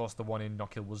 races. Of course, the one in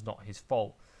Knockhill was not his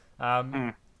fault.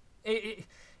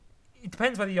 It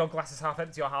depends whether your glass is half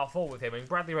empty or half full with him. I mean,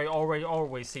 Bradley Ray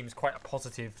always seems quite a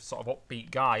positive, sort of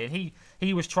upbeat guy. And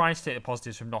he was trying to take the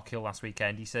positives from Knockhill last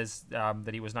weekend. He says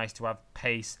that it was nice to have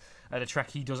pace at a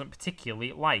track he doesn't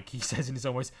particularly like. He says in his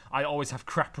own words, I always have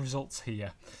crap results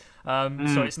here.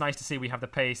 So it's nice to see we have the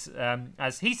pace.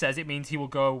 As he says, it means he will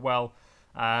go well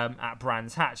at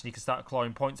Brands Hatch and he can start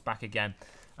clawing points back again.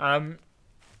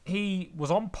 He was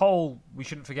on pole, we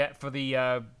shouldn't forget, for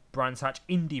the Brands Hatch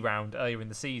Indy round earlier in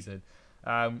the season,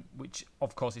 which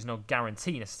of course is no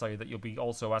guarantee necessarily that you'll be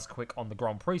also as quick on the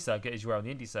Grand Prix circuit as you are on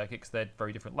the Indy circuit, because they're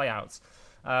very different layouts.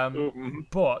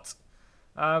 But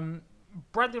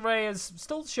Bradley Ray has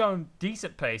still shown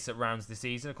decent pace at rounds this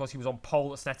season. Of course, he was on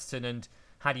pole at Snetterton, and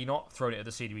had he not thrown it at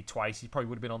the CDB twice, he probably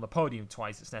would have been on the podium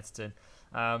twice at Snetterton.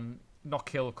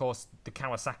 Knockhill, of course, the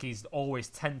Kawasaki's always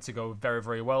tend to go very,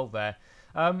 very well there.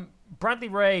 Bradley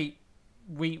Ray,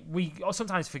 we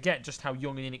sometimes forget just how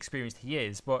young and inexperienced he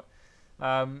is, but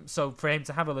so for him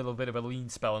to have a little bit of a lean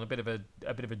spell and a bit of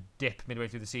a dip midway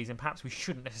through the season, perhaps we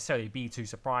shouldn't necessarily be too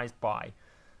surprised by.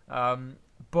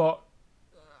 But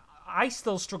I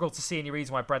still struggle to see any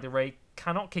reason why Bradley Ray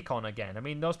cannot kick on again. I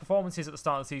mean, those performances at the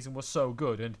start of the season were so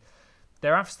good, and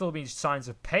there have still been signs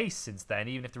of pace since then,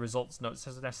 even if the results don't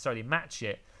necessarily match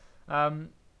it. And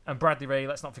Bradley Ray,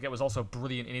 let's not forget, was also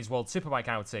brilliant in his World Superbike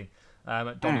outing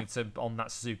at Donington on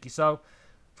that Suzuki. So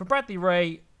for Bradley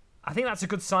Ray, I think that's a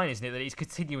good sign, isn't it, that he's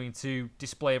continuing to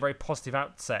display a very positive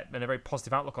outset and a very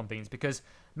positive outlook on things, because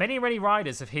many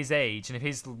riders of his age and of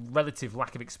his relative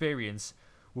lack of experience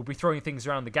will be throwing things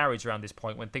around the garage around this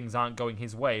point when things aren't going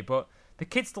his way, but the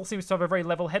kid still seems to have a very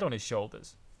level head on his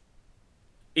shoulders.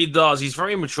 He does. He's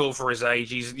very mature for his age.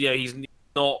 He's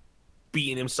not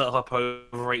beating himself up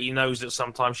over it. He knows that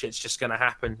sometimes shit's just going to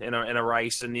happen in a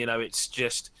race, and it's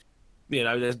just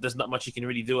there's not much you can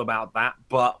really do about that.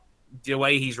 But the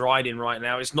way he's riding right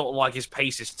now, it's not like his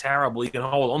pace is terrible. He can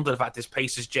hold on to the fact his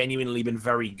pace has genuinely been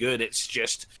very good. It's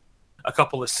just a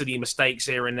couple of silly mistakes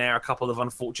here and there, a couple of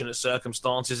unfortunate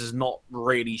circumstances has not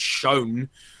really shown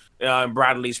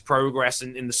Bradley's progress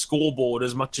in the scoreboard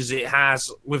as much as it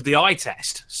has with the eye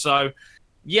test. So,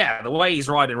 yeah, the way he's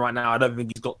riding right now, I don't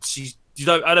think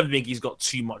he's got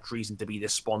too much reason to be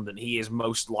despondent. He is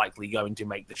most likely going to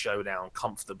make the showdown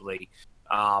comfortably.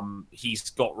 He's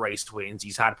got race wins.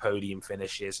 He's had podium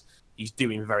finishes. He's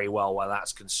doing very well where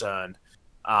that's concerned.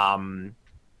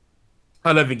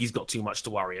 I don't think he's got too much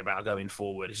to worry about going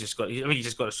forward. He's just got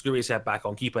to screw his head back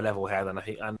on, keep a level head,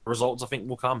 and results I think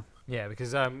will come. Yeah,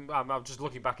 because I'm just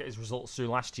looking back at his results through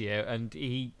last year, and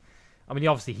he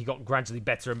got gradually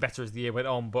better and better as the year went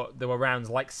on. But there were rounds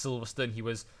like Silverstone, he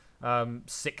was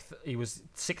sixth. He was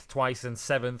sixth twice and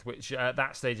seventh, which at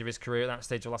that stage of his career, at that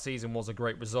stage of last season, was a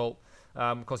great result.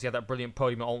 Of course, he had that brilliant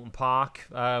podium at Alton Park,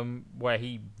 where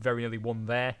he very nearly won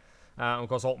there. Of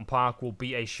course, Alton Park will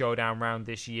be a showdown round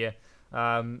this year.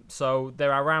 So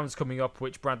there are rounds coming up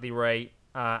which Bradley Ray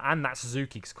and that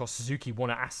Suzuki, because of course Suzuki won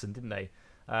at Assen, didn't they,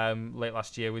 late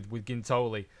last year with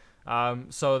Gintoli.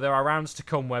 So there are rounds to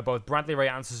come where both Bradley Ray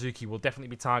and Suzuki will definitely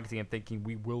be targeting and thinking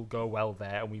we will go well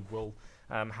there and we will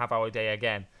have our day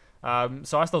again.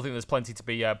 So I still think there's plenty to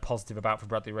be positive about for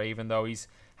Bradley Ray, even though he's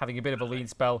having a bit of a lean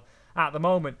spell at the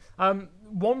moment.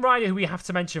 One rider who we have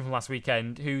to mention from last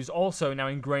weekend, who's also now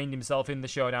ingrained himself in the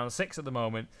Showdown 6 at the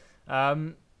moment,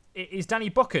 is Danny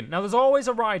Buchan. Now, there's always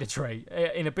a rider, Trey,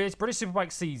 in a British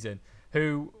Superbike season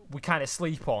who we kind of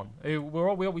sleep on.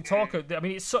 We talk. I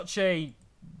mean, it's such a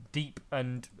deep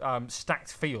and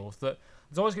stacked field that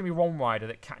there's always going to be one rider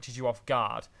that catches you off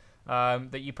guard,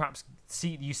 that you perhaps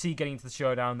see getting into the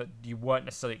showdown that you weren't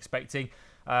necessarily expecting.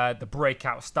 The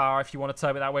breakout star, if you want to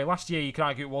term it that way. Last year, you can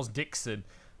argue it was Dixon,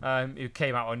 who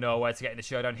came out of nowhere to get in the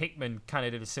showdown. Hickman kind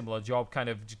of did a similar job, kind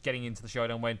of just getting into the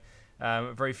showdown when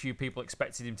very few people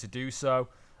expected him to do so.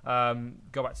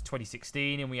 Go back to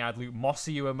 2016, and we had Luke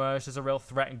Mossey, who emerged as a real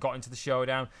threat and got into the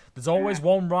showdown. There's always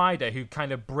one rider who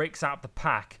kind of breaks out of the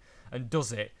pack and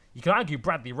does it. You can argue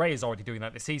Bradley Ray is already doing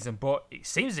that this season, but it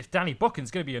seems as if Danny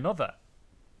Buchan's going to be another.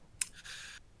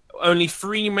 Only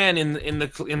 3 men in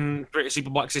British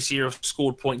Superbikes this year have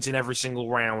scored points in every single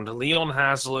round. Leon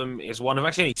Haslam is one of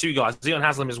actually only 2 guys. Leon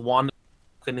Haslam is one,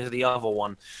 and is the other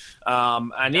one.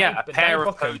 A pair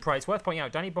of it's worth pointing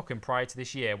out, Danny Buchan, prior to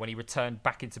this year, when he returned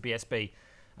back into BSB,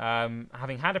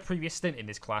 having had a previous stint in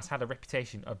this class, had a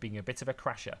reputation of being a bit of a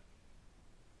crasher.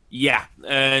 Yeah,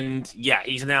 and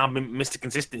he's now Mr.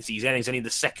 Consistency. He's only the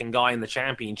second guy in the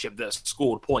championship that's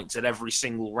scored points at every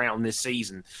single round this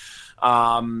season.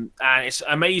 And it's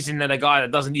amazing that a guy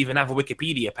that doesn't even have a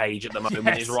Wikipedia page at the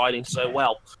moment is riding so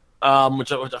well.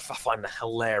 Which I find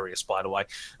hilarious, by the way.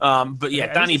 But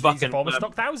yeah, Danny Buchan, he's a former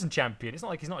Stock 1000 champion. It's not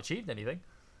like he's not achieved anything.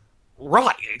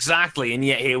 Right, exactly, and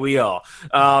yet here we are.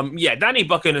 Danny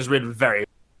Buchan has ridden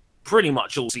pretty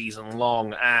much all season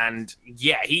long, and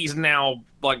he's now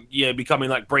becoming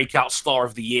like breakout star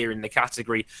of the year in the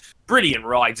category. Brilliant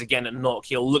rides again at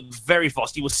Knockhill, looked very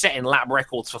fast. He was setting lap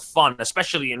records for fun,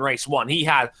 especially in race 1. He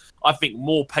had, I think,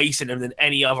 more pace in him than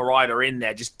any other rider in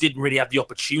there. Just didn't really have the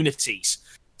opportunities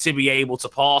to be able to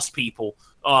pass people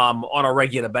on a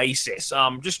regular basis.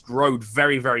 Just rode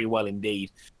very, very well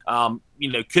indeed.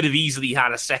 Could have easily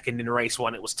had a second in race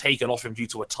 1. It was taken off him due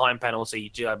to a time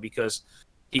penalty because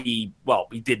he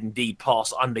did indeed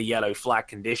pass under yellow flag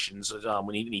conditions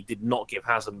when he did not give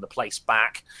Haslam the place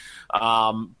back.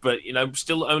 But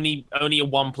still only a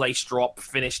 1-place drop,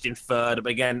 finished in third,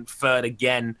 but third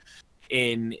again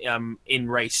in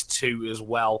race 2 as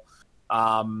well.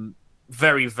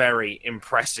 Very, very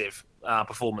impressive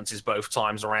performances both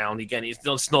times around. Again,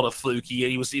 it's not a fluke.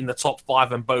 He was in the top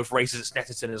 5 in both races at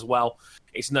Snetterton as well.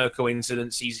 It's no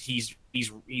coincidence.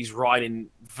 He's riding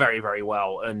very, very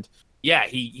well, and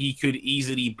he could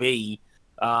easily be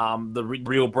the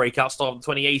real breakout star of the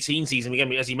 2018 season.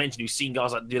 Again, as you mentioned, we've seen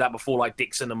guys that do that before, like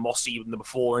Dixon and Mossey even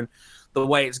before, and the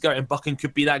way it's going, Buchan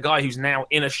could be that guy who's now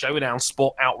in a showdown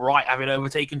spot outright, having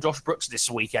overtaken Josh Brooks this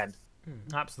weekend.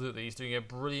 Absolutely, he's doing a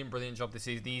brilliant job this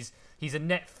season. He's a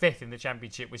net 5th in the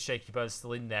championship with Shaky Byrne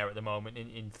still in there at the moment,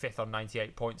 in 5th on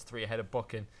 98 points, 3 ahead of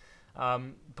Buchan.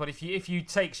 But if you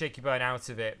take Shaky Byrne out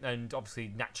of it, and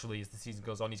obviously naturally as the season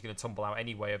goes on, he's going to tumble out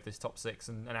anyway of this top 6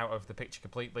 and out of the picture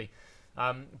completely.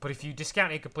 But if you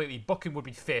discount it completely, Buchan would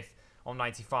be 5th on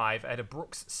 95, ahead of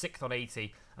Brooks 6th on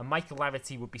 80, and Michael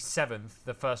Laverty would be 7th,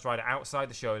 the first rider outside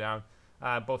the showdown.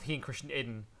 Both he and Christian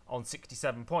Idden on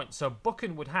 67 points. So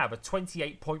Buchan would have a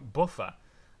 28-point buffer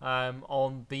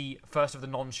on the first of the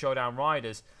non-showdown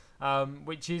riders,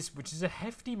 which is a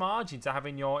hefty margin to have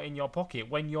in your pocket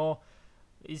when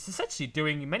it's essentially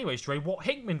doing in many ways, Dre, what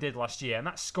Hickman did last year, and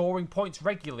that's scoring points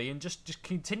regularly and just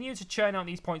continue to churn out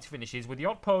these points finishes with the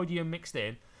odd podium mixed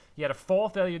in. He had a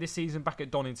 4th earlier this season back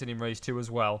at Donington in race 2 as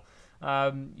well.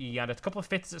 He had a couple of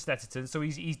 5ths at Snetterton, so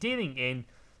he's dealing in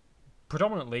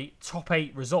predominantly top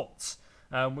 8 results,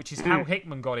 which is how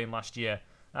Hickman got in last year.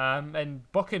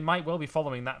 And Buchan might well be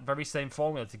following that very same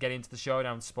formula to get into the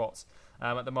showdown spots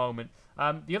at the moment.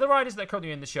 The other riders that are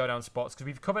currently in the showdown spots, because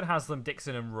we've covered Haslam,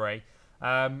 Dixon and Ray,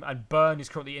 and Byrne is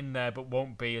currently in there but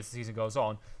won't be as the season goes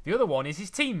on. The other one is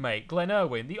his teammate, Glenn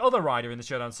Irwin, the other rider in the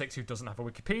Showdown 6 who doesn't have a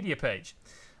Wikipedia page,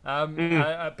 at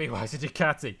BYD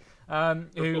Ducati,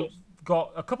 who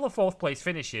got a couple of 4th place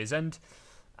finishes, and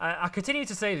I continue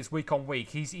to say this week on week,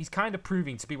 he's kind of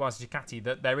proving to BYD Ducati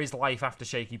that there is life after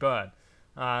Shaky Byrne,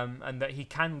 and that he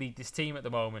can lead this team at the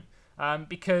moment,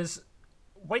 because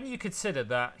when you consider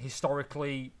that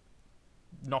historically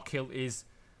Knockhill is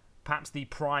perhaps the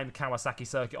prime Kawasaki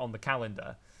circuit on the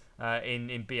calendar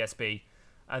in BSB,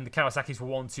 and the Kawasaki's were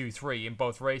 1, 2, 3 in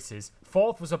both races,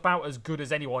 4th was about as good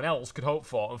as anyone else could hope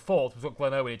for, and 4th was what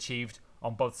Glenn Irwin achieved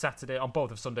on both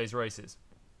of Sunday's races.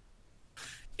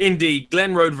 Indeed,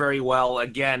 Glenn rode very well.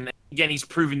 Again, he's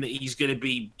proven that he's going to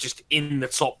be just in the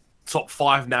top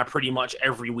 5 now pretty much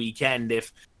every weekend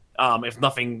if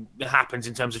nothing happens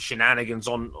in terms of shenanigans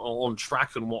on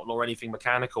track and whatnot, or anything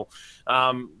mechanical.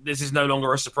 This is no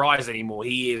longer a surprise anymore.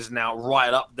 He is now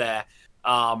right up there,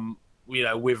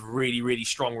 with really, really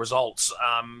strong results.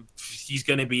 He's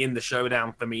going to be in the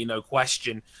showdown for me, no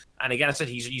question. And again, I said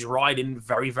he's riding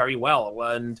very, very well.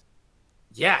 And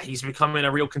yeah, he's becoming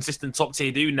a real consistent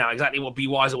top-tier dude now. Exactly what B.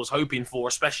 Weiser was hoping for,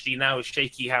 especially now with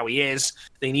Shaky how he is.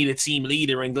 They need a team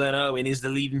leader, and Glenn Irwin is the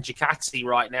leading Ducati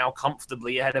right now,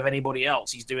 comfortably ahead of anybody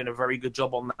else. He's doing a very good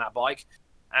job on that bike.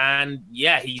 And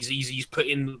yeah, he's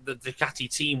putting the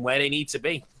Ducati team where they need to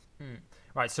be.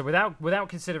 Right, so without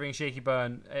considering Shaky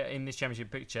Byrne in this championship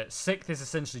picture, 6th is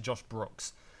essentially Josh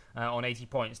Brooks on 80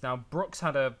 points. Now, Brooks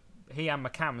he and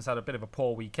McCams had a bit of a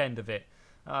poor weekend of it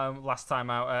last time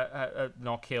out at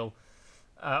Knockhill.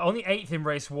 Only 8th in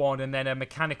race 1, and then a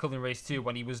mechanical in race 2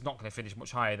 when he was not going to finish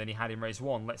much higher than he had in race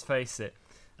 1, let's face it.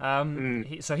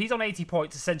 So he's on 80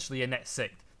 points, essentially a net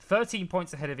 6th. 13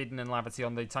 points ahead of Idden and Laverty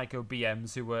on the Tyco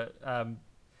BMs, who were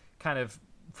kind of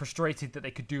frustrated that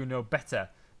they could do no better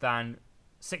than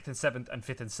 6th and 7th and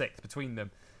 5th and 6th between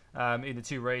them in the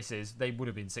 2 races. They would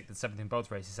have been 6th and 7th in both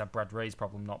races had Brad Ray's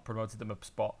problem not promoted them up a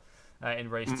spot in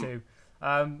race 2.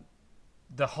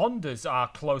 The Hondas are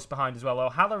close behind as well.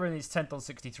 O'Halloran is 10th on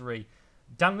 63.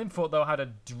 Dan Linfoot, though, had a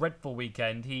dreadful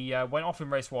weekend. He went off in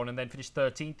race 1 and then finished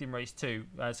 13th in race 2.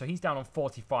 So he's down on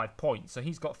 45 points. So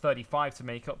he's got 35 to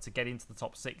make up to get into the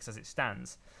top 6 as it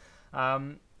stands.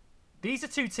 These are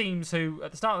 2 teams who,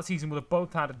 at the start of the season, would have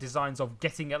both had designs of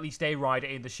getting at least a rider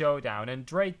in the showdown. And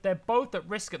Dre, they're both at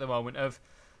risk at the moment of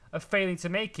failing to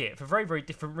make it for very, very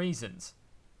different reasons.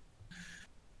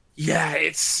 Yeah,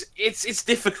 it's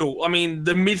difficult. I mean,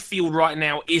 the midfield right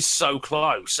now is so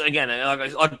close. Again,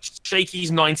 Shaky's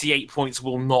 98 points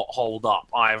will not hold up.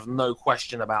 I have no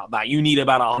question about that. You need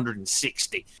about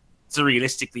 160 to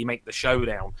realistically make the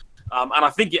showdown. And I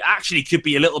think it actually could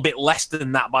be a little bit less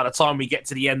than that by the time we get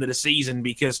to the end of the season,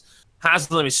 because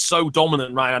Haslam is so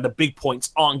dominant right now, the big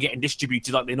points aren't getting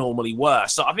distributed like they normally were.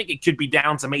 So I think it could be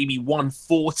down to maybe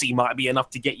 140 might be enough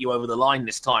to get you over the line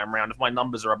this time around, if my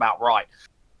numbers are about right.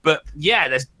 But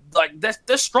yeah,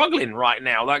 they're struggling right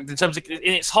now. Like in terms of, and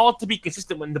it's hard to be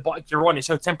consistent when the bike you're on is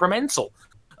so temperamental,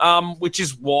 which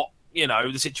is what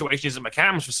the situation is at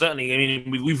McCams for certainly. I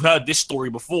mean, we've heard this story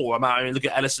before about. Look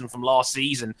at Ellison from last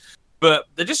season, but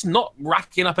they're just not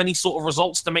racking up any sort of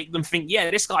results to make them think, yeah,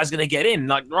 this guy's going to get in.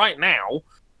 Like right now,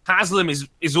 Haslam is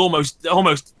almost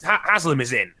Haslam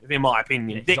is in my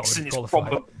opinion. Yeah, Dixon is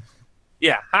probably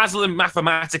Haslam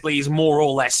mathematically is more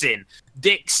or less in.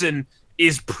 Dixon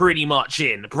is pretty much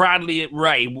in. Bradley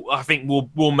Ray, I think,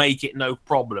 will make it no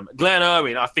problem. Glenn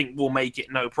Irwin, I think, will make it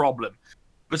no problem.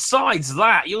 Besides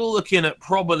that, you're looking at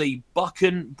probably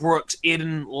Buchan, Brooks,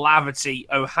 Idden, Laverty,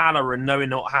 O'Halloran,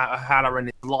 knowing what O'Halloran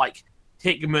is like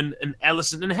Hickman, and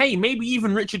Ellison, and hey, maybe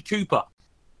even Richard Cooper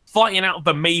fighting out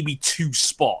for maybe 2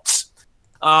 spots.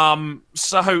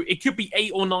 So it could be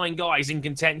 8 or 9 guys in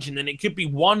contention, and it could be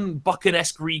one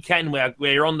Buccanesque weekend where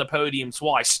you're on the podium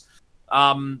twice.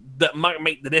 That might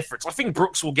make the difference. I think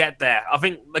Brooks will get there. I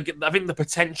think the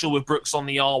potential with Brooks on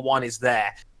the R1 is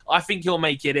there. I think he'll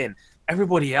make it in.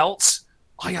 Everybody else,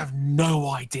 I have no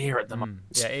idea at the moment.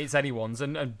 Yeah, it's anyone's.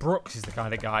 And Brooks is the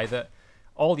kind of guy that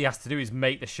all he has to do is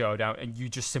make the showdown, and you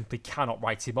just simply cannot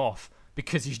write him off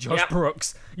because he's Josh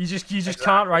Brooks. You just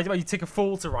can't write him off. You take a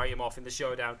fool to write him off in the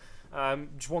showdown.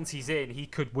 Just once he's in, he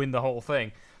could win the whole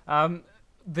thing.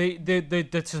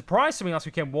 The surprise to me last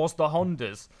weekend was the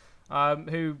Hondas,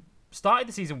 who started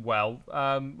the season well.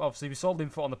 Obviously, we saw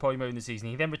Linfoot on the podium in the season.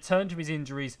 He then returned from his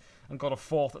injuries and got a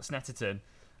 4th at Snetterton.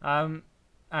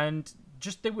 And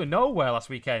just they were nowhere last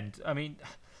weekend. I mean,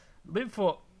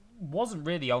 Linfoot wasn't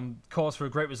really on course for a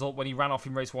great result when he ran off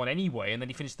in race 1 anyway, and then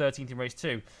he finished 13th in race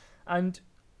 2. And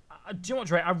do you know what,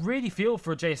 Dre? I really feel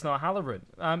for Jason O'Halloran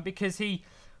because he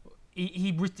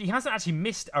hasn't actually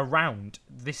missed a round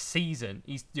this season.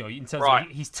 He's in terms of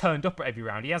he's turned up at every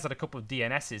round. He has had a couple of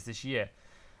DNSs this year,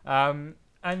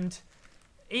 and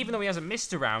even though he hasn't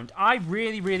missed a round, I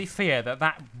really, really fear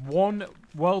that one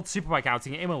World Superbike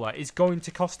outing at Imola is going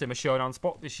to cost him a showdown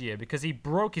spot this year because he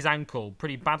broke his ankle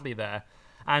pretty badly there,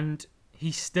 and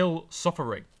he's still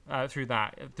suffering through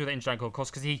that injured ankle, of course,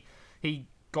 because he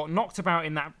got knocked about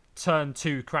in that turn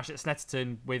 2 crash at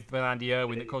Snetterton with Andy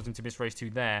Irwin that caused him to miss race 2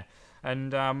 there.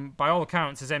 And by all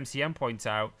accounts, as MCN points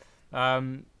out,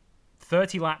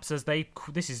 30 laps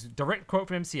this is direct quote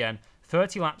from MCN,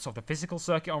 30 laps of the physical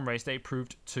circuit on race day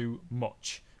proved too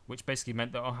much, which basically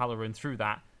meant that O'Halloran through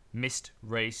that missed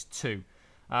race 2.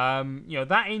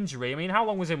 That injury, I mean, how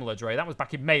long was Imola, Dre? That was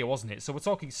back in May, wasn't it? So we're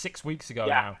talking 6 weeks ago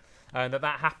now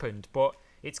that happened. But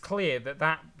it's clear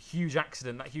that huge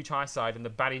accident, that huge high side, and the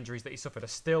bad injuries that he suffered are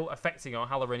still affecting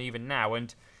O'Halloran even now,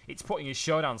 and it's putting his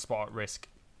showdown spot at risk.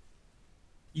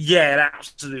 Yeah, it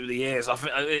absolutely is. I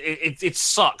think it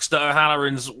sucks that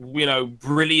O'Halloran's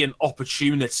brilliant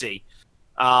opportunity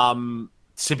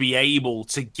to be able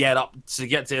to get up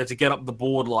the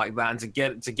board like that and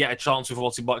to get a chance with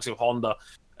 $40 with Honda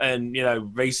and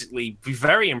basically be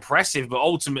very impressive, but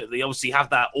ultimately obviously have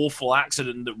that awful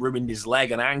accident that ruined his leg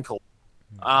and ankle.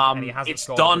 And he hasn't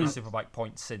scored any Superbike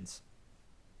points since.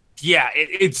 Yeah,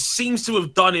 it seems to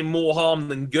have done him more harm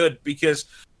than good because,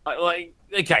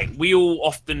 okay, we all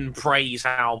often praise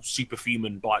how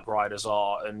superhuman bike riders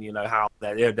are and, how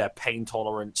their pain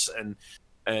tolerance and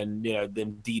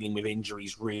them dealing with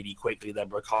injuries really quickly. They're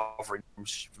recovering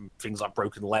from things like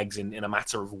broken legs in a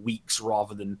matter of weeks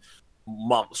rather than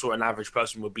months, or an average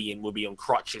person would be on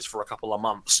crutches for a couple of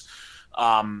months.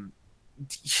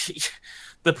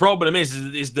 The problem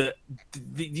is that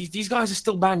these guys are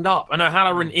still banged up. I know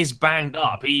O'Halloran is banged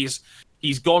up. He's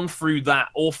gone through that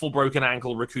awful broken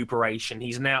ankle recuperation.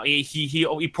 He's now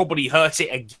he probably hurt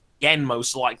it again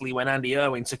most likely when Andy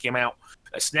Irwin took him out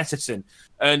at Snetterton.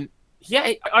 And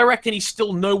yeah, I reckon he's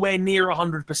still nowhere near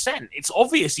 100%. It's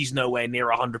obvious he's nowhere near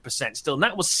 100% still, and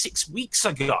that was 6 weeks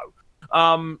ago.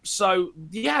 So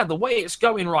yeah, the way it's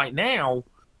going right now,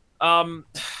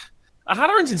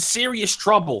 O'Halloran's in serious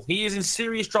trouble. He is in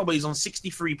serious trouble. He's on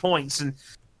 63 points, and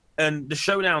the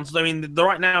showdowns. I mean,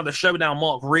 right now the showdown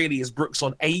mark really is Brooks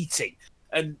on 80,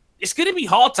 and it's going to be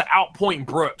hard to outpoint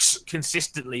Brooks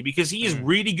consistently because he is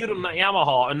really good on that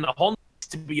Yamaha, and the Honda needs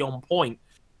to be on point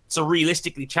to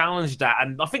realistically challenge that.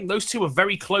 And I think those two are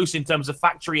very close in terms of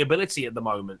factory ability at the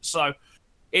moment. So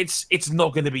it's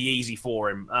not going to be easy for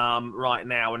him right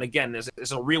now. And again,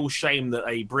 it's a real shame that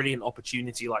a brilliant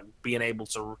opportunity like being able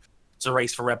to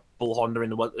race for Red Bull Honda in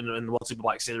the World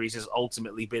Superbike Series has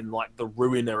ultimately been like the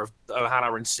ruiner of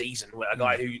O'Halloran's season, a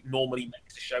guy who normally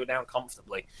makes the showdown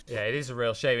comfortably. Yeah, it is a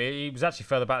real shame. He was actually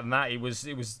further back than that. It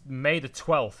was May the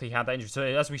 12th he had that injury. So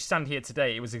as we stand here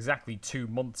today, it was exactly 2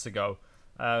 months ago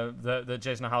that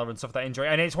Jason O'Halloran suffered that injury.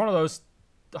 And it's one of those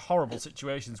horrible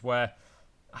situations where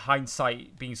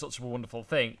hindsight being such a wonderful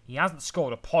thing, he hasn't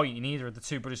scored a point in either of the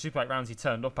 2 British Superbike rounds he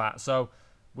turned up at. So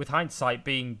with hindsight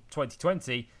being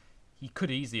 2020, he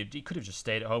could have just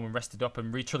stayed at home and rested up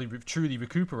and truly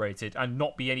recuperated and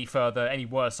not be any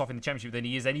worse off in the championship than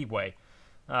he is anyway.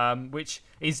 Which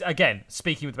is, again,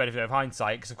 speaking with the benefit of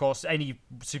hindsight, because of course any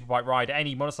superbike rider,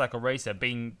 any motorcycle racer,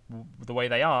 being the way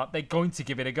they are, they're going to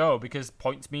give it a go because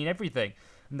points mean everything,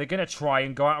 and they're going to try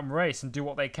and go out and race and do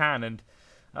what they can. And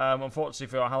unfortunately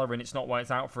for O'Halloran, it's not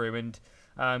worked out for him,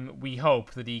 and we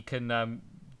hope that he can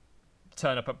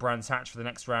turn up at Brands Hatch for the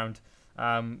next round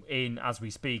in, as we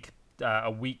speak,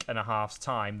 a week and a half's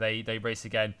time. They race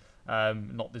again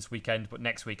not this weekend, but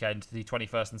next weekend, the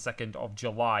 21st and 2nd of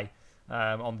July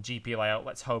on the GP layout.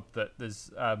 Let's hope that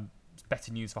there's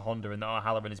better news for Honda and that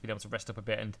O'Halloran has been able to rest up a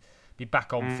bit and be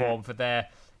back on form for there.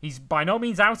 He's by no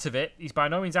means out of it. He's by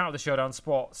no means out of the Showdown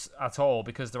spots at all,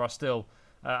 because there are still,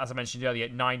 as I mentioned earlier,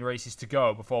 9 races to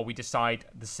go before we decide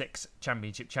the 6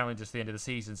 championship challenges at the end of the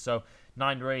season. So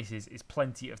 9 races is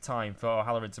plenty of time for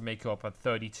O'Halloran to make up a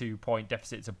 32-point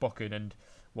deficit to Buchan and,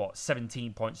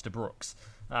 17 points to Brooks.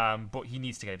 But he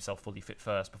needs to get himself fully fit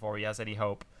first before he has any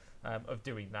hope of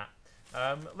doing that.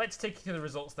 Let's take you to the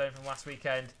results then from last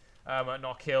weekend at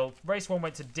Knockhill. Race 1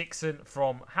 went to Dixon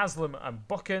from Haslam and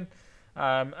Buchan.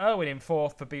 Irwin in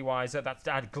 4th for BYZ.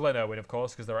 That's Glenn Irwin, of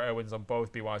course, because there are Irwins on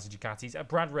both BYZ Ducatis.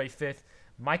 Brad Ray 5th.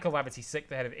 Michael Laverty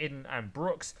 6th, ahead of Iden and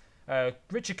Brooks.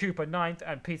 Richard Cooper 9th,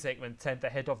 and Peter Aikman 10th,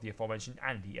 ahead of the aforementioned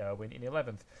Andy Irwin in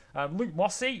 11th. Luke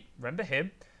Mossey, remember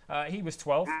him? He was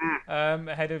 12th,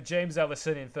 ahead of James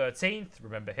Ellison in 13th,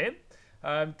 remember him.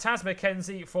 Taz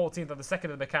McKenzie, 14th on the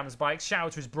second of the McCann's bikes. Shout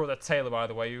out to his brother Taylor, by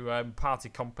the way, who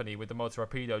parted company with the Motor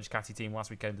Rapido Ducati team last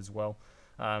weekend as well.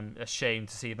 A shame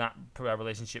to see that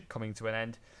relationship coming to an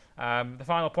end. The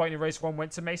final point in race 1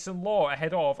 went to Mason Law,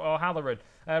 ahead of O'Halloran.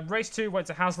 Race 2 went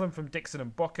to Haslam from Dixon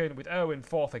and Buchan, with Irwin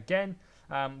 4th again,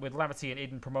 with Laverty and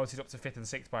Iden promoted up to 5th and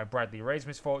 6th by Bradley Ray's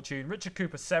misfortune. Richard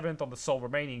Cooper 7th on the sole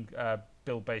remaining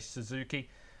build-based Suzuki.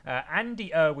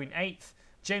 Andy Irwin 8th,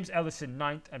 James Ellison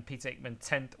 9th, and Peter Aikman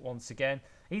 10th once again.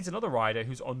 He's another rider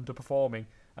who's underperforming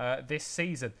this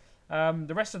season.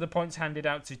 The rest of the points handed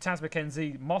out to Taz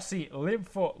McKenzie, Mossey,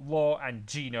 Linfoot, Law, and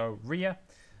Gino Ria.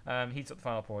 He took the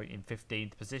final point in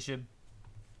 15th position.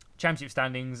 Championship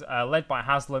standings led by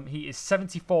Haslam. He is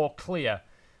 74 clear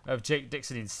of Jake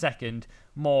Dixon in second.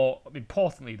 More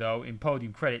importantly, though, in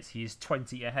podium credits, he is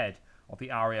 20 ahead of the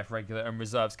RAF regular and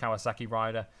reserves Kawasaki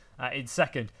rider in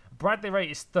second. Bradley Ray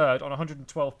is third on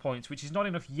 112 points, which is not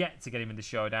enough yet to get him in the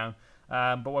showdown.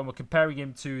 But when we're comparing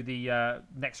him to the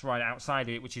next rider outside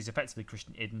of it, which is effectively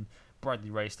Christian Iden, Bradley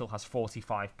Ray still has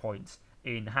 45 points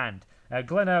in hand.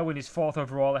 Glenn Irwin is 4th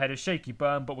overall ahead of Shaky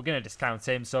Byrne, but we're going to discount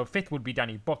him. So 5th would be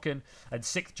Danny Buchan and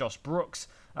 6th Josh Brooks,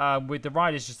 with the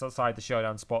riders just outside the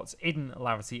showdown spots, Iden,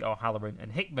 Laverty, O'Halloran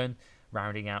and Hickman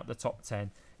rounding out the top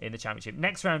 10 in the championship.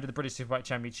 Next round of the British Superbike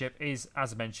Championship is,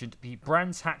 as I mentioned, the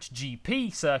Brands Hatch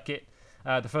GP circuit.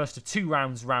 The first of 2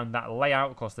 rounds round that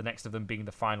layout, of course the next of them being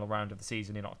the final round of the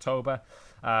season in October.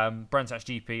 Brands Hatch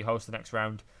GP hosts the next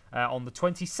round on the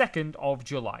 22nd of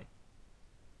July.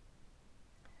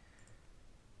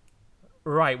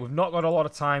 Right, we've not got a lot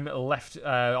of time left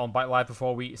on Bike Live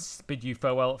before we bid you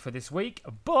farewell for this week,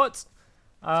 but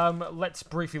let's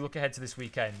briefly look ahead to this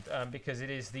weekend, because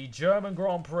it is the German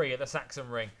Grand Prix at the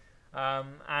Sachsenring.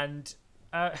 And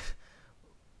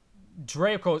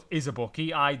Dre, of course, is a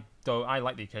bookie. I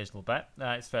like the occasional bet,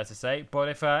 it's fair to say. But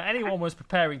if anyone was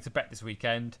preparing to bet this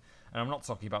weekend, and I'm not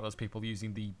talking about those people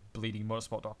using the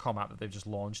bleedingmotorsport.com app that they've just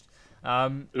launched,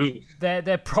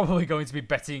 they're probably going to be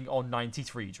betting on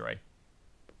 93, Dre.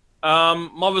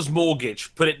 Mother's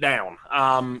mortgage, put it down.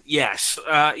 Yes.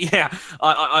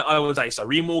 I would say so.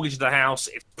 Remortgage the house.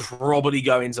 It's probably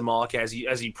going to Marquez,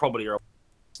 as you probably are.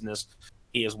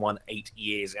 He has won 8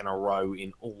 years in a row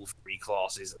in all 3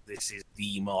 classes. This is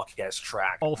the Marquez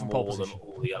track. All from pole position.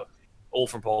 All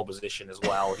from pole position as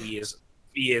well. He is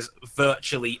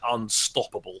virtually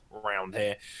unstoppable around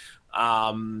here.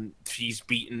 He's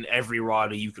beaten every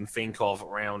rider you can think of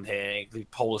around here.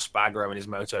 Paul Espargaro in his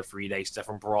Moto 3 days,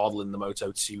 Stefan Bradl in the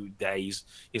Moto 2 days,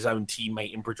 his own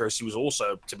teammate in Pedrosa, who was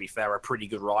also, to be fair, a pretty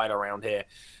good rider around here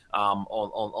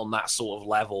on that sort of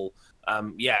level.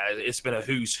 It's been a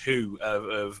who's who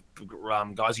of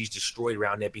guys he's destroyed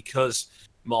around here because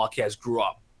Marquez grew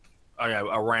up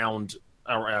around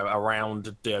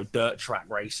dirt track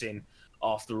racing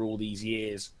after all these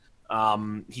years.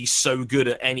 He's so good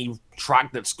at any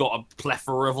track that's got a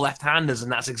plethora of left-handers,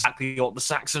 and that's exactly what the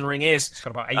Sachsenring is. It's got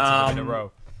about 8 of them in a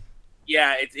row.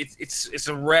 Yeah, it's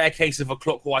a rare case of a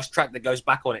clockwise track that goes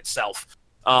back on itself.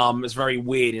 It's very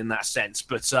weird in that sense,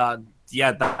 but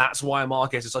that's why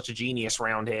Marquez is such a genius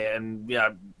around here, and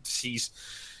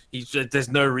there's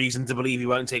no reason to believe he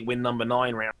won't take win number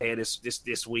 9 around here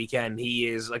this weekend. He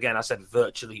is, again, I said,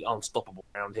 virtually unstoppable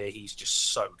around here. He's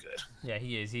just so good. Yeah,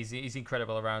 he is. He's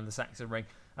incredible around the Sachsenring.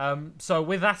 So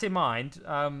with that in mind,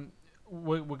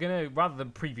 we're going to, rather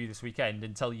than preview this weekend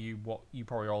and tell you what you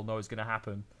probably all know is going to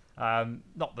happen,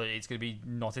 not that it's going to be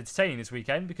not entertaining this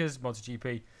weekend, because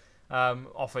MotoGP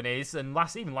often is, and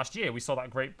even last year we saw that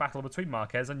great battle between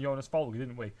Marquez and Jonas Folger,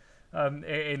 didn't we?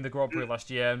 In the Grand Prix last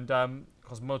year, and of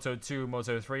course Moto 2 and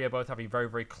Moto 3 are both having very,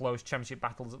 very close championship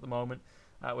battles at the moment.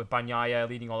 with Bagnaia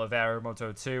leading Oliveira in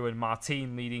Moto 2 and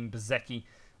Martin leading Bezzecchi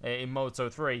in Moto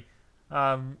 3.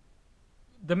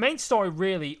 The main story,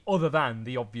 really, other than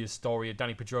the obvious story of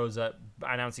Dani Pedrosa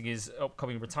announcing his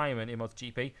upcoming retirement in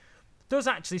MotoGP, does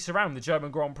actually surround the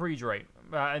German Grand Prix, Dre,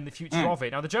 and the future of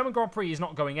it. Now, the German Grand Prix is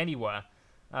not going anywhere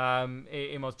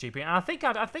in MotoGP, and I think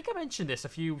I mentioned this a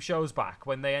few shows back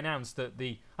when they announced that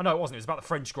it wasn't. It was about the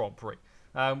French Grand Prix.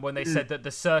 When they said that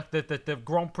the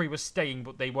Grand Prix was staying,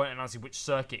 but they weren't announcing which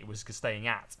circuit it was staying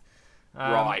at.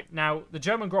 Right. Now, the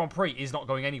German Grand Prix is not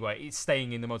going anywhere. It's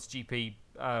staying in the MotoGP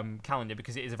calendar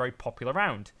because it is a very popular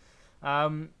round.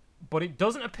 But it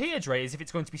doesn't appear, Dre, as if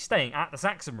it's going to be staying at the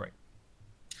Sachsenring.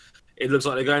 It looks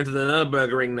like they're going to the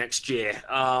Nürburgring next year.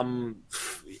 I'm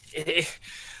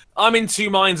in two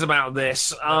minds about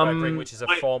this. Nürburgring, which is a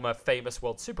former famous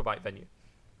World Superbike venue.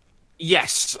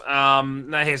 Yes.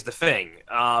 Now, here's the thing.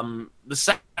 The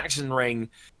Sachsenring,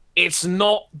 it's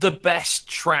not the best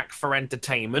track for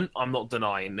entertainment. I'm not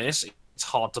denying this. It's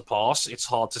hard to pass. It's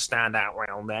hard to stand out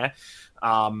around there.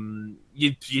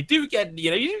 You do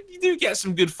get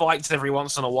some good fights every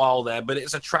once in a while there, but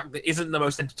it's a track that isn't the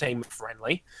most entertainment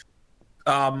friendly.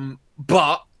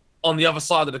 But on the other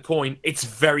side of the coin, it's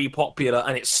very popular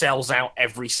and it sells out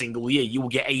every single year. You will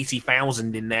get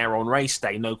 80,000 in there on race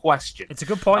day, no question. It's a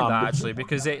good point, that, actually,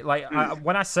 because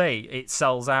when I say it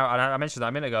sells out, and I mentioned that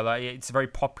a minute ago, that it's a very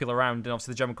popular round, and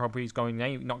obviously the German Grand Prix is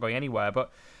not going anywhere,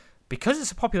 but because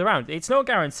it's a popular round, it's no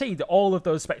guarantee that all of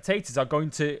those spectators are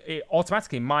going to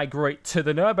automatically migrate to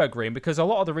the Nürburgring, because a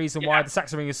lot of the reason why the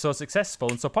Sachsenring is so successful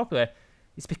and so popular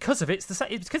is because it's the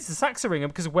Sachsenring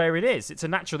and because of where it is. It's a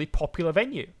naturally popular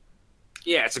venue.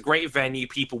 Yeah, it's a great venue.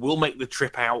 People will make the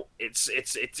trip out. It's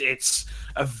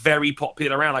a very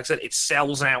popular round. Like I said, it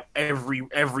sells out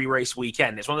every race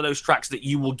weekend. It's one of those tracks that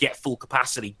you will get full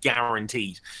capacity,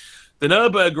 guaranteed. The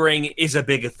Nürburgring is a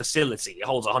bigger facility. It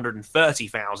holds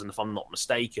 130,000, if I'm not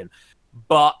mistaken.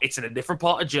 But it's in a different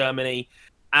part of Germany,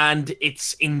 and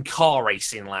it's in car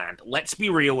racing land. Let's be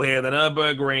real here. The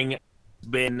Nürburgring has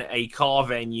been a car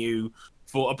venue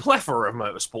for a plethora of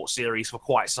motorsport series for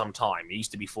quite some time. It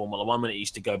used to be Formula One, and it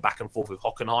used to go back and forth with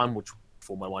Hockenheim, which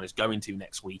Formula One is going to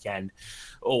next weekend.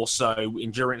 Also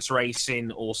endurance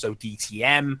racing, also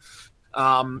DTM.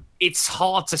 It's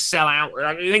hard to sell out.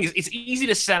 I think it's easy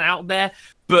to sell out there,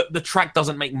 but the track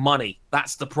doesn't make money.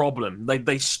 That's the problem.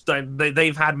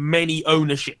 They've had many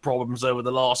ownership problems over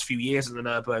the last few years in the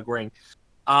Nürburgring.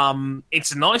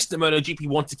 It's nice that MotoGP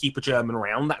want to keep a German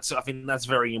round. I think that's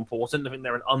very important. I think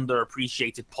they're an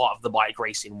underappreciated part of the bike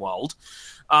racing world.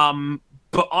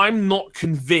 But I'm not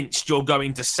convinced you're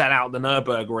going to sell out the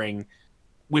Nürburgring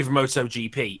with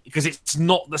MotoGP, because it's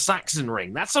not the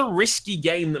Sachsenring. That's a risky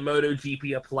game that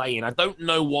MotoGP are playing. I don't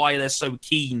know why they're so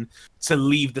keen to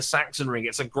leave the Sachsenring.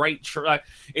 It's a great track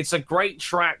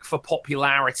for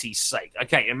popularity's sake.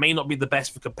 Okay, it may not be the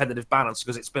best for competitive balance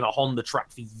because it's been a Honda track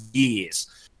for years.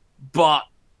 But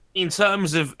in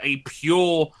terms of a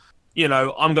pure,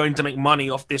 I'm going to make money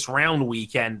off this round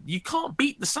weekend, you can't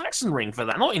beat the Sachsenring for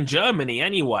that. Not in Germany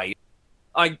anyway.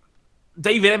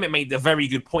 David Emmett made a very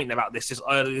good point about this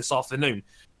earlier this afternoon.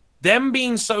 Them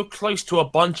being so close to a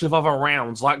bunch of other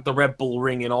rounds, like the Red Bull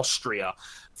Ring in Austria,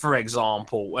 for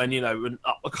example, and an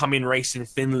upcoming race in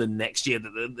Finland next year,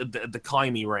 the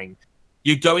Kaimi Ring,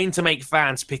 you're going to make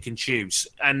fans pick and choose,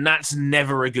 and that's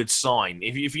never a good sign.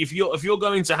 If you're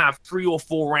going to have 3 or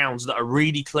 4 rounds that are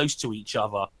really close to each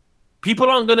other,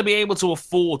 people aren't going to be able to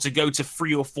afford to go to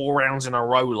 3 or 4 rounds in a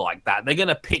row like that. They're going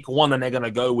to pick one and they're going to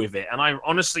go with it. And I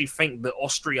honestly think that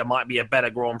Austria might be a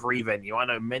better Grand Prix venue. I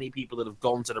know many people that have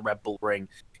gone to the Red Bull Ring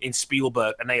in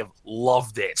Spielberg and they have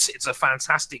loved it. It's a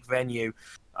fantastic venue.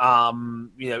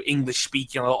 English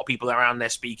speaking, a lot of people around there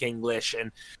speak English,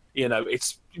 and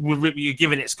it's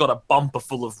given it's got a bumper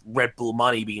full of Red Bull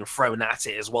money being thrown at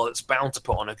it as well. It's bound to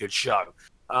put on a good show.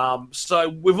 So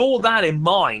with all that in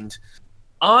mind,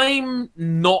 I'm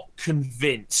not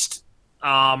convinced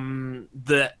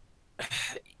that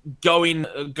going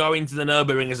to the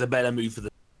Nürburgring is a better move for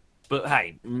the. But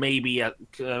hey, maybe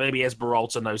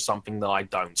Esberalta knows something that I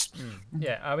don't.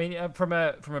 Yeah, I mean, from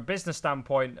a business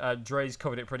standpoint, Dre's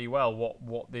covered it pretty well.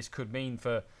 What this could mean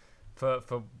for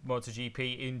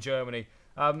MotoGP in Germany.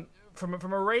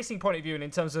 From a racing point of view, and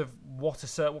in terms of what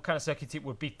kind of circuit it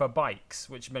would be for bikes,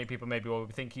 which many people maybe will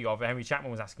be thinking of. Henry Chapman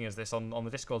was asking us this on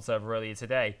the Discord server earlier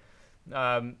today.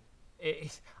 I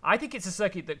think it's a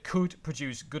circuit that could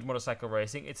produce good motorcycle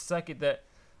racing. It's a circuit that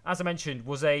as I mentioned,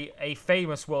 was a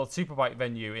famous World Superbike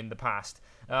venue in the past.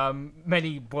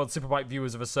 Many World Superbike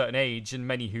viewers of a certain age, and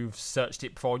many who've searched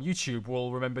it before on YouTube,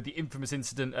 will remember the infamous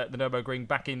incident at the Nürburgring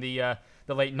back in the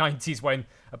late 90s when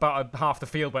about half the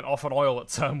field went off on oil at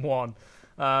Turn 1.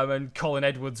 And Colin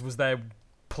Edwards was there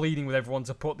pleading with everyone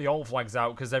to put the oil flags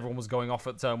out because everyone was going off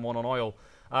at Turn 1 on oil.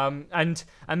 And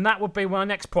that would be my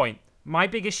next point. My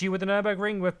big issue with the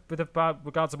Nürburgring with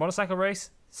regards to motorcycle race,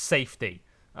 safety.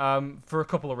 For a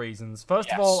couple of reasons.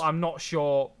 First of all, I'm not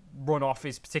sure runoff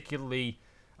is particularly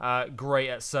great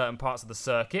at certain parts of the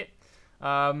circuit.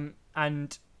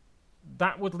 And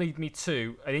that would lead me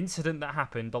to an incident that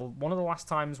happened one of the last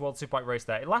times World Superbike raced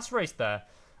there. It last raced there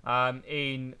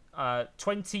in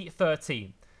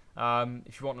 2013.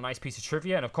 If you want a nice piece of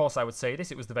trivia, and of course I would say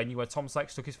this, it was the venue where Tom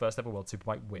Sykes took his first ever World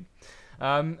Superbike win.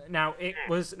 Now in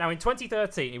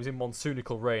 2013 it was in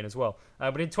monsoonical rain as well.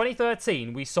 But in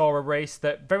 2013 we saw a race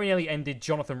that very nearly ended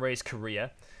Jonathan Rea's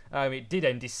career. It did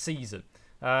end his season.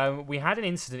 We had an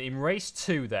incident in race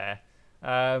 2 there.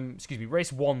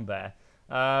 Race 1 there,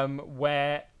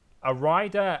 where a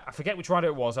rider, I forget which rider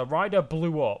it was, a rider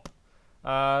blew up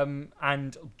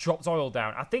and dropped oil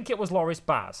down. I think it was Loris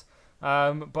Baz.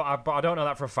 But I don't know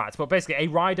that for a fact. But basically, a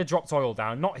rider dropped oil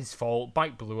down, not his fault.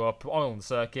 Bike blew up, oil on the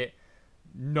circuit.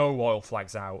 No oil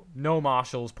flags out. No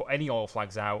marshals put any oil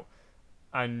flags out.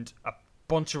 And a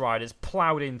bunch of riders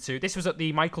ploughed into... This was at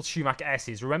the Michael Schumacher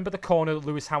S's. Remember the corner that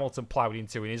Lewis Hamilton ploughed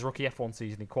into in his rookie F1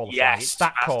 season in qualifying? Yes. It's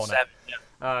that corner.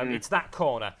 It's that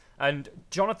corner. And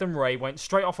Jonathan Rea went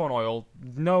straight off on oil.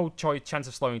 No chance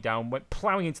of slowing down. Went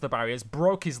ploughing into the barriers.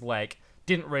 Broke his leg.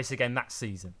 Didn't race again that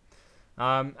season.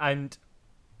 And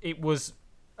it was,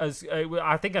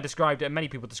 I think I described it, and many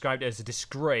people described it as a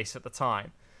disgrace at the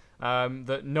time,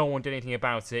 that no one did anything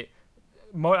about it.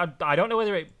 I don't know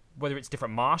whether it's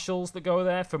different marshals that go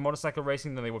there for motorcycle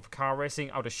racing than they would for car racing.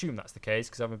 I would assume that's the case,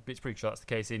 because it's pretty sure that's the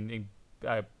case in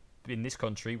this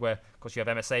country, where, of course, you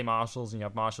have MSA marshals and you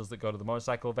have marshals that go to the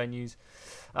motorcycle venues.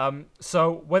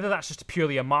 So whether that's just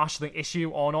purely a marshalling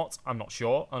issue or not, I'm not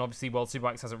sure. And obviously World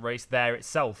Superbikes hasn't raced there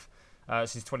itself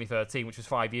since 2013, which was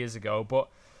 5 years ago. But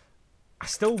I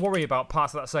still worry about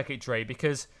parts of that circuit, Dre,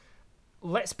 because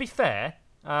let's be fair,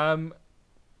 MotoGP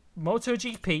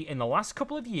in the last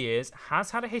couple of years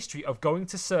has had a history of going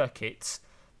to circuits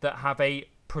that have a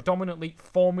predominantly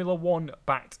Formula One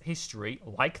backed history,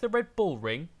 like the Red Bull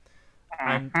Ring,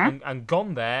 and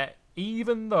gone there,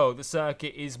 even though the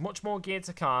circuit is much more geared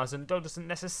to cars and doesn't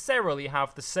necessarily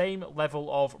have the same level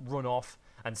of runoff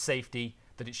and safety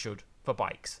that it should for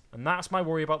bikes. And that's my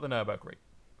worry about the Nürburgring.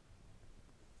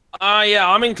 Yeah,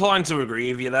 I'm inclined to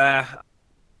agree with you there.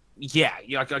 Yeah,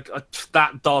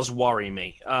 that does worry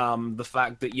me. The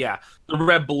fact that, the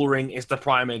Red Bull Ring is the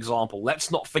prime example. Let's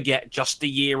not forget, just a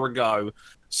year ago,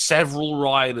 several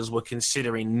riders were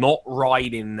considering not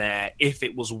riding there if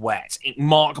it was wet.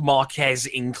 Marc Marquez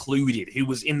included, who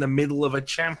was in the middle of a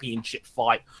championship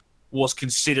fight, was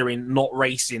considering not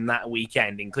racing that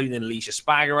weekend, including Alicia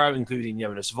Spargaro, including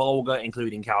Jonas Volga,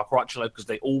 including Cal Crutchlow, because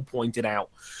they all pointed out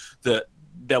that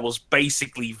there was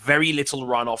basically very little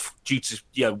runoff due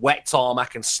to wet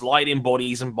tarmac and sliding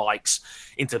bodies and bikes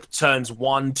into turns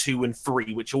 1, 2, and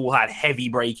 3, which all had heavy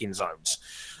braking zones.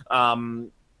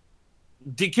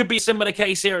 It could be a similar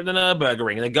case here at the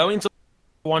Nürburgring. They're going to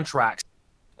one tracks,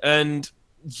 and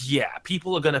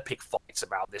people are going to pick fights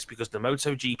about this because the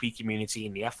MotoGP community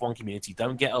and the F1 community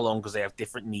don't get along because they have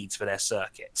different needs for their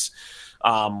circuits.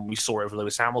 We saw it with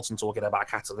Lewis Hamilton talking about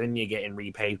Catalonia getting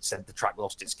repaved, said the track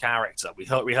lost its character.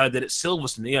 We heard that at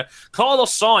Silverstone.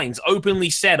 Carlos Sainz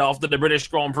openly said after the British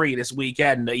Grand Prix this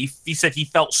weekend that he said he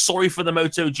felt sorry for the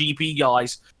MotoGP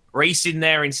guys racing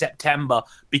there in September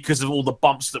because of all the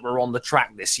bumps that were on the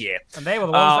track this year. And they were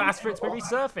the ones that asked for it to be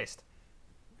resurfaced.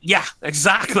 Yeah,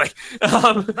 exactly.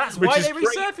 That's why they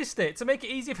resurfaced it, to make it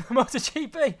easier for the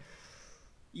MotoGP.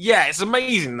 Yeah, it's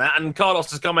amazing that. And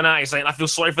Carlos is coming out and saying, I feel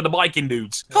sorry for the biking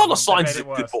dudes. Carlos Sainz is a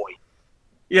good boy.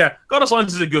 Yeah, Carlos Sainz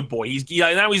is a good boy.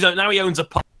 Now he owns a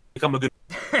pub, become a good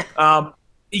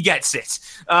he gets it.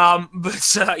 I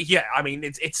mean,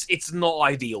 it's not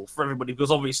ideal for everybody because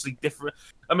obviously different.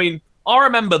 I mean, I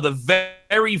remember the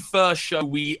very first show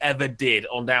we ever did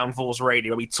on Downforce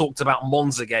Radio, we talked about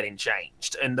Monza getting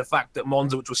changed and the fact that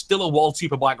Monza, which was still a World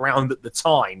Superbike round at the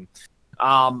time,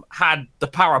 had the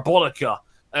Parabolica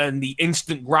and the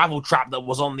instant gravel trap that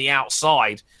was on the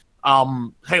outside.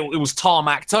 It was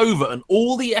tarmacked over, and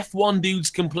all the F1 dudes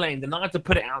complained, and I had to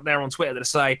put it out there on Twitter to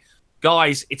say,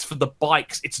 guys, it's for the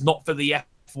bikes, it's not for the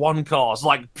F1 cars.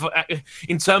 Like,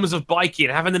 in terms of biking,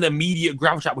 having an immediate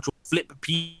gravel trap which will flip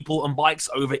people and bikes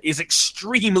over is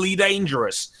extremely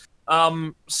dangerous.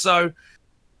 So,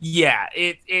 Yeah,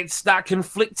 it's that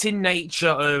conflicting nature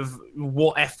of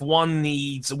what F1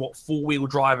 needs, what four-wheel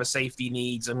driver safety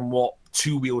needs, and what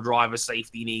two-wheel driver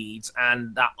safety needs,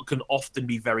 and that can often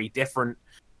be very different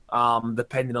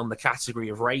depending on the category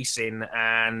of racing.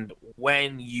 And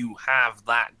when you have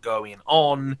that going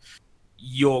on,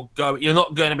 you're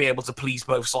not going to be able to please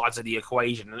both sides of the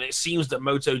equation. And it seems that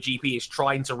MotoGP is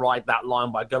trying to ride that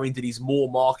line by going to these more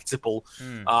marketable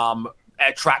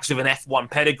tracks with an F1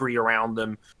 pedigree around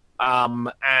them.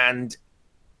 And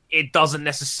it doesn't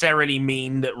necessarily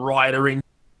mean that Ryder in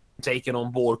taken on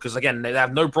board, because again, they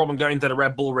have no problem going to the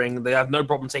Red Bull ring. They have no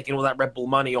problem taking all that Red Bull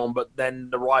money on, but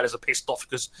then the riders are pissed off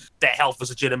because their health is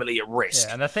legitimately at risk.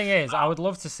 Yeah, and the thing is, I would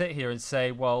love to sit here and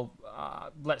say, well,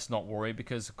 let's not worry,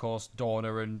 because of course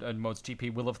Dorna and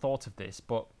MotoGP will have thought of this,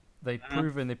 but they've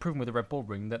proven with the Red Bull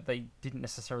ring that they didn't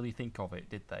necessarily think of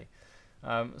it, did they?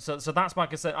 So that's my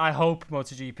concern. I hope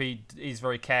MotoGP is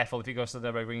very careful if it goes to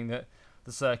the Red Bull ring that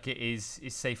the circuit is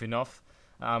safe enough,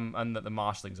 and that the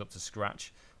marshalling's up to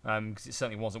scratch. Because it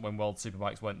certainly wasn't when World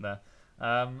Superbikes went there.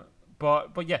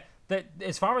 But yeah,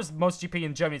 as far as MotoGP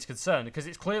in Germany is concerned, because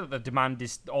it's clear that the demand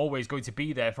is always going to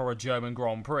be there for a German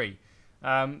Grand Prix,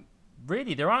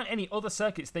 really, there aren't any other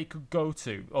circuits they could go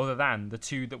to other than the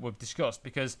two that we've discussed,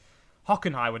 because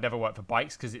Hockenheim would never work for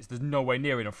bikes because there's nowhere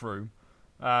near enough room.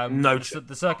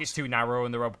 The circuit's too narrow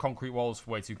and there are concrete walls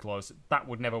way too close. That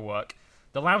would never work.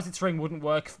 The Lausitz ring wouldn't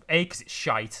work, A, because it's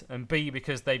shite, and B,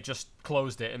 because they've just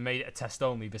closed it and made it a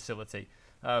test-only facility.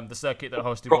 The circuit that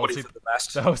hosted World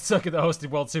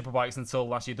Superbikes until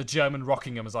last year, the German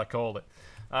Rockingham, as I call it.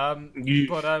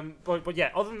 But yeah,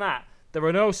 other than that, there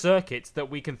are no circuits that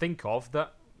we can think of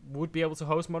that would be able to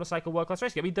host motorcycle world-class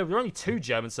racing. I mean, there are only two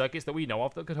German circuits that we know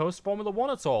of that could host Formula 1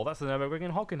 at all. That's the Nürburgring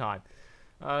and Hockenheim.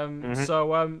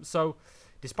 So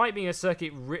despite being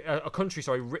a country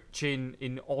rich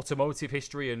in automotive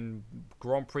history and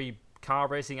Grand Prix car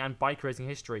racing and bike racing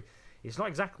history, it's not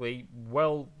exactly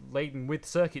well laden with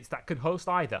circuits that can host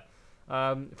either,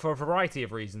 for a variety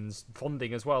of reasons,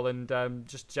 funding as well, and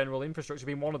just general infrastructure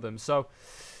being one of them. So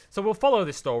we'll follow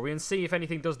this story and see if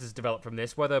anything does develop from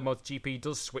this, whether MotoGP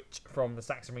does switch from the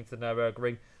Sachsenring to the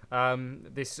Nürburgring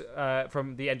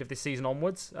from the end of this season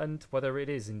onwards, and whether it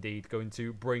is indeed going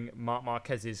to bring Marc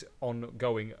Marquez's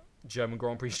ongoing German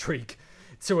Grand Prix streak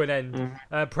to an end.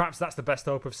 Perhaps that's the best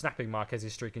hope of snapping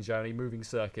Marquez's streak in Germany, moving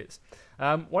circuits.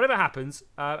 Whatever happens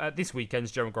at this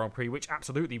weekend's German Grand Prix, which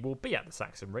absolutely will be at the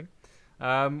Sachsenring,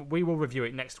 we will review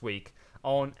it next week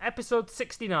on episode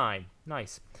 69,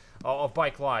 of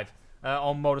Bike Live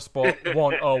on Motorsport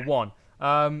 101.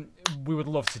 We would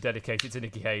love to dedicate it to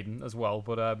Nicky Hayden as well,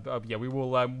 but yeah, we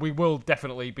will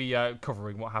definitely be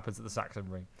covering what happens at the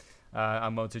Sachsenring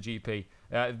and MotoGP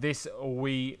this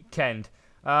weekend.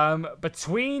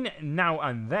 Between now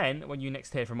and then, when you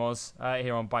next hear from us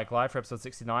here on Bike Live for episode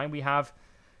 69, we have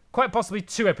quite possibly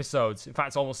two episodes. In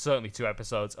fact, almost certainly two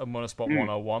episodes of Motorsport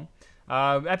 101.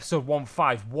 Episode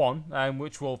 151,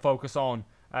 which will focus on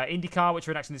IndyCar, which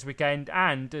we're in action this weekend,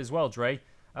 and as well, Dre,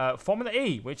 Formula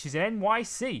E, which is in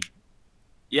NYC.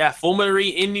 Yeah, Formula E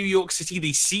in New York City,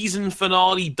 the season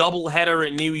finale doubleheader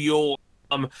in New York.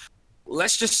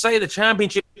 Let's just say the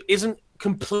championship isn't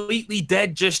completely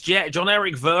dead just yet.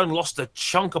 John-Eric Vergne lost a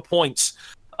chunk of points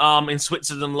in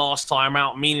Switzerland last time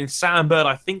out, meaning Sam Bird,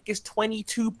 I think, is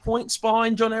 22 points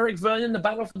behind John-Eric Vergne in the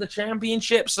battle for the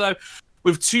championship. So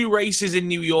with two races in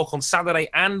New York on Saturday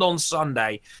and on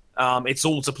Sunday, it's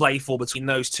all to play for between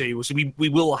those two. So we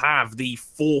will have the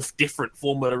fourth different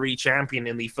Formula E champion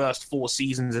in the first 4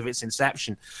 seasons of its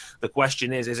inception. The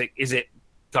question is it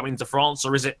coming to France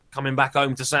or is it coming back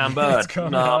home to Sam Bird?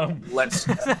 Let's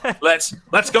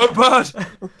go Bird.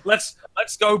 Let's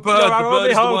go Bird. The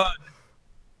Bird is the word.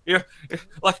 Yeah,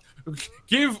 like,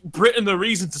 give Britain a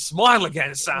reason to smile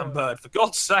again, Sam Bird, for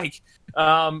God's sake.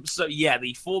 So yeah,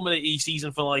 the Formula E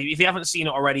season finale, if you haven't seen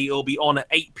it already, it'll be on at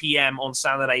 8 p.m. on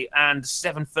Saturday and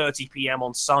 7:30 p.m.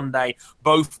 on Sunday,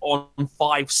 both on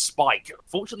 5 Spike.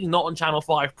 Fortunately, not on Channel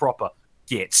 5 proper.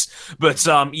 But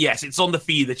yes, it's on the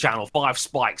feed of the channel, 5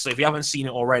 Spike. So if you haven't seen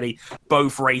it already,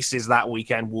 both races that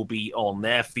weekend will be on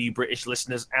there for you British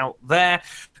listeners out there.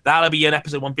 That'll be in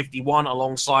episode 151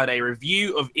 alongside a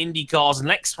review of IndyCar's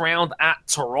next round at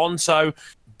Toronto.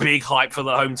 Big hype for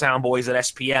the hometown boys at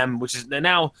SPM, which is they're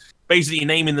now basically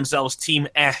naming themselves Team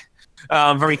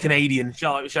very Canadian,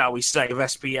 shall we say, of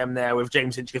SPM there with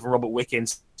James Hinchcliffe and Robert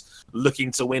Wickens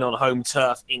looking to win on home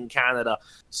turf in Canada.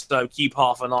 So keep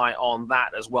half an eye on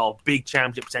that as well. Big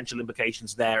championship potential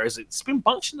implications there, as it's been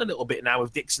bunching a little bit now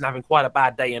with Dixon having quite a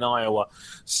bad day in Iowa.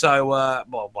 So,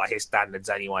 well, by his standards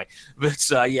anyway. But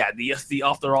yeah, the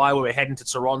after Iowa, we're heading to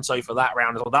Toronto for that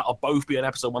round as well. That'll both be on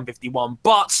episode 151.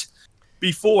 But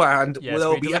beforehand,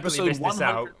 there'll be episode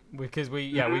 100. Because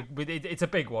it's a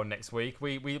big one next week.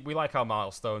 We like our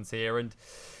milestones here, and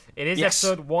it is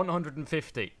episode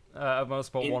 150 of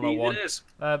Motorsport 101. It is.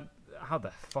 How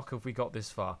the fuck have we got this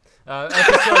far?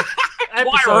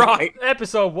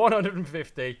 Episode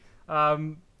 150. I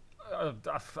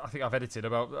think I've edited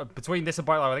about between this and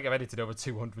Bike Live. I think I've edited over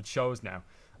 200 shows now.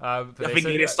 I think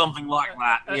it is something like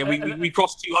that. Yeah, we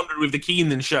crossed 200 with the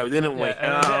Keenan show, didn't we?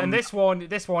 And this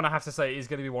one, I have to say, is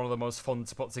going to be one of the most fun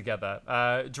to put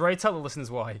together. Dre, tell the listeners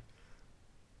why.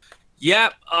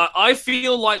 Yeah, I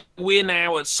feel like we're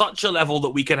now at such a level that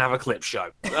we can have a clip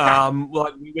show.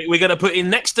 Like we're going to put in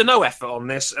next to no effort on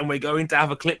this, and we're going to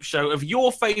have a clip show of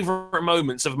your favourite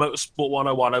moments of Motorsport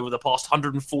 101 over the past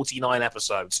 149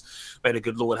 episodes. May the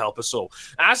good Lord help us all.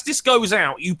 As this goes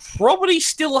out, you probably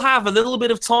still have a little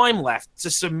bit of time left to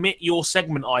submit your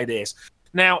segment ideas.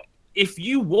 Now, if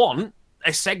you want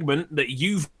a segment that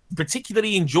you've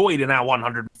particularly enjoyed in our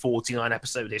 149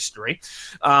 episode history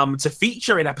to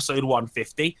feature in episode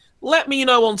 150, let me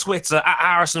know on Twitter at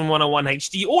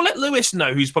Harrison101HD, or let Lewis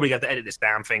know, who's probably going to edit this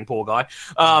damn thing, poor guy,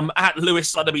 at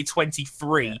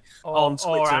LewisSutterby23 on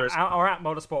Twitter. Or at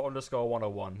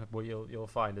Motorsport_101. Well, you'll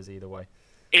find us either way.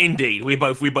 Indeed, we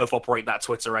both operate that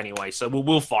Twitter anyway, so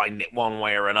we'll find it one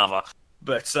way or another.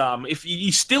 But if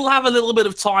you still have a little bit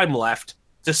of time left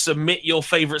to submit your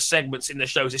favourite segments in the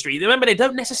show's history. Remember, they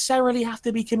don't necessarily have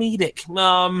to be comedic.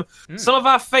 Some of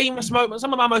our famous moments,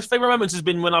 some of our most favourite moments has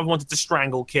been when I've wanted to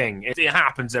strangle King. It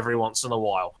happens every once in a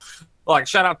while. Like,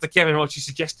 shout out to Kevin Roach, he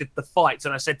suggested the fight,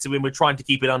 and I said to him, we're trying to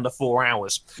keep it under 4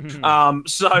 hours.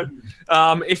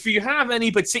 If you have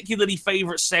any particularly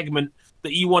favourite segment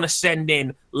that you want to send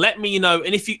in, let me know.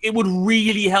 And it would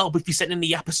really help if you sent in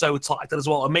the episode title as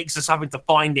well. It makes us having to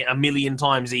find it a million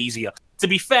times easier. To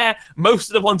be fair,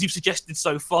 most of the ones you've suggested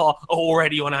so far are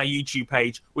already on our YouTube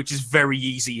page, which is very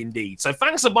easy indeed. So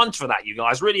thanks a bunch for that, you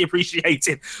guys. Really appreciate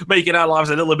it, making our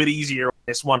lives a little bit easier on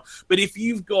this one. But if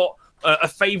you've got a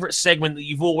favourite segment that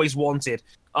you've always wanted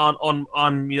on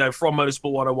from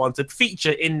Motorsport 101 to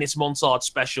feature in this montage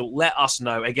special, let us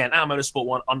know. Again, at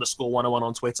Motorsport_101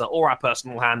 on Twitter, or our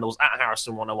personal handles at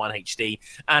Harrison101HD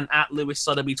and at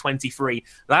LewisSutterby23.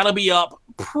 That'll be up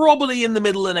probably in the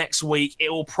middle of next week.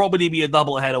 It will probably be a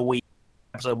doubleheader week.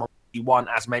 Episode 151,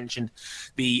 as mentioned,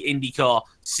 the IndyCar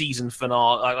season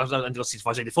finale.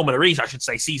 The Formula E, I should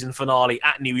say, season finale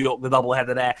at New York, the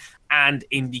doubleheader there, and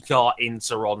IndyCar in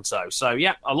Toronto. So,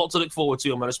 yeah, a lot to look forward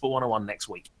to on Motorsport 101 next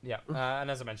week. Yeah,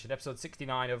 and as I mentioned, episode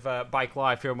 69 of Bike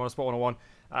Live here on Motorsport 101,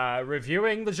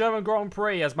 reviewing the German Grand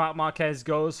Prix as Marc Marquez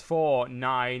goes for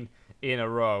 9 in a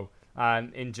row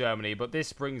in Germany. But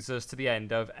this brings us to the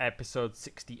end of episode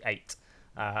 68.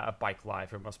 Of Bike Live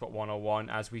from Motorsport 101,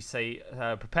 as we say,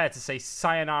 prepare to say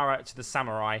sayonara to the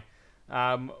samurai,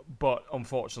 but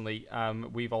unfortunately,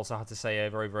 we've also had to say a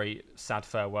very, very sad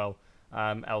farewell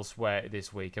elsewhere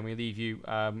this week, and we leave you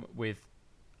with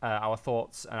our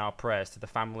thoughts and our prayers to the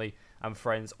family and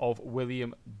friends of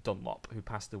William Dunlop, who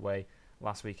passed away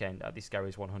last weekend at the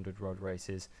Scaries 100 Road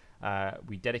Races.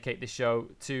 We dedicate this show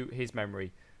to his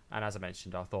memory. And as I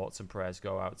mentioned, our thoughts and prayers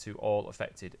go out to all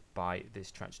affected by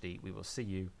this tragedy. We will see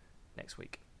you next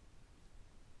week.